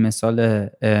زدین مثال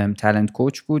تالنت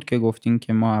کوچ بود که گفتین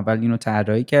که ما اول اینو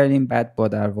طراحی کردیم، بعد با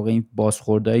در واقع این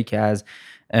بازخوردایی که از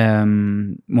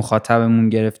مخاطبمون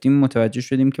گرفتیم متوجه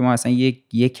شدیم که ما اصلا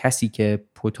یک کسی که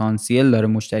پتانسیل داره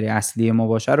مشتری اصلی ما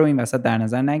باشه رو این وسط در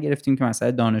نظر نگرفتیم که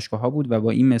مسئله دانشگاه ها بود و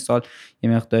با این مثال یه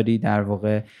مقداری در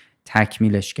واقع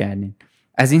تکمیلش کردیم.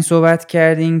 از این صحبت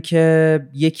کردیم که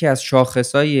یکی از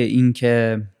شاخصای این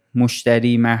که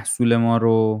مشتری محصول ما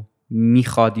رو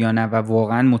میخواد یا نه و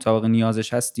واقعا مطابق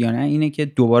نیازش هست یا نه اینه که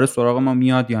دوباره سراغ ما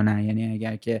میاد یا نه. یعنی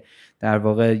اگر که در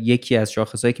واقع یکی از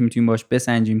شاخصایی که میتونیم باش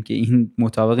بسنجیم که این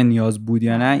مطابق نیاز بود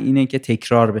یا نه اینه که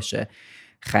تکرار بشه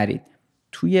خرید.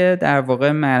 توی در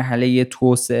واقع مرحله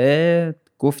توسعه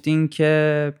گفتیم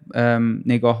که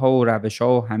نگاه ها و روش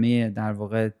ها و همه در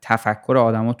واقع تفکر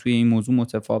آدم ها توی این موضوع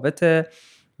متفاوته،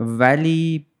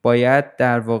 ولی باید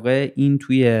در واقع این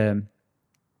توی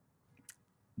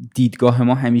دیدگاه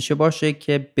ما همیشه باشه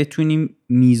که بتونیم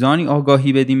میزانی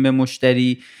آگاهی بدیم به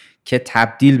مشتری که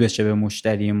تبدیل بشه به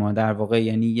مشتری ما. در واقع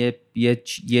یعنی یا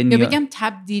بگم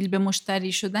تبدیل به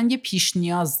مشتری شدن یه پیش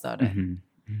نیاز داره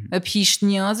و پیش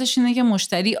نیازش اینه که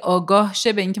مشتری آگاه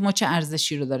شه به اینکه ما چه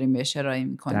ارزشی رو داریم بهش ارائه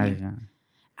میکنیم.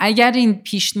 اگر این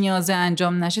پیش نیاز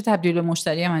انجام نشه تبدیل به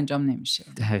مشتری هم انجام نمیشه.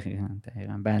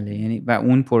 دقیقاً بله. یعنی و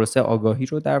اون پروسه آگاهی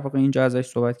رو در واقع اینجا ازش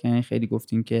صحبت کردیم، خیلی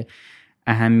گفتیم که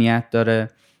اهمیت داره.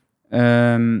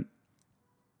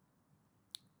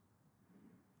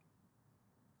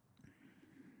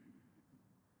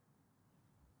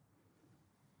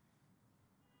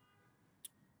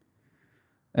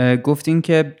 گفتین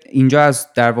که اینجا از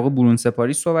در واقع برون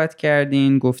سپاری صحبت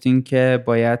کردین، گفتین که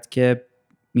باید که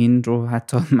این رو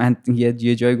حتی من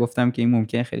یه جایی گفتم که این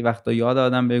ممکنه خیلی وقتا یاد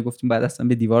آدم بره، گفتیم بعد اصلا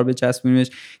به دیوار بچسبونیمش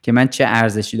که من چه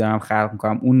ارزشی دارم خلق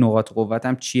میکنم، اون نقاط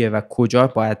قوتم چیه و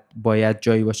کجا باید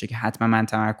جایی باشه که حتما من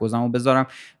تمرکزمو بذارم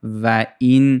و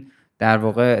این در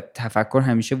واقع تفکر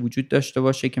همیشه وجود داشته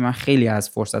باشه که من خیلی از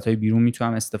فرصت‌های بیرون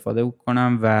میتونم استفاده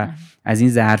بکنم و از این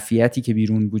ظرفیتی که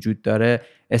بیرون وجود داره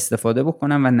استفاده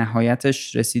بکنم و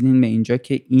نهایتش رسیدین به اینجا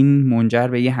که این منجر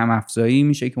به یه هم‌افزایی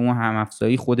میشه که اون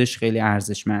هم‌افزایی خودش خیلی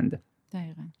ارزشمنده.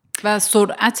 دقیقاً. و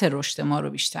سرعت رشد ما رو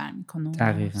بیشتر میکنه.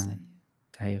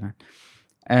 دقیقاً.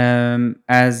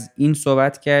 از این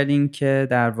صحبت کردیم که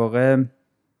در واقع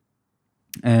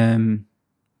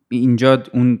اینجا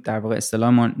اون در واقع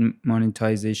اصطلاح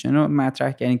مانیتایزیشن رو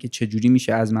مطرح کردیم که چجوری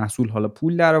میشه از محصول حالا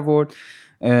پول در آورد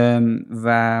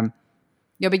و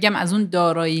یا بگم از اون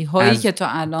دارایی هایی که تا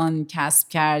الان کسب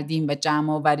کردیم و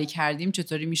جمع آوری کردیم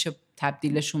چطوری میشه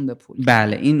تبدیلشون به پول.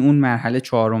 بله، این اون مرحله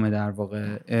 4 در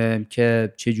واقع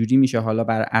که چجوری میشه حالا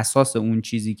بر اساس اون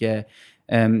چیزی که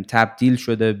تبدیل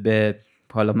شده به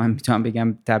حالا من میتونم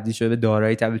بگم تبدیل شده به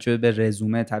دارایی، تبدیل شده به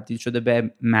رزومه، تبدیل شده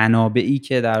به منابعی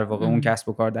که در واقع اون کسب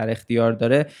و کار در اختیار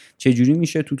داره، چجوری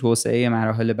میشه تو توسعه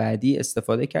مراحل بعدی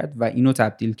استفاده کرد و اینو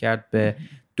تبدیل کرد به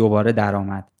دوباره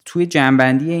درآمد. توی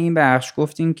جنبندی این بخش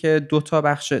گفتین که دو تا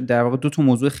بخش در واقع دو تا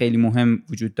موضوع خیلی مهم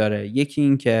وجود داره. یکی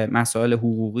این که مسائل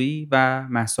حقوقی و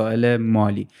مسائل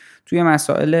مالی. توی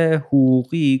مسائل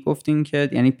حقوقی گفتین که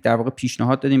یعنی در واقع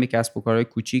پیشنهاد دادیم به کسب و کارهای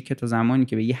کوچیک که تا زمانی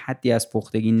که به یه حدی از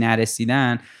پختگی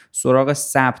نرسیدن سراغ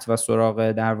ثبت و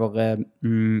سراغ در واقع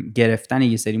گرفتن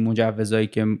یه سری مجوزایی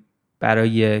که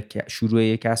برای شروع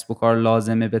یک کسب و کار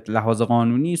لازمه به لحاظ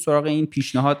قانونی سراغ این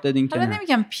پیشنهاد دادین که حالا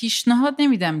نمیگم پیشنهاد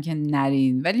نمیدم که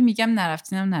نرین، ولی میگم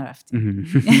نرفتین.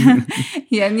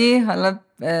 یعنی حالا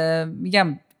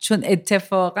میگم چون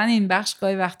اتفاقا این بخش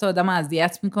گاهی وقتا آدم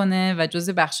اذیت میکنه و جز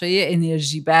بخشای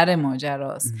انرژی بر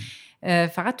ماجراست.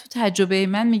 فقط تو تجربه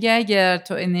من میگه اگر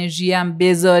تو انرژی هم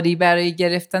بذاری برای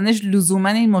گرفتنش لزوما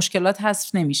این مشکلات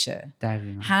حذف نمیشه.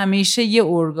 همیشه یه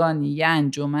ارگانی، یه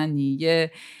انجمنی،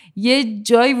 یه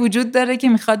جایی وجود داره که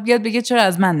میخواد بیاد بگه چرا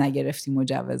از من نگرفتی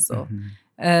مجوزو.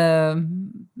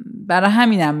 برای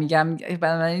همینم میگم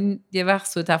بنابراین یه وقت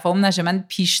سوء تفاهم نشه. من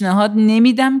پیشنهاد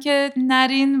نمیدم که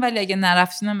نرین، ولی اگه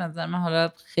نرفتینم از نظر من حالا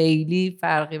خیلی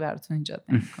فرقی براتون ایجاد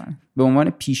نمیکنه. به عنوان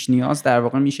پیش نیاز در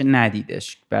واقع میشه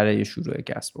ندیدش برای شروع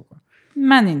کسب و کار.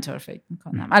 من اینطور فکر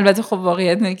میکنم. البته خب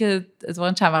واقعیت اینه که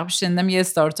اتفاقا چند وقت پیش شنیدم یه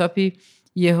استارتاپی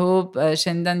یهو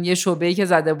شنیدن یه شعبه‌ای که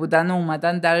زده بودن و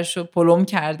اومدن درشو پلم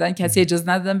کردن، کسی اجازه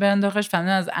ندادن برن داخلش،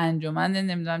 فهمیدن از انجمن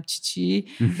نمیدونم چی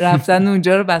رفتن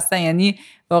اونجا رو بستن. یعنی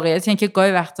واقعیت اینه که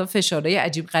گاهی وقتا فشارهای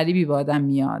عجیب غریبی با آدم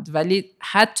میاد، ولی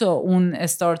حتی اون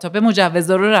استارتاپ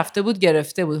مجوزا رو رفته بود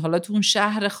گرفته بود، حالا تو اون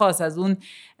شهر خاص از اون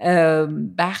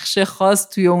بخش خاص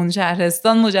توی اون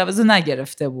شهرستان مجوزو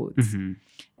نگرفته بود.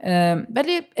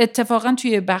 ولی اتفاقا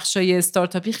توی بخشای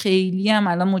استارتاپی خیلی هم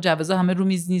الان مجوزا همه رو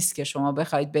میز نیست که شما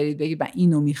بخواید برید بگید من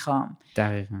اینو میخوام.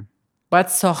 دقیقاً باید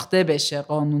ساخته بشه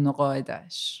قانون و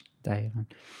قاعدش. دقیقاً.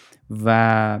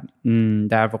 و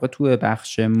در واقع توی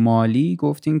بخش مالی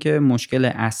گفتین که مشکل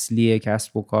اصلی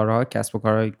کسب و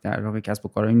کارهای در واقع کسب و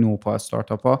کارهای نوپا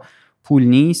استارتاپ ها پول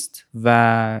نیست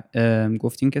و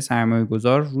گفتین که سرمایه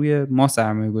گذار روی ما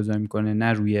سرمایه گذاری میکنه،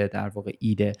 نه روی در واقع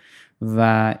ایده.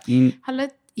 و این حالا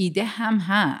ایده هم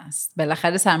هست،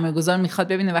 بالاخره سرمایه گذار میخواد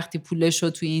ببینه وقتی پولش رو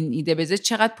توی این ایده بذاره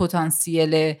چقدر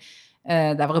پتانسیل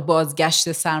در واقع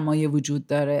بازگشت سرمایه وجود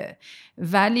داره.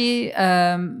 ولی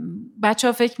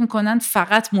بچه‌ها فکر میکنن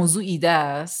فقط موضوع ایده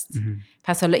است،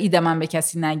 پس حالا ایده من به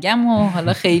کسی نگم و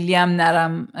حالا خیلی هم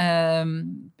نرم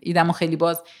ایده‌مو خیلی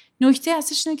باز. نکته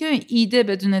اصلیش اینه که ایده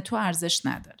بدون تو ارزش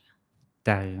نداره.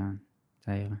 دقیقاً.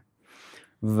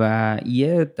 و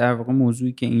یه در واقع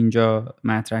موضوعی که اینجا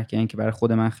مطرح کردن که برای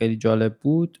خود من خیلی جالب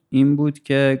بود این بود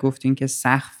که گفتین که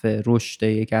سقف رشد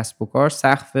یک کسب و کار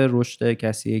سقف رشد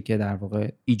کسیه که در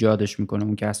واقع ایجادش میکنه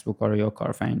اون کسب و کار یا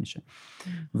کارآفرینشه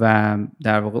و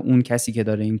در واقع اون کسی که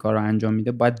داره این کار رو انجام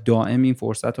میده باید دائم این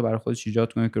فرصت رو برای خودش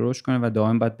ایجاد کنه که رشد کنه و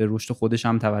دائم باید به رشد خودش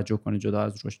هم توجه کنه جدا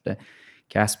از رشد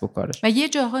کسب و کارش. و یه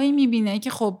جاهایی میبینه که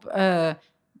خب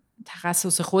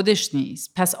تخصص خودش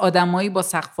نیست، پس آدمایی با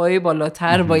سقف‌های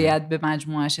بالاتر باید به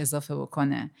مجموعش اضافه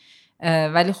بکنه.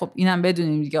 ولی خب اینم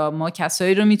بدونیم دیگه ما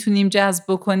کسایی رو میتونیم جذب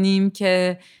بکنیم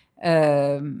که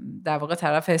در واقع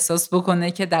طرف احساس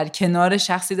بکنه که در کنار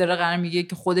شخصی داره قرار میگیره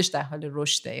که خودش در حال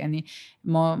رشده. یعنی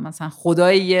ما مثلا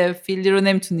خدای یه فیلدی رو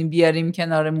نمیتونیم بیاریم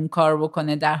کنارمون کار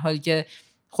بکنه در حالی که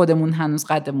خودمون هنوز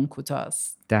قدمون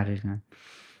کوتاست. دقیقاً.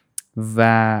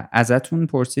 و ازتون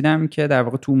پرسیدم که در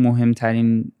واقع تو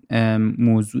مهمترین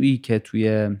موضوعی که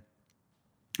توی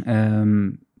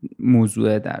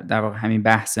موضوع در واقع همین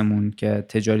بحثمون که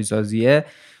تجاری سازیه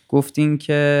گفتین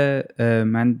که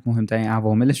من مهمترین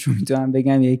عواملش رو میتونم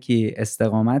بگم یکی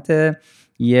استقامت،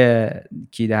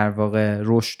 یکی در واقع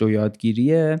رشد و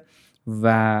یادگیریه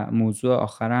و موضوع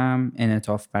آخرم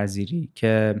انعطاف پذیری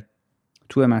که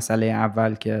تو مسئله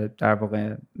اول که در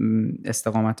واقع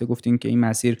استقامت گفتین که این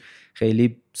مسیر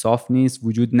خیلی صاف نیست،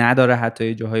 وجود نداره، حتی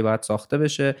یه جاهایی باید ساخته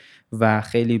بشه و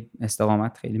خیلی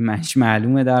استقامت خیلی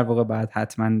معلومه در واقع باید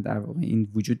حتما در واقع این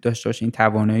وجود داشته باشه، این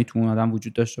توانایی تو اون آدم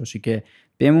وجود داشته باشه که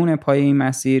بمونه پای این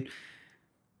مسیر.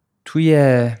 توی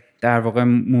در واقع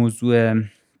موضوع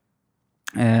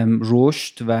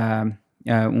رشد و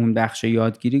اون بخش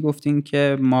یادگیری گفتین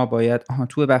که ما باید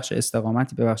توی بخش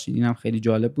استقامتی ببخشید اینم خیلی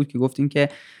جالب بود که گفتین که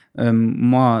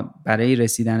ما برای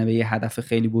رسیدن به یه هدف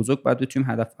خیلی بزرگ باید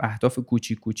بتونیم اهداف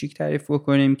کوچیک کوچیک تعریف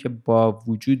کنیم که با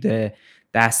وجود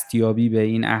دستیابی به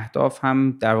این اهداف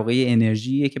هم در واقع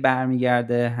انرژیه که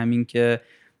برمیگرده، همین که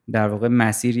در واقع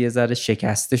مسیر یه ذره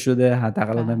شکسته شده،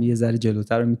 حداقل آدم یه ذره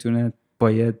جلوتر رو میتونه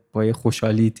با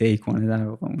خوشحالی طی کنه در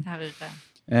واقع. دقیقاً.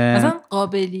 مثلا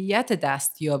قابلیت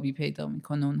دستیابی پیدا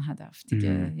میکنه اون هدف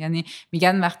دیگه. یعنی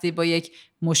میگن وقتی با یک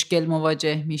مشکل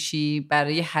مواجه میشی،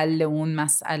 برای حل اون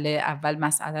مسئله اول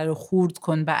مسئله رو خورد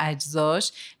کن به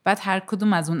اجزاش، بعد هر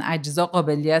کدوم از اون اجزا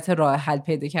قابلیت راه حل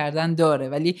پیدا کردن داره.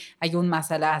 ولی اگه اون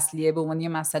مسئله اصلیه به عنوان یه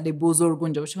مسئله بزرگ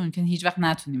اونجا باشه، ممکن هیچ وقت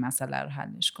نتونی مسئله رو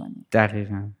حلش کنی.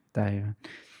 دقیقاً.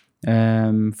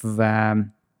 و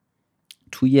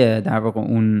توی در واقع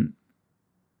اون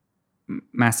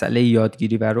مسئله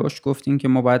یادگیری و رشد گفتین که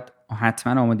ما باید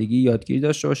حتما آمادگی یادگیری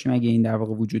داشته باشیم. اگه این در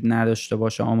واقع وجود نداشته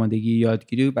باشه آمادگی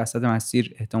یادگیری، وسط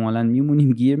مسیر احتمالاً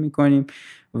میمونیم، گیر میکنیم.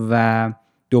 و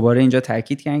دوباره اینجا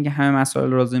تاکید کردن که همه مسائل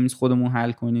لازم نیست خودمون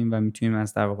حل کنیم و میتونیم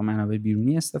از در واقع منابع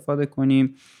بیرونی استفاده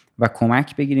کنیم و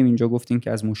کمک بگیریم. اینجا گفتیم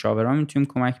که از مشاوران میتونیم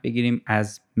کمک بگیریم،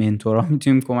 از منتورا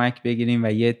میتونیم کمک بگیریم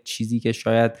و یه چیزی که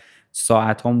شاید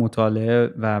ساعت‌ها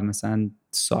مطالعه و مثلا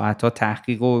ساعت‌ها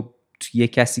تحقیق و یه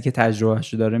کسی که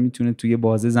تجربهشو داره میتونه توی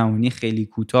بازه زمانی خیلی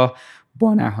کوتاه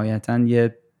با نهایتاً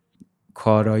یه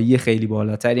کارایی خیلی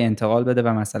بالاتری انتقال بده و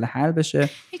مسئله حل بشه.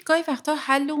 گاهی وقتا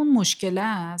حل اون مشکله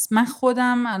است. من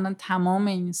خودم الان تمام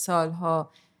این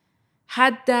سالها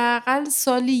حداقل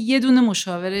سالی یه دونه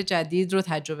مشاور جدید رو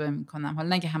تجربه میکنم. حالا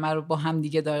نه که همه رو با هم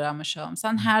دیگه دارم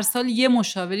مثلا هر سال یه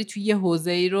مشاوری توی یه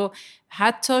حوزه‌ای رو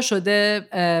حتی شده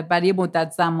برای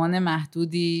مدت زمان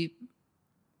محدودی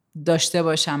داشته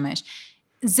باشمش.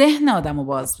 ذهن آدم رو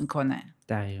باز میکنه.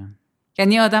 دقیقاً.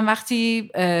 یعنی آدم وقتی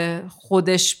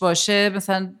خودش باشه،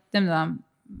 مثلا نمیدونم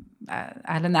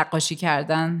اهل نقاشی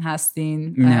کردن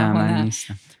هستین؟ نه من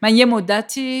نیستم. من یه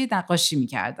مدتی نقاشی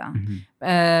میکردم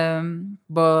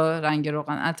با رنگ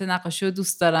روغن. البته نقاشی رو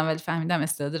دوست دارم ولی فهمیدم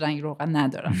استعداد رنگ روغن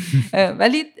ندارم.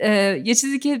 ولی یه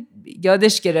چیزی که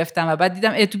یادش گرفتم و بعد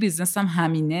دیدم تو بیزنسم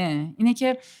همینه، اینه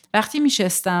که وقتی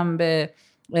میشستم به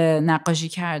نقاشی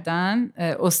کردن،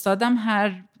 استادم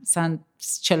هر مثلا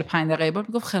 45 دقیقه بار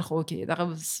میگفت خیلی خوب اوکی یه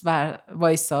دقیقه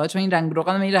وایسا، چون این رنگ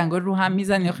روغن این رنگا رو هم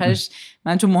میزنی. آخرش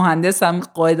من چون مهندسم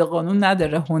قاعده قانون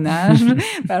نداره هنر،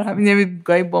 برای همین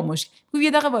گاهی با مشکل گفت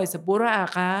یه دقیقه وایسا، برو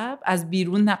عقب، از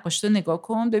بیرون نقاشی رو نگاه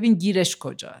کن ببین گیرش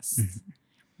کجاست،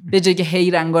 به جای که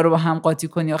هی رنگا رو با هم قاطی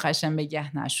کنی آخرش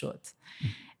بگه نشد.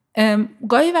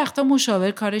 گاهی وقتا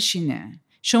مشاور کارش اینه،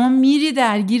 شما میری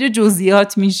درگیر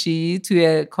جزئیات میشی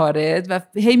توی کارت و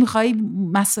هی میخوای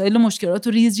مسائل و مشکلات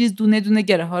رو ریز ریز دونه دونه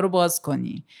گره ها رو باز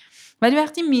کنی. ولی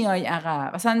وقتی میای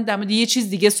عقب، مثلا در مورد یه چیز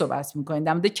دیگه صحبت میکنی،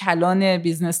 در مورد کلان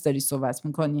بیزنس داری صحبت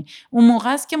میکنی، اون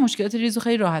موقع است که مشکلات ریز رو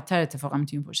خیلی راحت تر اتفاقا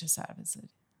میتونی پشت سر بذاری.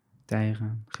 دقیقاً.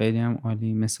 خیلی هم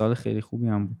عالی، مثال خیلی خوبی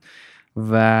هم بود.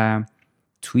 و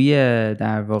توی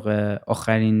در واقع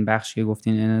آخرین بخشی که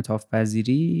گفتین انعطاف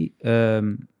پذیری،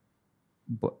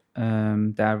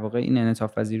 در واقع این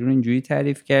انعطاف پذیری رو اینجوری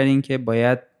تعریف کردین که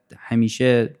باید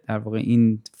همیشه در واقع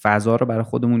این فضا رو برای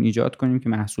خودمون ایجاد کنیم که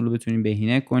محصول رو بتونیم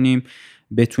بهینه کنیم،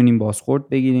 بتونیم بازخورد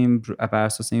بگیریم. بر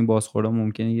اساس این بازخوردها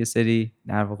ممکنه یه سری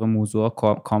در واقع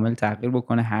موضوعات کامل تغییر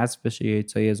بکنه، حذف بشه یا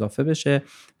چیزای اضافه بشه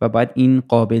و باید این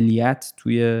قابلیت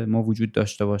توی ما وجود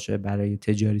داشته باشه برای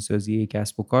تجاری سازی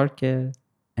کسب و کار که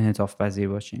انعطاف پذیر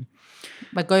باشیم.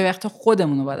 و گاهی وقتا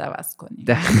خودمون رو باید عوض کنیم.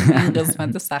 این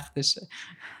قسمت سختشه.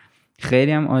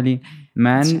 خیلی هم عالی.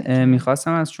 من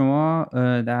میخواستم از شما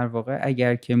در واقع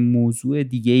اگر که موضوع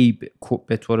دیگه‌ای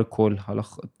به طور کل، حالا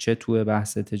چه توی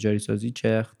بحث تجاری سازی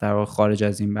چه در واقع خارج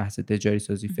از این بحث تجاری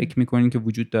سازی، فکر میکنین که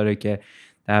وجود داره که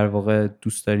در واقع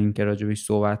دوست دارین که راجبش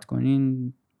صحبت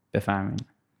کنین، بفرمایید.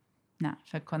 نه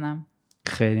فکر کنم.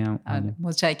 خیلی هم عالی.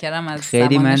 متشکرم از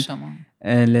خیلی زمان شما.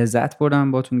 لذت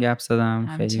بردم باتون گپ زدم.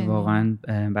 خیلی همچنین. واقعا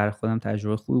برای خودم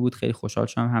تجربه خوبی بود. خیلی خوشحال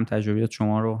شدم هم تجربیات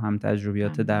شما رو هم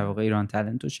تجربیات در واقع ایران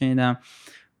تالنت رو شنیدم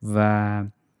و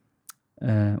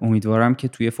امیدوارم که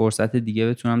توی فرصت دیگه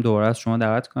بتونم دوباره از شما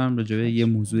دعوت کنم راجع به یه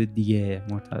موضوع دیگه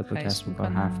مرتبط با کسب و کار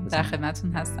حرف بزنم. در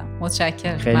خدمتتون هستم.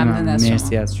 متشکرم. خیلی ممنون از شما.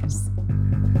 مرسی از شما.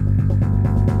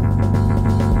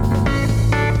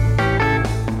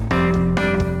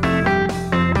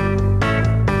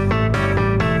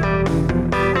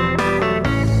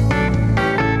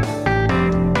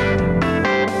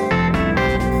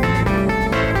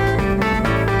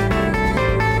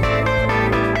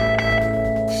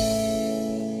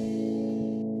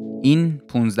 این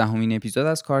 15مین اپیزود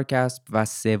از کارکسب و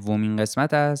 3مین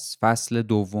قسمت از فصل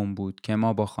 2 بود که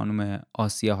ما با خانم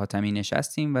آسیا حاتمی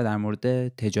نشستیم و در مورد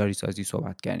تجاری سازی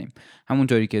صحبت کردیم.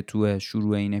 همونطوری که تو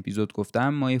شروع این اپیزود گفتم،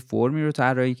 ما یه فرمی رو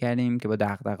طراحی کردیم که با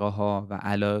دغدغه‌ها و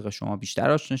علایق شما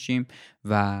بیشتر آشنا شیم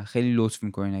و خیلی لطف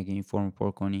می‌کنین اگه این فرم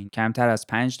پر کنین. کمتر از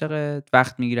 5 دقیقه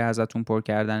وقت میگیره ازتون پر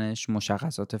کردنش،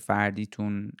 مشخصات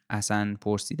فردیتون اصلا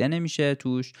پرسیده نمیشه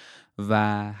توش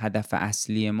و هدف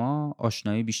اصلی ما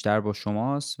آشنایی بیشتر با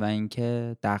شماست و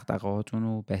اینکه دغدغه‌هاتون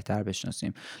رو بهتر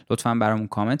بشناسیم. لطفاً برامون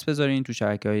کامنت بذارین تو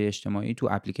شبکه‌های اجتماعی، تو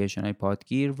اپلیکیشن‌های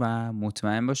پادگیر و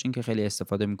مطمئن باشین که خیلی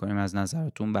استفاده می‌کنیم از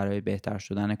نظراتون برای بهتر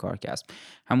شدن کارکسب.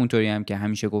 همونطوری هم که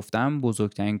همیشه گفتم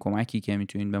بزرگترین کمکی که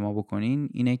میتونین به ما بکنین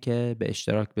اینه که به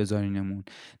اشتراک بذارینمون،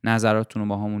 نظراتتون رو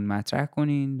با همون مطرح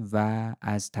کنین و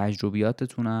از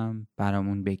تجربیاتتون هم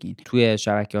برامون بگین. توی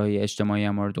شبکه‌های اجتماعی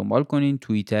ما رو دنبال کنین،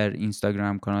 توییتر،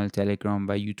 اینستاگرام، کانال تلگرام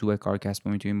و یوتیوب کارکسب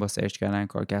رو میتونین با سرچ کردن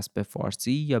کارکسب به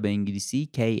فارسی یا به انگلیسی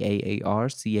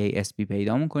KAARCASP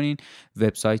پیدا کنین.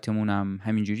 وبسایتمون هم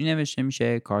همینجوری نوشته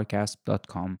میشه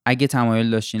carcasp.com. اگه تمایل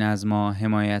داشتین از ما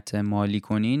حمایت مالی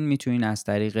کنین میتونین از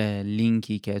طریق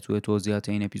لینکی که توی توضیحات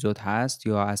این اپیزود هست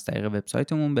یا از طریق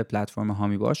وبسایتمون به پلتفرم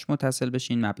هامی باش متصل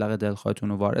بشین، مبلغ دلخواهتون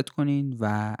رو وارد کنین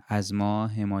و از ما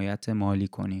حمایت مالی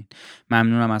کنین.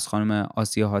 ممنونم از خانم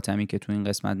آسیا حاتمی که تو این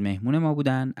قسمت مهمون ما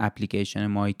بودن، اپلیکیشن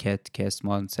مایکت که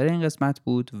اسپانسر این قسمت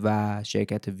بود و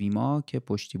شرکت ویما که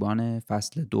پشتیبان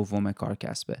فصل دوم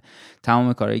کارکسبه.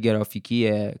 تمام کارهای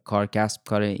گرافیکی کارکسب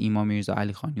کار ایما میرزا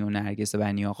علیخانی و نرگس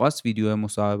بنی آقاست. ویدیو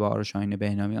مصاحبه ها رو شاهین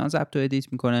بهنامیان ضبط و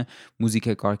ادیت میکنه. موزیک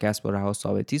کارکسب با رها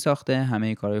ثابتی ساخته.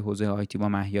 همه کارهای حوزه آیتی با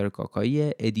مهیار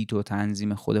کاکایی. ادیت و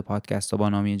تنظیم خود پادکست با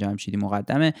نامی جمشیدی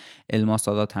مقدمه. الما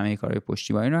سادات همه کارهای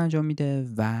پشتیبانی رو انجام میده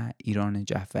و ایران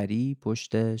جعفری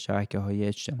پشت شبکه‌های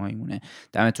اجتماعی مونه.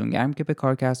 دمتون گرم که به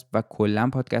کارکسب و کلا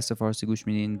پادکست فارسی گوش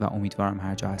میدین و امیدوارم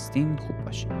هر جا هستین خوب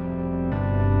باشین.